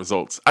haven't gotten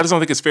results. I just don't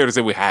think it's fair to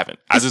say we haven't.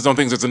 I just don't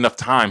think there's enough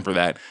time for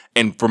that.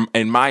 And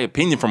in my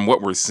opinion, from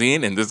what we're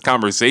seeing in this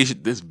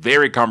conversation, this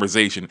very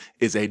conversation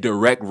is a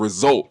direct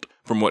result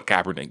from what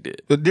Kaepernick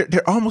did.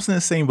 They're almost in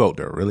the same boat,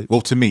 though, really.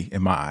 Well, to me,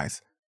 in my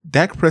eyes.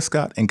 Dak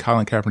Prescott and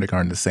Colin Kaepernick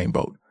are in the same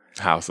boat.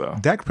 How so?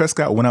 Dak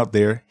Prescott went out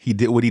there. He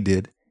did what he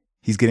did.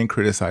 He's getting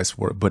criticized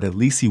for it, but at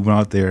least he went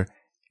out there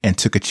and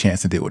took a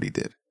chance and did what he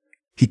did.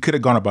 He could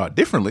have gone about it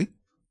differently,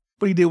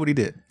 but he did what he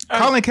did.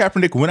 Colin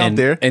Kaepernick went out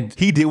there and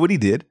he did what he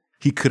did.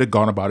 He could have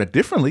gone about it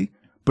differently,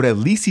 but at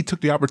least he took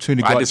the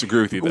opportunity to go I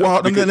disagree with you, though.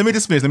 Well, let me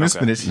just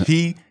finish.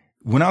 He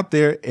went out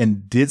there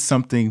and did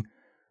something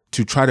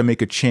to try to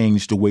make a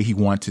change the way he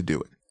wanted to do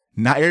it.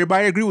 Not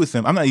everybody agree with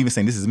him. I'm not even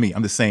saying this is me.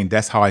 I'm just saying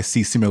that's how I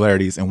see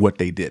similarities in what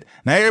they did.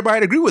 Not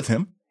everybody agree with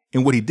him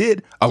in what he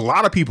did. A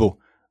lot of people,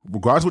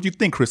 regardless of what you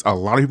think, Chris, a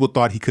lot of people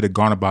thought he could have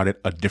gone about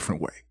it a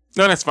different way.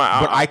 No, that's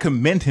fine. But I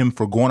commend him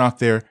for going out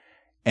there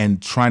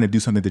and trying to do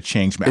something to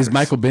change matters. Is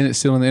Michael Bennett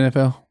still in the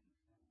NFL?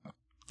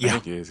 I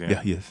think he is,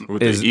 Yeah, he is. With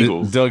the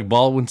Eagles. Is Doug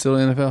Baldwin still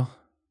in the NFL?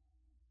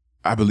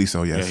 I believe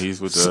so, yes. Yeah, he's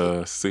with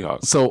the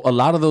Seahawks. So a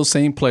lot of those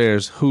same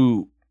players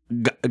who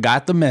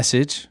got the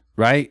message,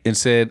 right, and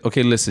said,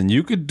 okay, listen,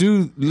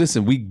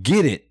 we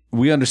get it.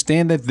 We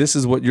understand that this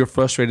is what you're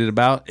frustrated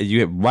about, and you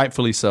have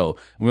rightfully so.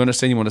 We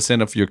understand you want to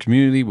stand up for your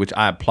community, which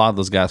I applaud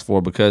those guys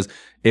for, because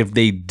if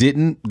they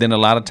didn't, then a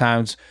lot of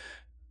times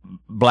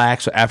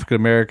blacks or African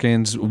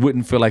Americans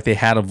wouldn't feel like they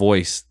had a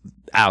voice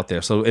out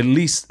there. So at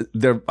least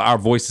our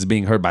voice is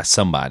being heard by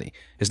somebody.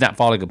 It's not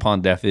falling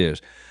upon deaf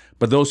ears.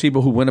 But those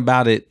people who went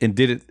about it and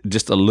did it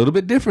just a little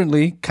bit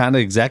differently, kind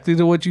of exactly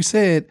to what you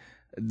said,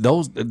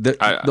 those but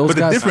guys.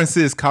 The difference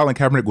is Colin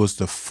Kaepernick was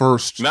the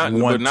first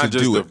one to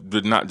do it.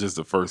 But not just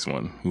the first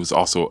one. He was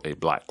also a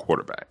black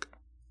quarterback.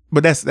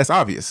 But that's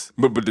obvious.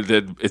 But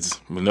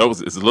it's a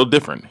little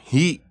different.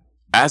 He,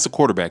 as a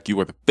quarterback, you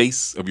are the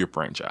face of your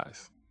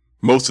franchise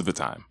most of the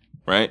time,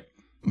 right?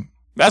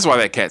 That's why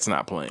that cat's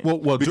not playing.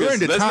 Well, during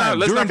the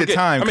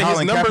time,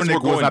 Colin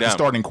Kaepernick was not the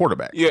starting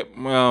quarterback. Yeah,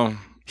 well,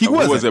 he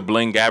wasn't. Was it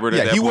Blaine Gabbert?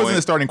 Yeah, he wasn't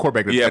the starting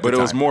quarterback. Yeah, but it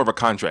was more of a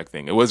contract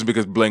thing. It wasn't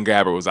because Blaine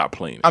Gabbert was out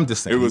playing. I'm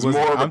just saying it was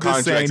more of a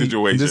contract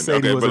situation.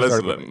 Okay, but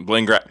listen,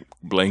 Blaine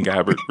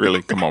Gabbert,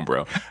 really? Come on,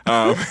 bro.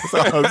 That's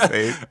all I'm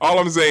saying. All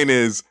I'm saying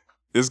is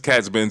this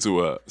cat's been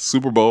to a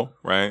Super Bowl,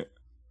 right?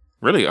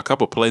 Really, a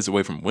couple plays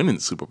away from winning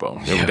the Super Bowl.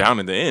 They were down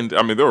in the end.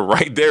 I mean, they were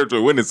right there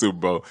to win the Super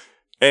Bowl.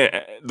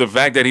 And the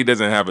fact that he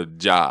doesn't have a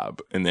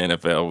job in the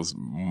NFL was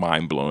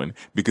mind-blowing,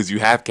 because you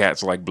have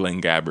cats like Blaine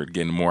Gabbert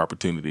getting more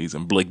opportunities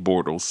and Blake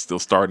Bortles still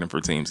starting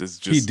for teams. It's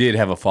just, he did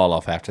have a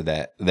fall-off after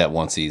that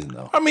one season,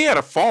 though. I mean, he had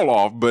a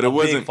fall-off, but it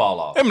wasn't big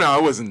fall-off. I mean, no,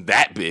 it wasn't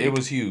that big. It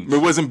was huge. It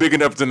wasn't big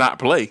enough to not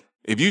play.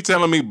 If you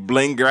telling me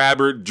Blaine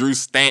Gabbert, Drew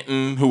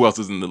Stanton, who else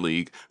is in the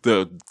league?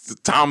 The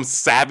Tom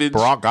Savage,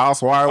 Brock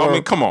Osweiler. I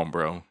mean, come on,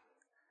 bro.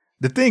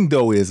 The thing,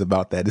 though, is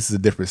about that. This is a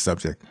different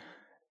subject.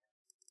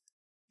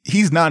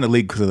 He's not in the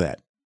league because of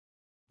that.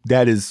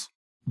 That is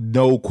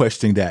no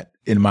questioning that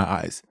in my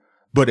eyes.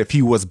 But if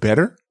he was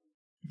better,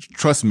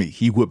 trust me,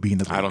 he would be in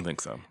the league. I don't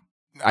think so.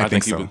 I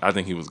think so. I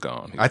think he was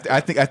gone. I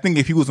think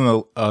if he was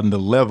on the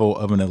level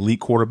of an elite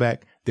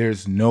quarterback,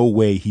 there's no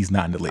way he's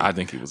not in the league. I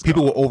think he was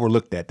People gone. will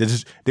overlook that.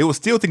 They will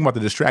still think about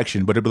the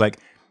distraction, but it'd be like,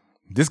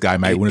 this guy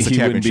might win us a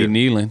championship. He wouldn't be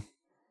kneeling.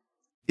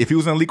 If he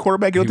was an elite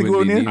quarterback, you don't think he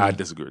would win? I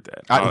disagree with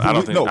that. I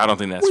don't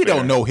think that's we fair.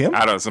 don't know him.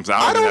 I don't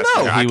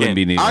know. He wouldn't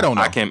be kneeling. I don't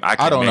know. I can't make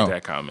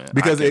that comment.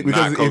 Because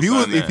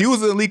if he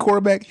was an elite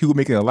quarterback, he would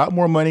make a lot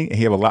more money and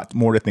he have a lot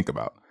more to think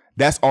about.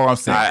 That's all I'm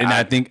saying.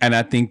 I think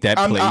that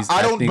plays.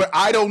 But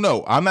I don't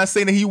know. I'm not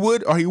saying that he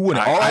would or he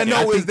wouldn't. All I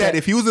know is that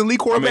if he was an elite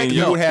quarterback,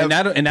 he would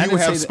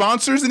have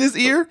sponsors in his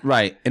ear.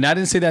 Right. And I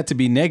didn't say that to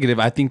be negative.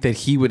 I think that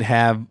he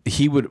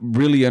would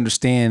really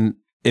understand,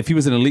 if he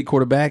was an elite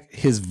quarterback,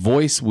 his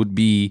voice would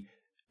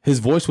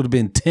have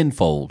been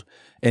tenfold,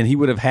 and he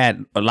would have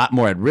had a lot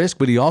more at risk,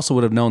 but he also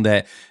would have known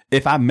that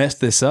if I mess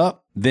this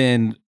up,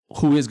 then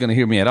who is going to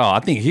hear me at all? I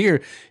think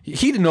here,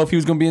 he didn't know if he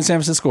was going to be in San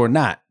Francisco or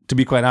not to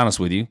be quite honest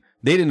with you.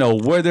 They didn't know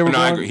where they were No,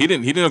 I going. agree. He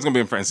didn't know it was going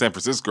to be in San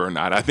Francisco or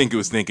not. I think he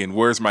was thinking,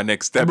 where's my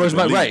next step? In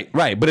the league?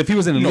 Right. But if he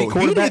was an elite No, he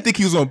quarterback, didn't think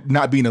he was going to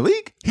not be in the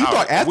league. He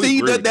thought after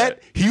he did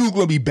that, he was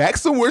going to be back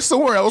somewhere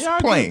else Yeah,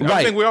 I playing. agree.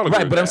 I think we all agree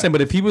right. with But I'm that. saying,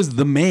 but if he was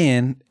the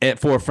man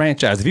for a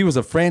franchise, if he was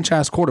a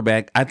franchise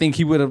quarterback, I think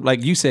he would have,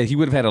 like you said, he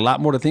would have had a lot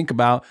more to think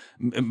about,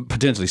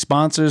 potentially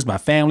sponsors, my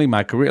family,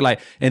 my career.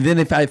 Like, and then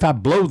if I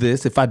blow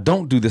this, if I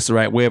don't do this the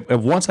right way,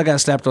 if once I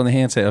got slapped on the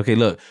hand and said, okay,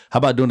 look, how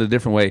about doing it a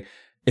different way?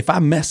 If I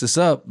mess this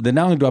up, then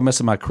not only do I mess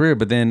up my career,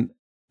 but then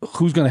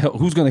who's gonna help?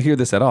 Who's gonna hear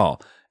this at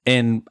all?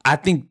 And I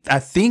think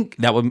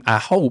that would. I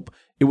hope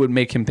it would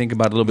make him think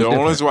about it a little bit. The only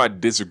different. reason why I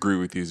disagree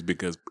with you is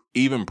because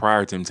even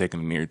prior to him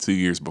taking the knee, 2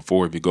 years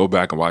before, if you go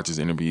back and watch his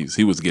interviews,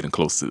 he was getting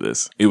close to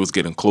this. It was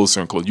getting closer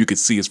and closer. You could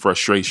see his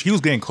frustration. He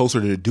was getting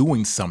closer to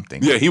doing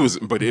something. Yeah, he was,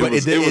 but it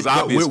was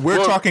obvious.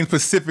 We're talking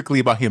specifically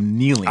about him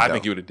kneeling. I though.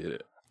 think he would have did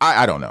it.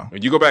 I don't know.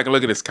 When you go back and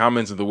look at his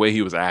comments and the way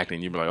he was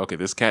acting, you'd be like, okay,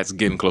 this cat's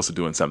getting close to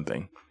doing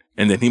something.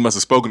 And then he must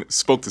have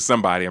spoke to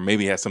somebody, or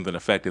maybe had something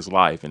affect his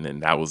life, and then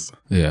that was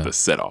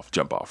the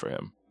jump off for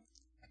him.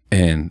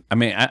 And I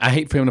mean, I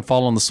hate for him to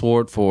fall on the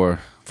sword for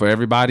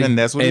everybody. And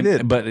that's what he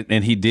did. But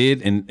he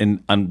did,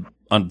 and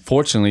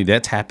unfortunately,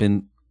 that's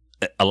happened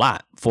a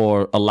lot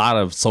for a lot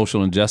of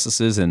social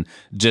injustices, and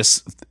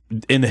just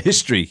in the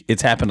history,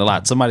 it's happened a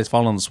lot. Somebody's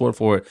fallen on the sword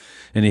for it,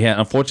 and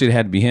unfortunately, it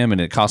had to be him,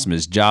 and it cost him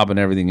his job and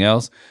everything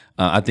else.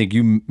 I think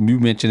you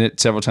mentioned it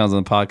several times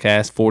on the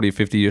podcast. 40 or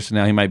 50 years from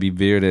now, he might be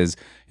viewed as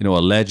a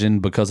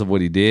legend because of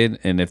what he did.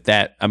 And if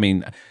that, I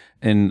mean,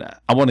 and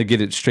I want to get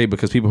it straight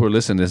because people who are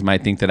listening to this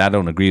might think that I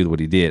don't agree with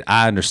what he did.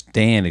 I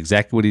understand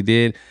exactly what he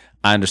did.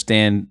 I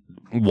understand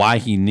why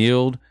he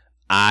kneeled.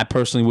 I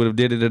personally would have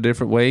did it a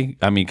different way.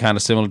 I mean, kind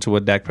of similar to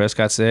what Dak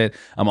Prescott said.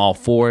 I'm all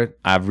for it.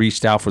 I've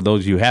reached out, for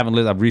those of you who haven't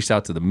listened, I've reached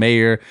out to the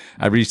mayor.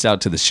 I've reached out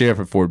to the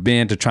sheriff at Fort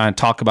Bend to try and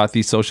talk about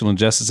these social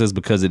injustices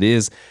because it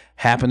is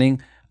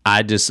happening.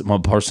 I'm a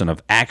person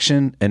of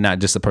action and not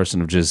just a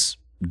person of just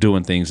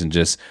doing things and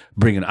just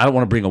I don't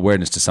want to bring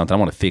awareness to something. I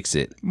want to fix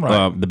it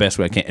the best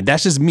way I can. And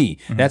that's just me.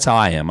 Mm-hmm. That's how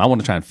I am. I want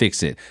to try and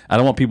fix it. I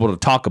don't want people to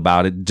talk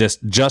about it,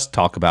 just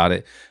talk about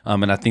it.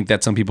 And I think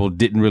that some people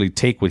didn't really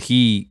take what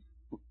he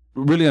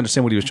really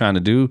understand what he was trying to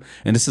do,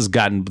 and this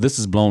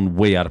is blown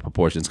way out of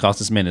proportion. It's cost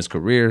this man his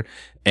career,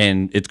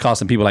 and it's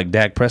costing people like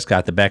Dak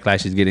Prescott the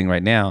backlash he's getting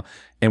right now.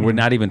 And we're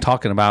not even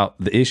talking about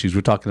the issues.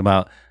 We're talking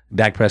about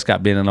Dak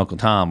Prescott being an Uncle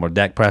Tom or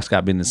Dak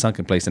Prescott being in the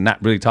sunken place, and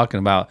not really talking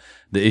about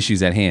the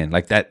issues at hand.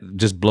 Like, that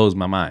just blows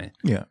my mind.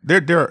 Yeah,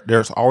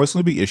 there's always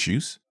going to be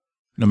issues,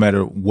 no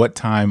matter what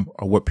time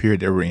or what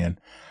period they're in.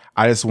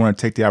 I just want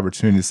to take the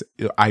opportunity to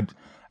say,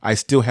 I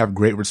still have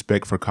great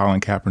respect for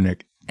Colin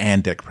Kaepernick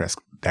and Dak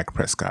Prescott.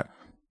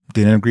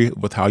 Didn't agree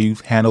with how you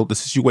handled the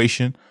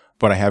situation,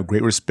 but I have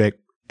great respect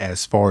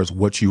as far as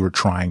what you were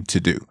trying to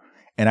do.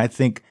 And I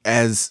think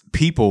as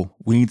people,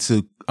 we need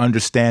to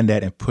understand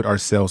that and put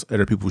ourselves in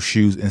other people's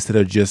shoes instead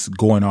of just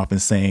going off and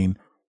saying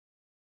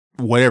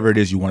whatever it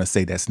is you want to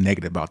say that's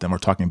negative about them or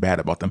talking bad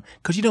about them,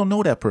 because you don't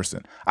know that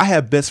person. I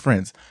have best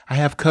friends. I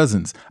have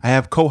cousins. I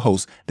have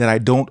co-hosts that I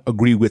don't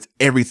agree with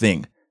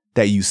everything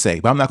that you say,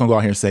 but I'm not going to go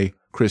out here and say,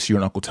 Chris, you're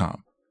an Uncle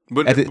Tom.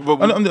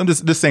 I'm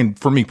just saying,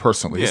 for me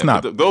personally, it's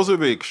not. Those are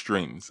the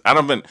extremes. I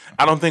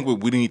don't think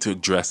we need to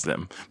address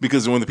them,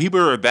 because when the people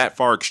are that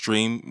far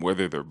extreme,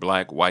 whether they're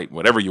black, white,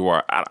 whatever you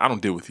are, I don't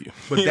deal with you.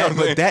 But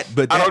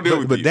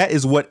that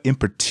is what in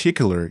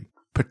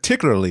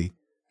particularly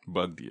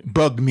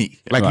bugged me.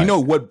 Like, you know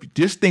what?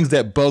 Just things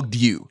that bugged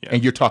you,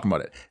 and you're talking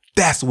about it.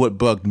 That's what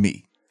bugged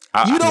me.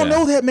 You don't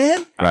know that,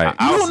 man. Right.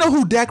 You don't know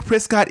who Dak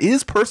Prescott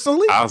is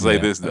personally. I'll say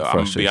this though.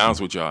 I'm gonna be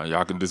honest with y'all.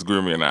 Y'all can disagree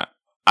with me or not.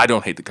 I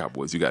don't hate the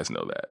Cowboys. You guys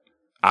know that.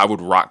 I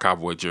would rock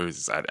Cowboy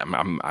jerseys.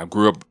 I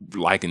grew up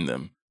liking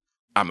them.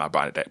 I'm not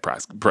buying a Dak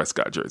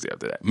Prescott jersey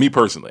after that. Me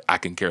personally, I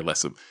can care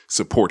less of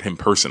support him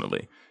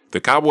personally. The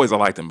Cowboys, I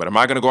like them, but am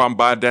I going to go out and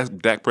buy a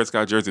Dak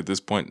Prescott jersey at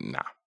this point?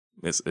 Nah.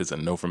 It's a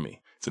no for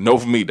me. It's a no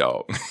for me,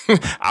 dog.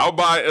 I'll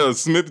buy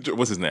Smith.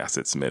 What's his name? I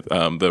said Smith.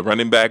 The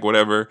running back,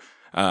 whatever.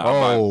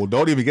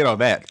 Don't even get on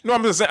that. No,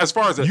 I'm just saying, as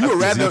far as you would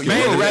rather.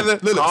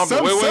 Look,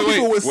 some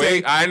people would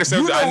say, I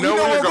understand. I know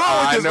where you're going.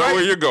 I know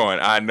where you're going.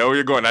 I know where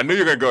you're going. I knew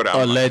you're going to go down.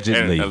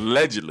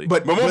 Allegedly.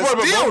 But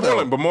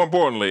more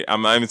importantly,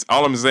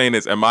 all I'm saying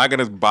is, am I going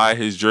to buy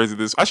his jersey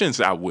this? I shouldn't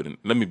say I wouldn't.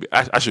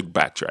 I should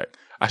backtrack.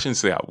 I shouldn't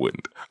say I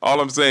wouldn't. All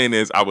I'm saying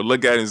is, I would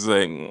look at it and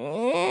say,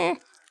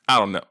 I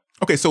don't know.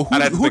 Okay, so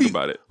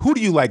who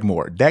do you like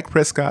more, Dak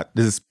Prescott?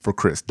 This is for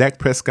Chris. Dak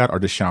Prescott or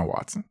Deshaun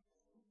Watson?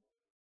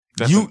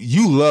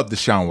 You love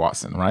Deshaun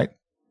Watson, right?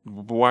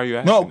 But why are you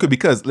asking? No,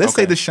 because let's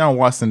say Deshaun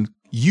Watson,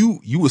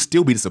 you would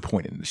still be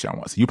disappointed in Deshaun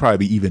Watson. You'd probably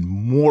be even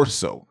more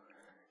so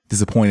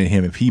disappointed in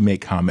him if he made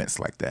comments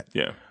like that.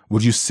 Yeah.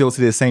 Would you still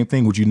say the same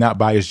thing? Would you not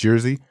buy his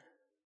jersey?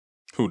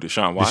 Who,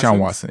 Deshaun Watson? Deshaun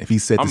Watson, if he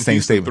said the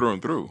same statement. Through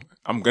and through.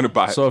 I'm going to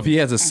buy it. So if he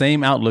has the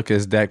same outlook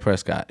as Dak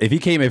Prescott, if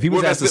he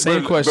was asked the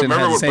same question and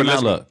has the same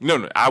outlook.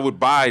 No, I would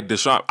buy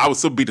Deshaun. I would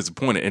still be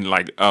disappointed. And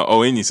like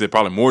Oenyi said,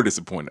 probably more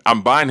disappointed.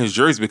 I'm buying his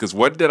jersey because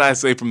what did I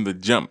say from the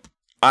jump?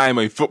 I am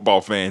a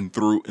football fan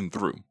through and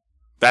through.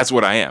 That's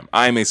what I am.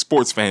 I am a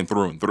sports fan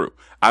through and through.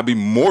 I'd be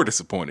more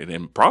disappointed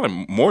and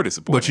probably more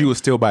disappointed. But you would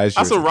still buy his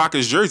I jersey. still rock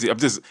his jersey.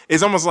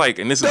 It's almost like,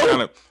 and this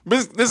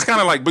is kind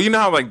of like, but you know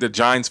how like the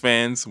Giants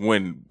fans,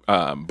 when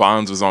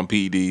Bonds was on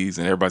PEDs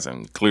and everybody's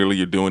saying, clearly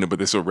you're doing it, but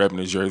they're still repping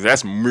his jersey.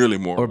 That's really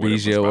more. Or what it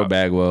was Biggio or about.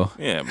 Bagwell.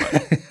 Yeah, but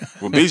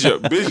well,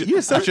 Biggio,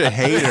 You're such a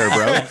hater,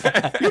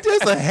 bro. You're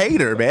just a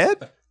hater, man.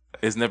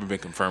 it's never been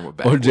confirmed with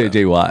Bagwell. Or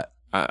J.J. Watt.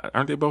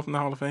 Aren't they both in the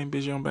Hall of Fame,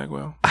 Biggio and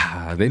Bagwell?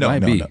 They might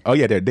be. No. Oh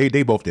yeah,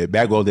 they both did.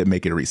 Bagwell didn't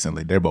make it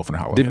recently. They're both in the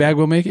Hall of Did Fame.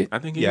 Bagwell make it? I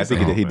think Yeah, I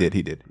think he did.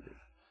 He did.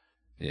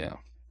 Yeah.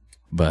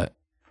 But,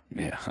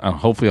 yeah.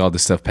 Hopefully all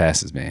this stuff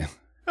passes, man.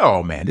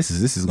 Oh man, this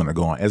is gonna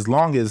go on as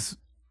long as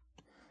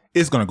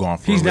it's gonna go on.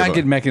 For He's a not little-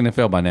 getting back in the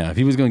NFL by now. If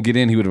he was going to get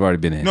in, he would have already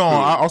been in. No,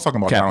 I was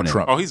talking about Donald Kaepernick.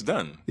 Trump. Oh, he's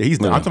done. Yeah,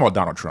 he's not. Yeah. I'm talking about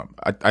Donald Trump.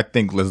 I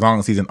think as long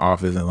as he's in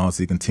office and as long as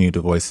he continues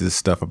to voice his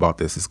stuff about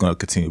this, it's going to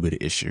continue to be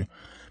the issue.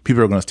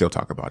 People are going to still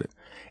talk about it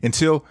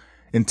until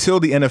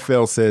the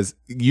NFL says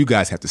you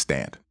guys have to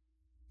stand,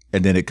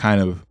 and then it kind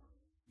of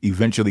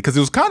eventually, because it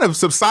was kind of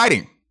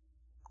subsiding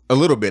a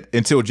little bit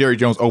until Jerry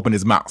Jones opened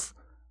his mouth.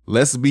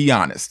 Let's be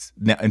honest.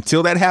 Now,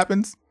 until that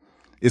happens,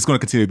 it's going to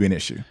continue to be an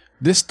issue.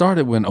 This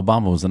started when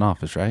Obama was in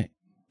office, right?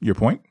 Your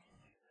point?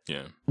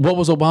 Yeah. What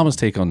was Obama's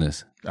take on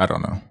this? I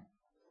don't know.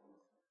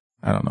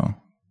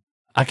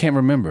 I can't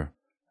remember.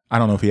 I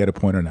don't know if he had a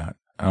point or not.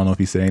 I don't know if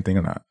he said anything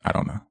or not. I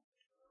don't know.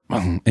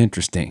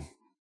 Interesting.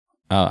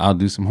 I'll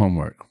do some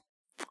homework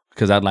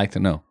because I'd like to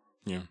know.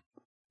 Yeah.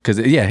 Because,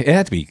 yeah, it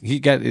had to be. He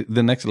got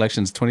the next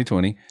election's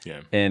 2020.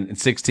 Yeah. And in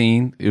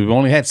 16, we've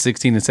only had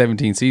 16 and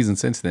 17 seasons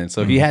since then.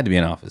 So he had to be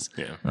in office.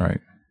 Yeah. Right.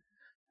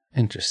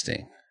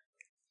 Interesting.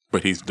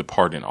 But he's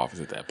departing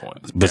office at that point.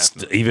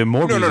 But even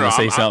more No, reason to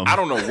say I something.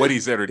 don't know what he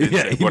said or didn't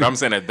Yeah, say. But I'm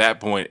saying at that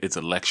point, it's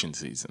election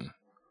season.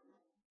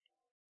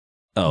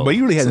 Oh, But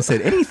he really hasn't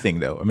said anything,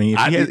 though. I mean,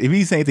 if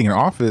he's saying anything in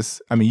office,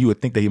 I mean, you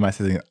would think that he might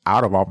say something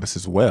out of office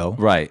as well.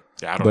 right.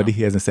 Yeah, I don't But know.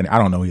 he hasn't said. I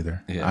don't know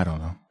either. Yeah. I don't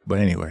know. But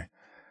anyway,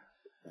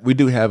 we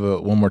do have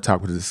one more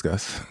topic to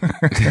discuss.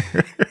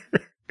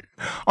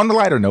 On the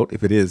lighter note,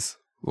 if it is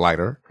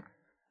lighter,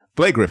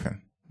 Blake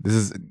Griffin. This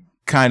is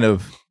kind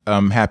of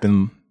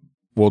happened.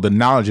 Well, the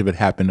knowledge of it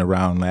happened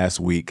around last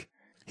week.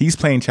 He's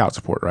paying child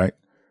support, right?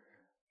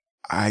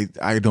 I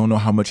don't know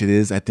how much it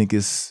is. I think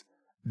it's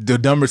the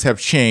numbers have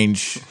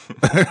changed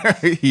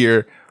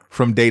here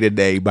from day to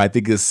day, but I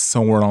think it's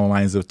somewhere along the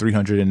lines of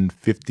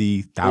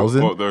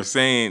 $350,000. Well, they're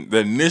saying the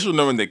initial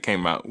number that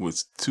came out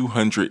was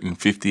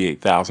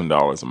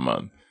 $258,000 a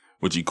month,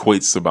 which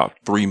equates to about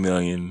 $3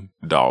 million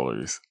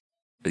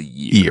a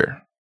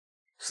year.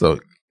 So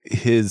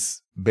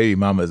his baby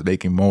mama is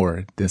making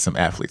more than some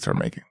athletes are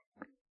making,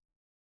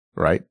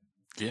 right?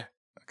 Yeah.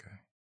 Okay.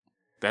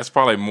 That's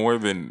probably more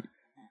than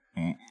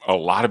a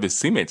lot of his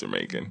teammates are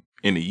making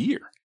in a year.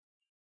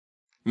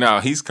 Now,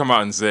 he's come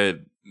out and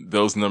said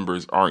those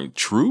numbers aren't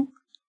true,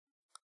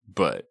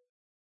 but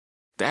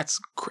that's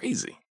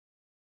crazy.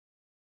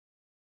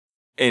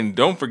 And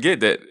don't forget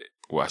that,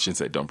 well, I shouldn't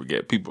say don't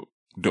forget. People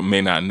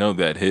may not know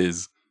that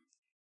his,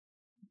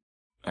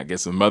 I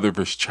guess, the mother of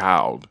his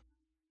child,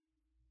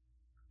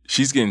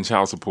 she's getting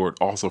child support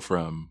also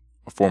from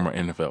a former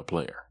NFL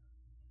player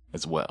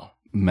as well.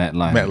 Matt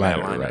Leinart. Matt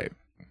Leinart. Leinart, right?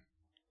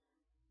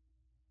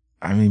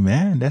 I mean,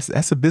 man,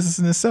 that's a business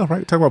in itself,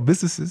 right? Talk about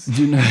businesses.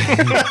 You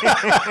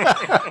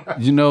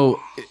know,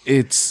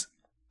 it's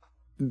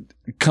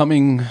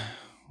coming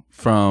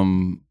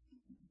from,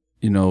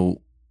 growing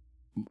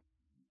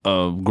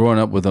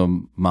up with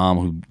a mom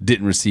who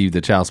didn't receive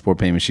the child support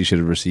payment she should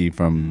have received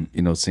from,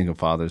 single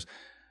fathers.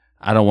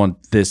 I don't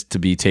want this to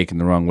be taken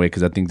the wrong way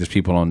because I think there's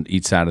people on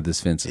each side of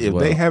this fence as If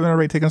well. they haven't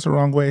already taken us the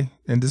wrong way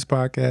in this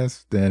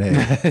podcast, then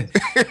hey,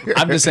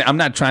 I'm just saying, I'm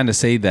not trying to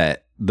say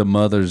that the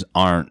mothers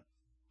aren't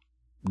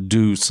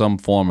do some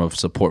form of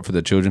support for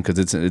the children because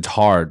it's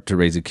hard to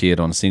raise a kid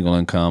on a single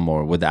income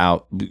or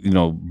without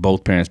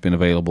both parents being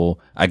available.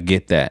 I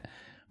get that,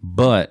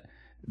 but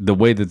the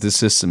way that this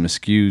system is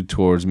skewed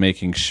towards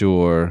making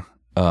sure,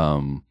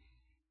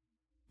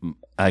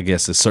 I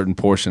guess a certain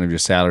portion of your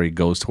salary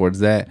goes towards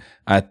that.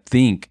 I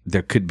think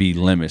there could be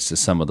limits to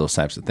some of those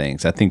types of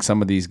things. I think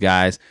some of these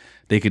guys,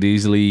 they could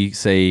easily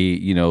say,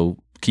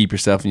 keep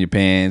yourself in your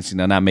pants,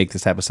 not make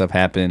this type of stuff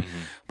happen. Mm-hmm.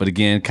 But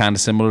again, kind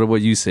of similar to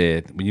what you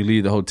said, when you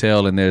leave the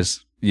hotel and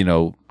there's,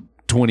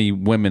 20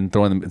 women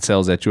throwing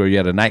themselves at you, or you're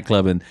at a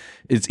nightclub, and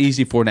it's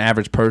easy for an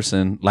average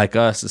person like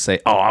us to say,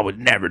 oh, I would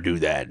never do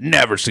that,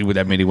 never sleep with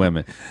that many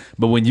women.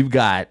 But when you've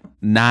got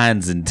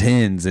 9s and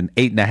 10s and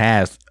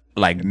 8.5s,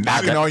 like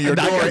knocking on your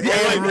door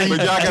every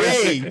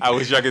day. I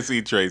wish y'all could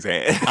see Trey's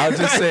hand. I was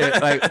just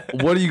saying, like,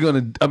 what are you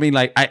gonna? I mean,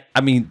 like,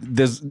 I mean,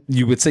 there's.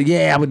 You would say,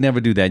 yeah, I would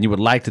never do that, and you would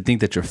like to think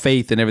that your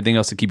faith and everything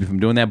else to keep you from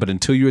doing that. But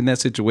until you're in that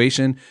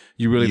situation,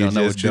 you really don't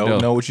know what you don't do.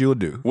 know what you'll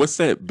do. What's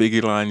that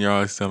Biggie line y'all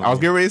always telling I was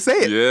me? getting ready to say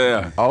it.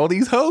 Yeah. All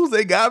these hoes,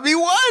 they gotta be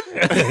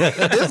one.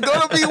 There's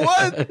gonna be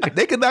one.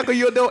 They can knock on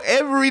your door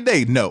every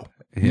day. No.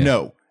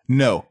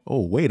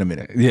 Oh, wait a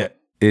minute. Yeah,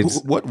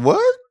 it's What?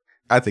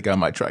 I think I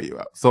might try you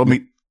out. So I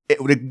mean,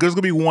 There's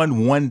gonna be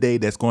one day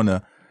that's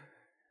gonna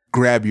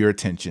grab your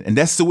attention, and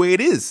that's the way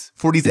it is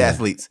for these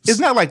athletes. It's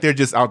not like they're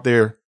just out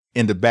there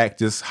in the back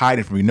just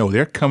hiding from you. No,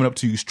 they're coming up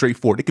to you straight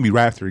forward. It can be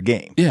right after a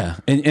game. Yeah,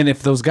 and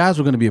if those guys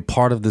were going to be a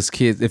part of this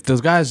kid, if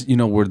those guys,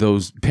 were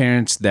those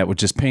parents that were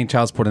just paying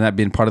child support and not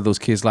being part of those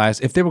kids' lives,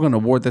 if they were going to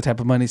award that type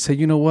of money, say,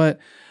 you know what,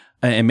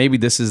 and maybe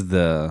this is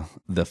the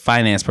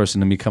finance person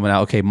to me coming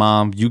out, okay,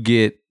 mom, you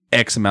get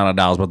X amount of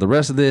dollars, but the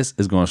rest of this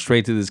is going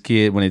straight to this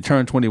kid when they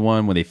turn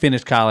 21, when they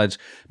finish college.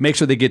 Make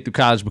sure they get through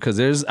college,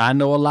 because I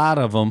know a lot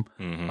of them,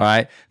 all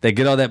right, they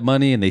get all that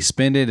money and they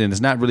spend it, and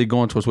it's not really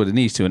going towards what it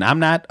needs to. And I'm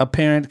not a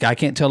parent. I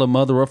can't tell a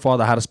mother or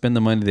father how to spend the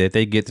money that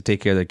they get to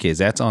take care of their kids.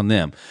 That's on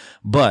them.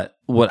 But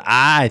what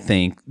I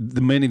think,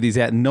 many of these,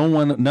 none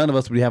of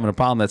us would be having a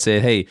problem that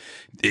said, hey,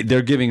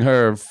 they're giving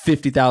her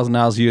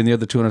 $50,000 a year and the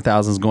other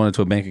 $200,000 is going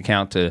into a bank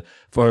account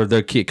for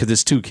their kid, because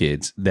it's 2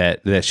 kids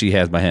that she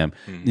has by him.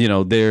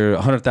 They're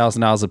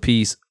 $100,000 a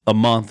piece a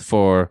month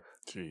for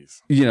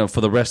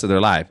for the rest of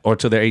their life, or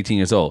till they're 18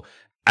 years old.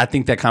 I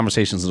think that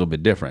conversation is a little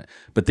bit different.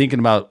 But thinking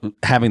about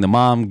having the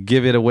mom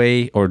give it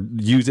away or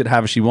use it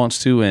however she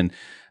wants to, and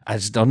I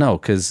just don't know,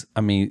 because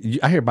I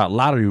hear about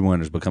lottery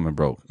winners becoming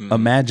broke.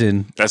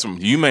 Imagine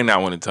you may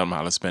not want to tell them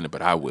how to spend it,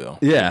 but I will.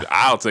 Yeah,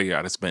 I'll tell you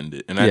how to spend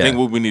it. And I think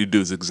what we need to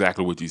do is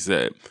exactly what you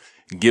said: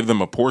 give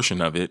them a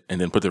portion of it, and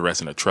then put the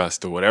rest in a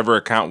trust or whatever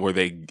account where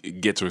they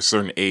get to a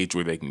certain age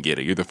where they can get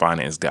it. You're the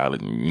finance guy, $500.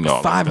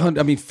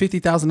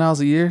 $50,000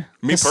 a year.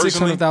 Me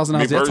personally,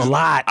 $600,000. That's a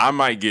lot. I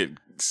might get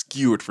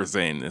skewered for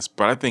saying this,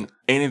 but I think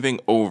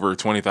anything over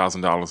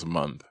 $20,000 a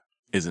month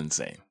is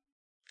insane.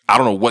 I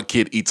don't know what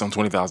kid eats on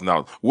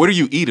 $20,000. What are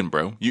you eating,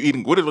 bro? You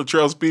eating, what did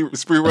Latrell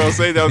Sprewell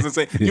say? That was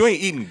insane. You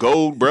ain't eating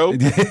gold, bro.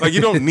 Like,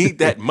 you don't need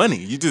that money.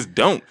 You just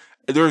don't.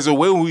 There's a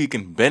way where we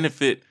can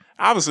benefit.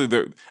 Obviously,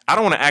 I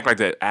don't want to act like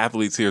that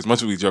athletes here, as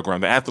much as we joke around,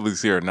 the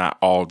athletes here are not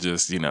all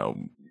just, they know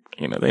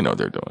what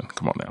they're doing.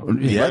 Come on now.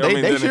 Yeah,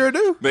 they sure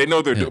do. They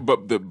know they're doing.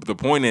 But the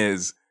point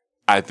is,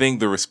 I think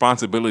the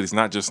responsibility is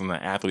not just on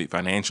the athlete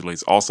financially,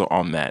 it's also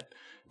on that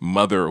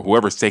mother,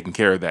 whoever's taking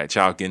care of that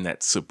child, getting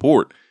that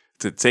support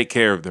to take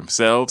care of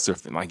themselves.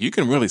 Like, you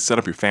can really set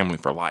up your family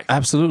for life.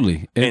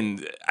 Absolutely.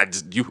 And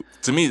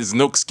to me, there's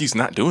no excuse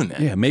not doing that.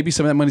 Yeah, maybe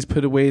some of that money's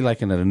put away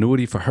like in an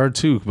annuity for her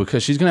too,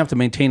 because she's going to have to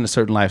maintain a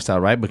certain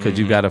lifestyle, right? Because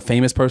you've got a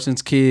famous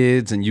person's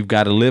kids and you've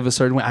got to live a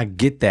certain way. I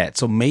get that.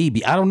 So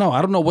maybe, I don't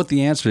know what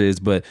the answer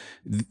is, but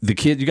the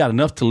kid, you got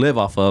enough to live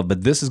off of,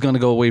 but this is going to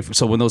go away.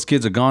 So when those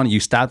kids are gone, you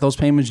stop those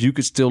payments, you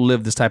could still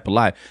live this type of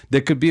life. There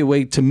could be a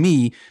way, to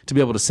me, to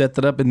be able to set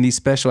that up in these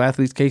special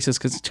athletes cases,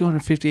 because it's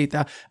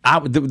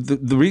 $258,000.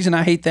 The reason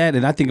I hate that,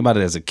 and I think about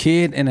it as a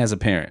kid and as a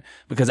parent,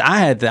 because I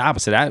had the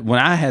opposite.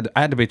 I had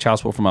to pay child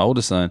support for my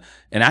oldest son,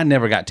 and I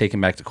never got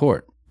taken back to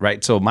court.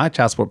 Right, so my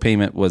child support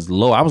payment was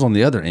low. I was on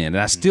the other end, and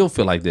I still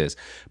feel like this,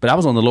 but I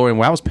was on the lower end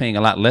where I was paying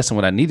a lot less than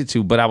what I needed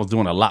to, but I was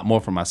doing a lot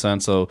more for my son.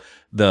 So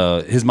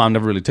his mom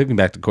never really took me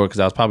back to court, because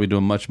I was probably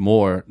doing much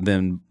more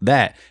than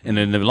that. And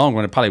in the long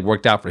run, it probably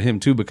worked out for him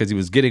too, because he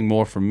was getting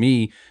more from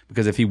me.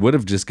 Because if he would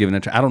have just given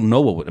it, I don't know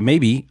what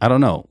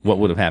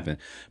would have happened.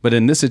 But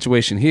in this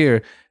situation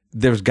here,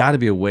 there's got to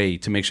be a way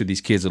to make sure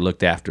these kids are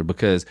looked after,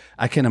 because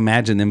I can't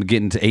imagine them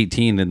getting to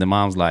 18 and the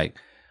mom's like,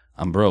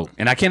 I'm broke.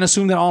 And I can't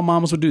assume that all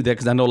mamas would do that,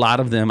 because I know a lot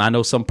of them. I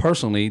know some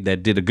personally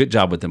that did a good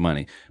job with the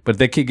money. But if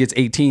that kid gets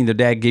 18, their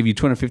dad gave you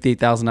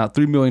 $258,000 out,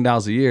 $3 million a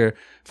year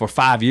for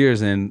 5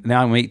 years, and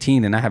now I'm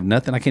 18 and I have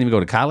nothing. I can't even go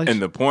to college. And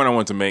the point I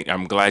want to make,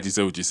 I'm glad you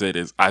said what you said,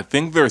 is I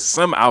think there's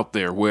some out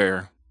there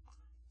where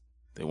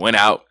they went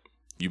out,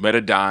 you met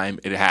a dime,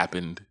 it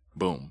happened,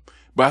 boom.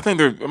 But I think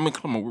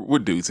come on, we're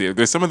dudes here.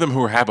 There's some of them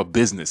who have a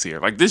business here.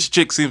 Like, this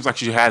chick seems like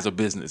she has a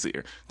business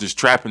here, just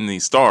trapping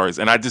these stars.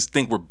 And I just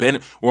think we're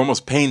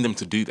almost paying them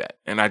to do that.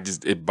 And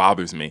it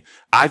bothers me.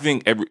 I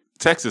think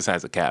Texas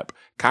has a cap.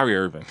 Kyrie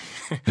Irving.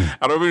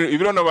 If you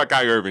don't know about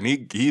Kyrie Irving,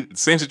 he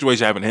same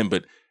situation happened to him,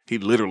 but he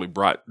literally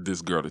brought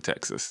this girl to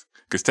Texas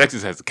because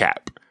Texas has a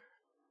cap.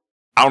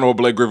 I don't know what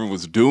Blake Griffin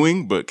was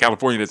doing, but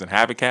California doesn't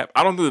have a cap.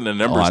 I don't think the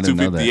number is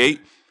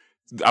 258.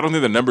 I don't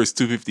think the number is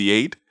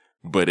 258.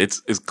 But it's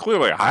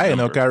clearly a high number. I didn't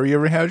know Kyrie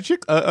ever had a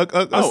chick.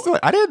 Story.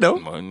 I didn't know.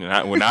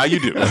 Well, now you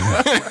do.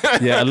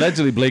 Yeah,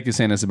 allegedly Blake is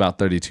saying it's about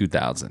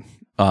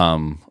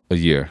 $32,000 a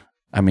year.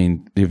 I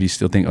mean, if you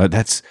still think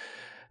that's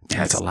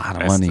a lot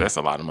of money. That's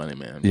a lot of money,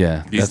 man.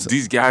 Yeah,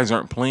 these guys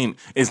aren't playing.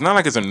 It's not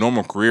like it's a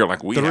normal career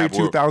like we have.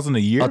 $32,000 a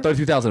year.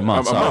 $32,000 a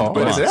month.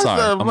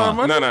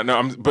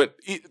 But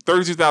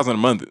 $32,000 a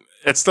month.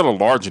 That's still a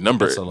large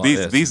number.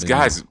 These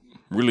guys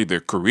really, their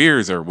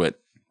careers are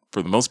what,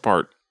 for the most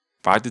part,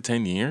 5 to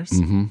 10 years.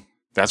 Mm-hmm.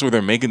 That's where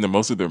they're making the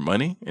most of their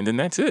money, and then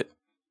that's it.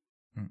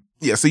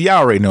 Yeah, so y'all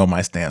already know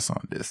my stance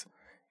on this.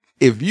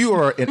 If you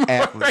are an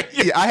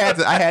athlete, I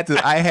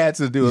had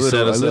to do a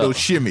little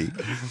shimmy.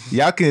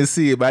 Y'all can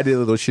see it, but I did a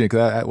little shimmy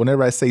because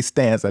whenever I say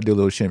stance, I do a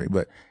little shimmy.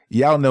 But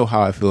y'all know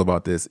how I feel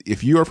about this.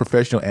 If you're a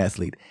professional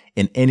athlete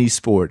in any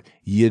sport,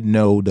 you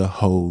know the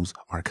hoes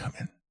are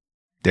coming.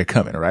 They're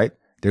coming, right?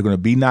 They're going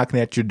to be knocking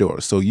at your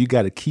door. So you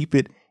got to keep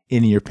it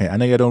in your pants. I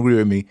know y'all don't agree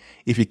with me.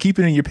 If you keep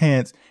it in your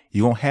pants,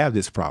 you won't have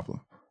this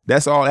problem.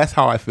 That's all. That's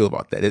how I feel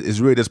about that. It's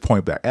really just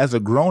point back. As a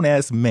grown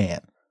ass man,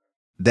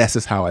 that's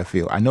just how I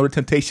feel. I know the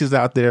temptation's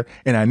out there,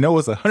 and I know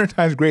it's 100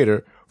 times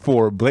greater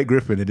for Blake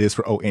Griffin than it is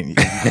for ONU.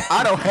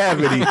 I don't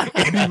have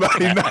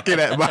anybody knocking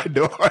at my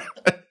door.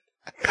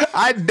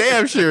 I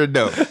damn sure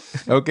don't.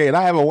 Okay, and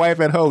I have a wife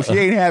at home. She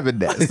ain't having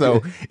that.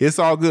 So it's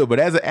all good. But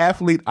as an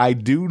athlete, I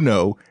do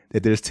know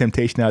that there's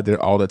temptation out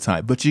there all the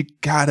time. But you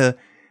gotta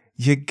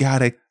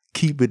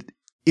keep it.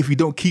 If you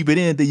don't keep it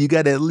in, then you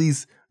gotta at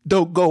least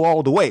don't go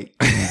all the way.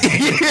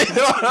 You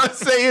know what I'm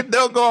saying?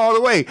 Don't go all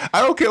the way.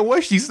 I don't care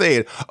what she's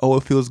saying. Oh,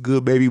 it feels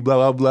good, baby, blah,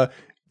 blah, blah.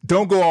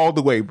 Don't go all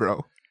the way,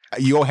 bro.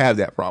 You don't have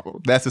that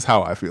problem. That's just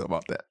how I feel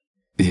about that.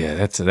 Yeah,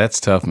 that's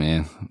tough,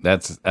 man.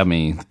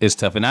 It's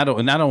tough. And I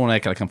don't want to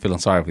act like I'm feeling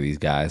sorry for these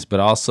guys, but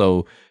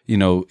also,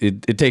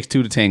 it takes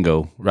two to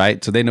tango,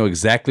 right? So they know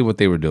exactly what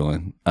they were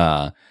doing.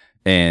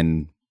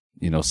 And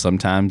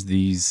sometimes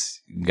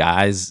these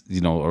guys,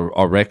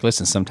 are reckless,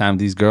 and sometimes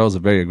these girls are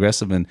very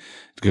aggressive. And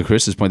to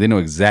Chris's point, they know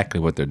exactly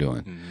what they're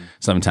doing. Mm-hmm.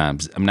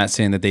 Sometimes I'm not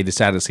saying that they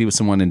decided to sleep with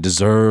someone and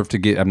deserve to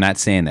get. I'm not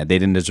saying that they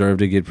didn't deserve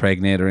to get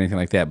pregnant or anything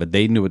like that. But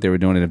they knew what they were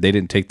doing, and if they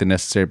didn't take the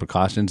necessary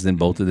precautions, then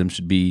both of them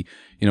should be,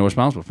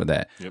 responsible for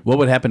that. Yep. What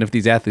would happen if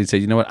these athletes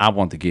said, "You know what? I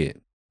want the kid."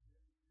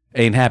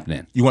 Ain't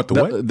happening. You want the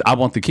what? I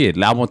want the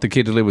kid. I want the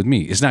kid to live with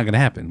me. It's not going to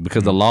happen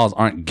because the laws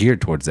aren't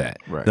geared towards that.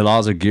 Right. The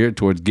laws are geared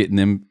towards getting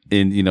them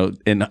in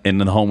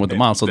the home with the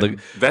mom. So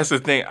that's the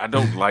thing. I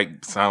don't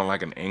like sounding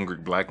like an angry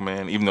black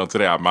man, even though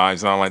today I might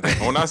sound like that.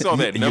 When I saw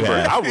that number,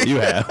 I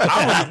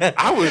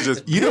was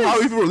just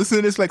how people were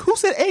listening to this like, who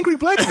said angry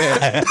black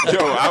man? Yo,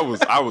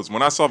 I was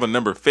when I saw the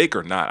number, fake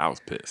or not, I was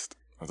pissed.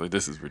 I was like,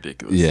 this is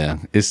ridiculous. Yeah,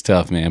 it's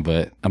tough, man.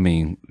 But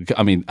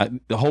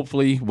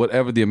hopefully,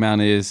 whatever the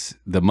amount is,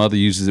 the mother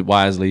uses it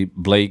wisely.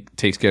 Blake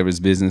takes care of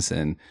his business,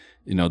 and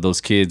those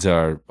kids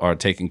are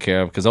taken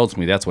care of, because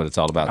ultimately that's what it's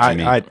all about to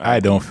me. I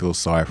don't feel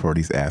sorry for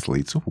these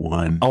athletes.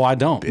 Oh, I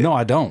don't. No,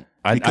 I don't.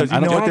 Because I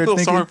don't feel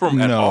sorry for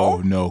them at all?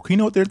 No. You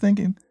know what they're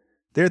thinking?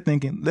 They're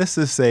thinking, let's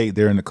just say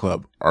they're in a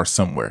club or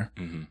somewhere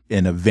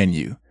in a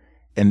venue,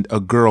 and a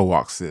girl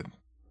walks in.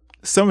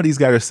 Some of these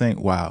guys are saying,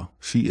 "Wow,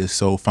 she is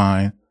so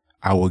fine.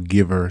 I will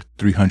give her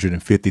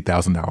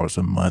 $350,000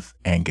 a month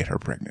and get her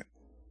pregnant."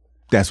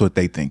 That's what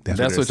they think.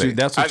 That's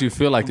what you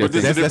feel like. Let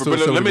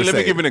me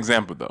give an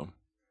example though.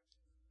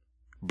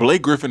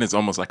 Blake Griffin is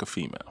almost like a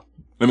female.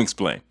 Let me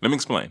explain.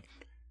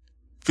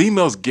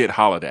 Females get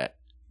hollered at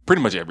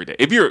pretty much every day.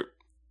 If you're,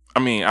 I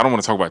don't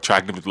want to talk about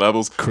attractive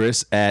levels.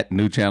 Chris at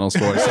New Channel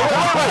Sports.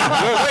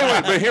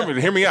 wait, but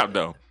hear me out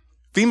though.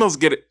 Females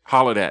get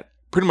hollered at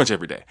pretty much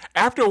every day.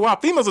 After a while,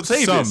 females will tell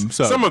you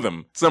some of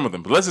them.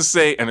 But let's just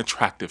say an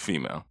attractive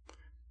female.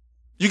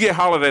 You get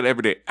hollered at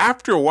every day.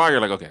 After a while,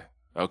 you're like,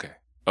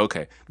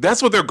 okay.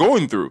 That's what they're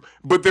going through.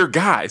 But they're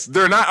guys.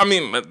 They're not,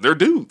 they're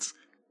dudes.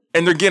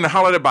 And they're getting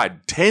hollered at by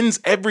tens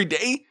every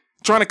day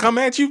trying to come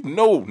at you?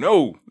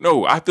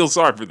 No. I feel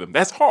sorry for them.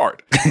 That's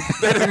hard.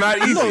 That is not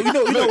easy.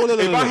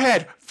 If I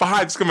had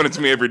fives coming at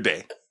me every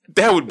day,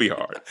 that would be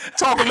hard.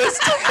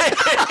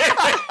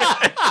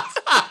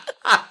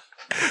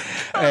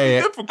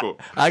 Hey, difficult.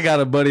 I got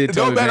a buddy that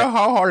told me, no matter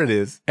how hard it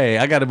is. Hey,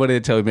 I got a buddy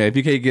that told me, man, if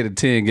you can't get a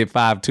 10, get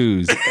 5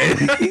 twos.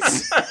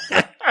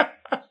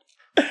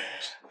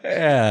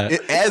 Yeah.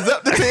 It adds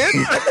up to 10.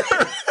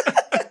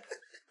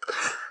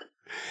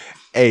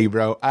 Hey,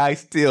 bro, I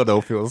still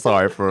don't feel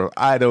sorry for them.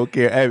 I don't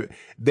care.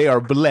 They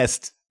are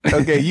blessed.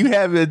 Okay, you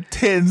having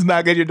 10s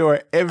knock at your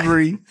door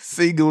every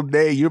single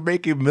day. You're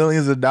making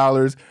millions of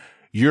dollars.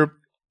 You're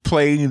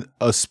playing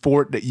a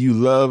sport that you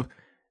love.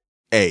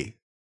 Hey,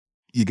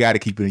 you got to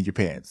keep it in your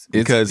pants,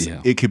 because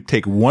it could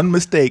take one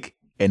mistake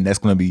and that's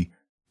going to be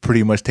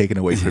pretty much taken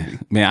away from you.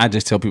 Man, I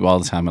just tell people all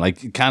the time,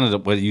 like kind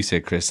of what you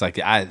said, Chris, like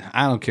I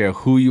don't care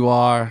who you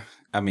are.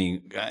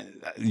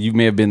 You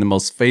may have been the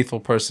most faithful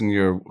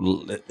person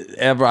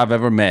I've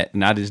ever met,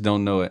 and I just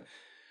don't know it.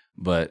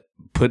 But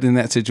put in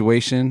that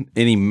situation,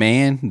 any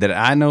man that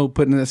I know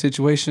put in that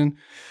situation,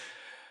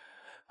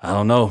 I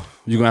don't know.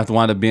 You're going to have to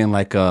wind up being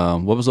like,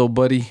 what was old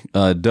buddy?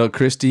 Doug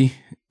Christie.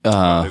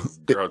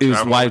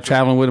 His wife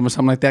traveling with him or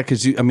something like that.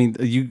 Because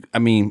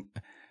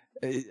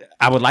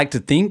I would like to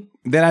think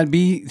that I'd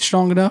be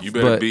strong enough. You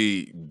better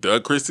be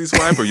Doug Christie's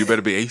wife, or you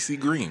better be AC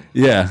Green.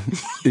 Yeah,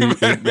 one of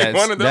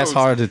those. That's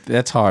hard.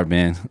 That's hard,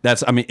 man.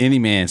 Any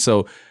man.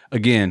 So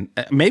again,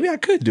 maybe I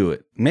could do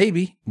it,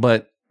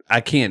 but I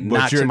can't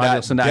knock somebody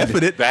else.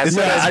 Definite. That's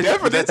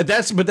definite.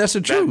 That's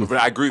the truth. But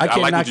I agree. I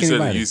like what you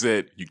said. You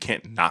said you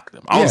can't knock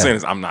them. All I'm saying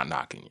is I'm not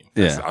knocking you.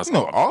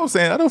 All I'm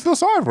saying, I don't feel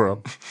sorry for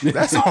them.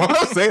 That's all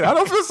I'm saying. I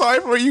don't feel sorry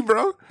for you,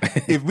 bro.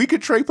 If we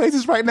could trade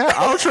places right now,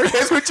 I'll trade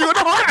places with you in a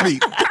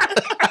heartbeat.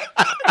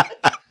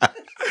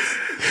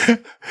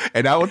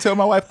 And I will tell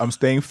my wife, I'm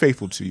staying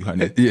faithful to you,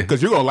 honey.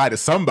 Because you're going to lie to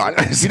somebody.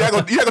 You're not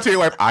going to tell your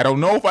wife, I don't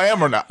know if I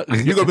am or not.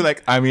 You're going to be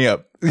like, I'm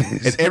up.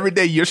 And every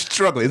day you're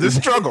struggling. It's a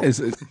struggle.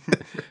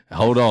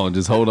 Hold on.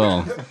 Just hold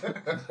on.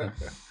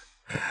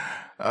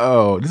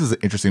 Oh, this is an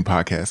interesting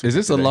podcast. Is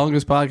this the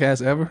longest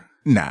podcast ever?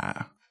 Nah.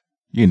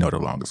 You know the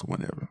longest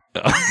one ever.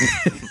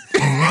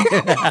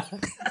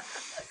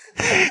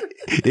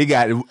 It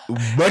got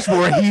much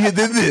more heated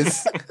than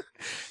this.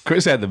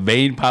 Chris had the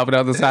vein popping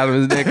out the side of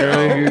his neck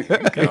earlier.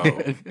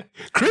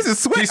 Chris is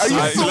sweating. Are you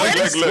sweating?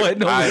 This boy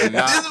is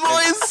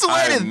I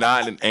sweating. am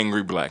not an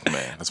angry black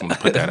man. I just want to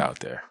put that out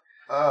there.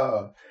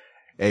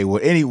 Hey,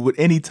 with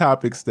any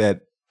topics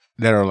that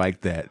are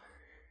like that,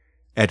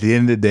 at the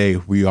end of the day,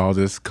 we all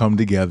just come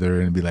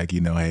together and be like,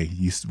 hey,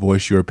 you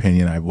voice your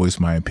opinion, I voice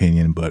my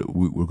opinion, but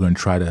we're going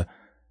to try to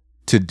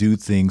do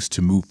things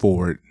to move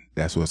forward.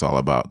 That's what it's all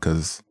about.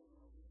 Because,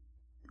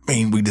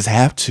 we just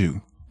have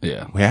to.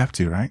 Yeah. We have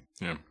to, right?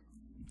 Yeah.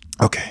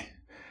 Okay.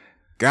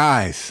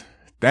 Guys,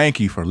 thank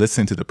you for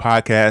listening to the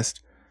podcast.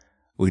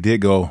 We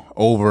did go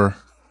over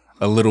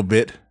a little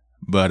bit,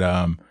 but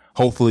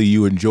hopefully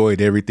you enjoyed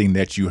everything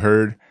that you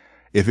heard.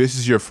 If this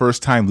is your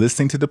first time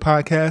listening to the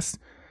podcast,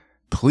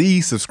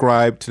 please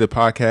subscribe to the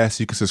podcast.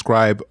 You can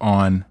subscribe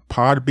on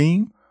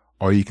Podbean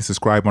or you can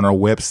subscribe on our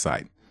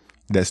website.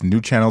 That's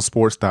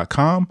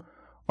newchannelsports.com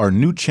or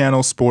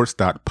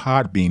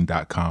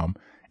newchannelsports.podbean.com.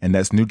 And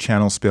that's New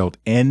Channel spelled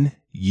NUCHANNEL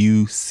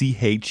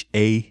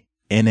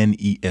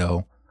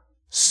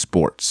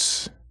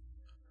Sports.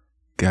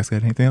 Guys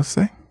got anything else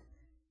to say?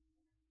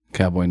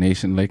 Cowboy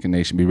Nation, Laker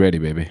Nation, be ready,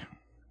 baby.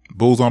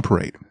 Bulls on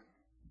parade.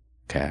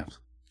 Cavs.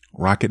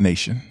 Rocket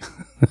Nation.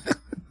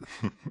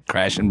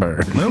 Crash and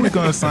burn. When are we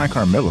going to sign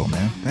Carmelo,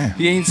 man? Damn.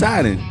 He ain't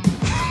signing.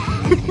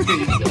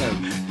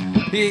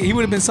 He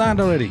would have been signed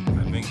already.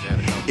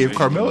 If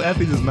Carmelo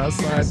Anthony does not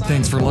sign,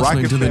 thanks for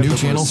listening to the New fans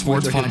are Channel gonna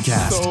Sports switch their heads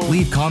Podcast. so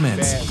Leave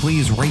comments. bad.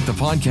 Please rate the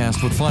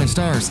podcast with 5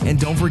 stars and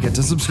don't forget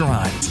to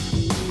subscribe.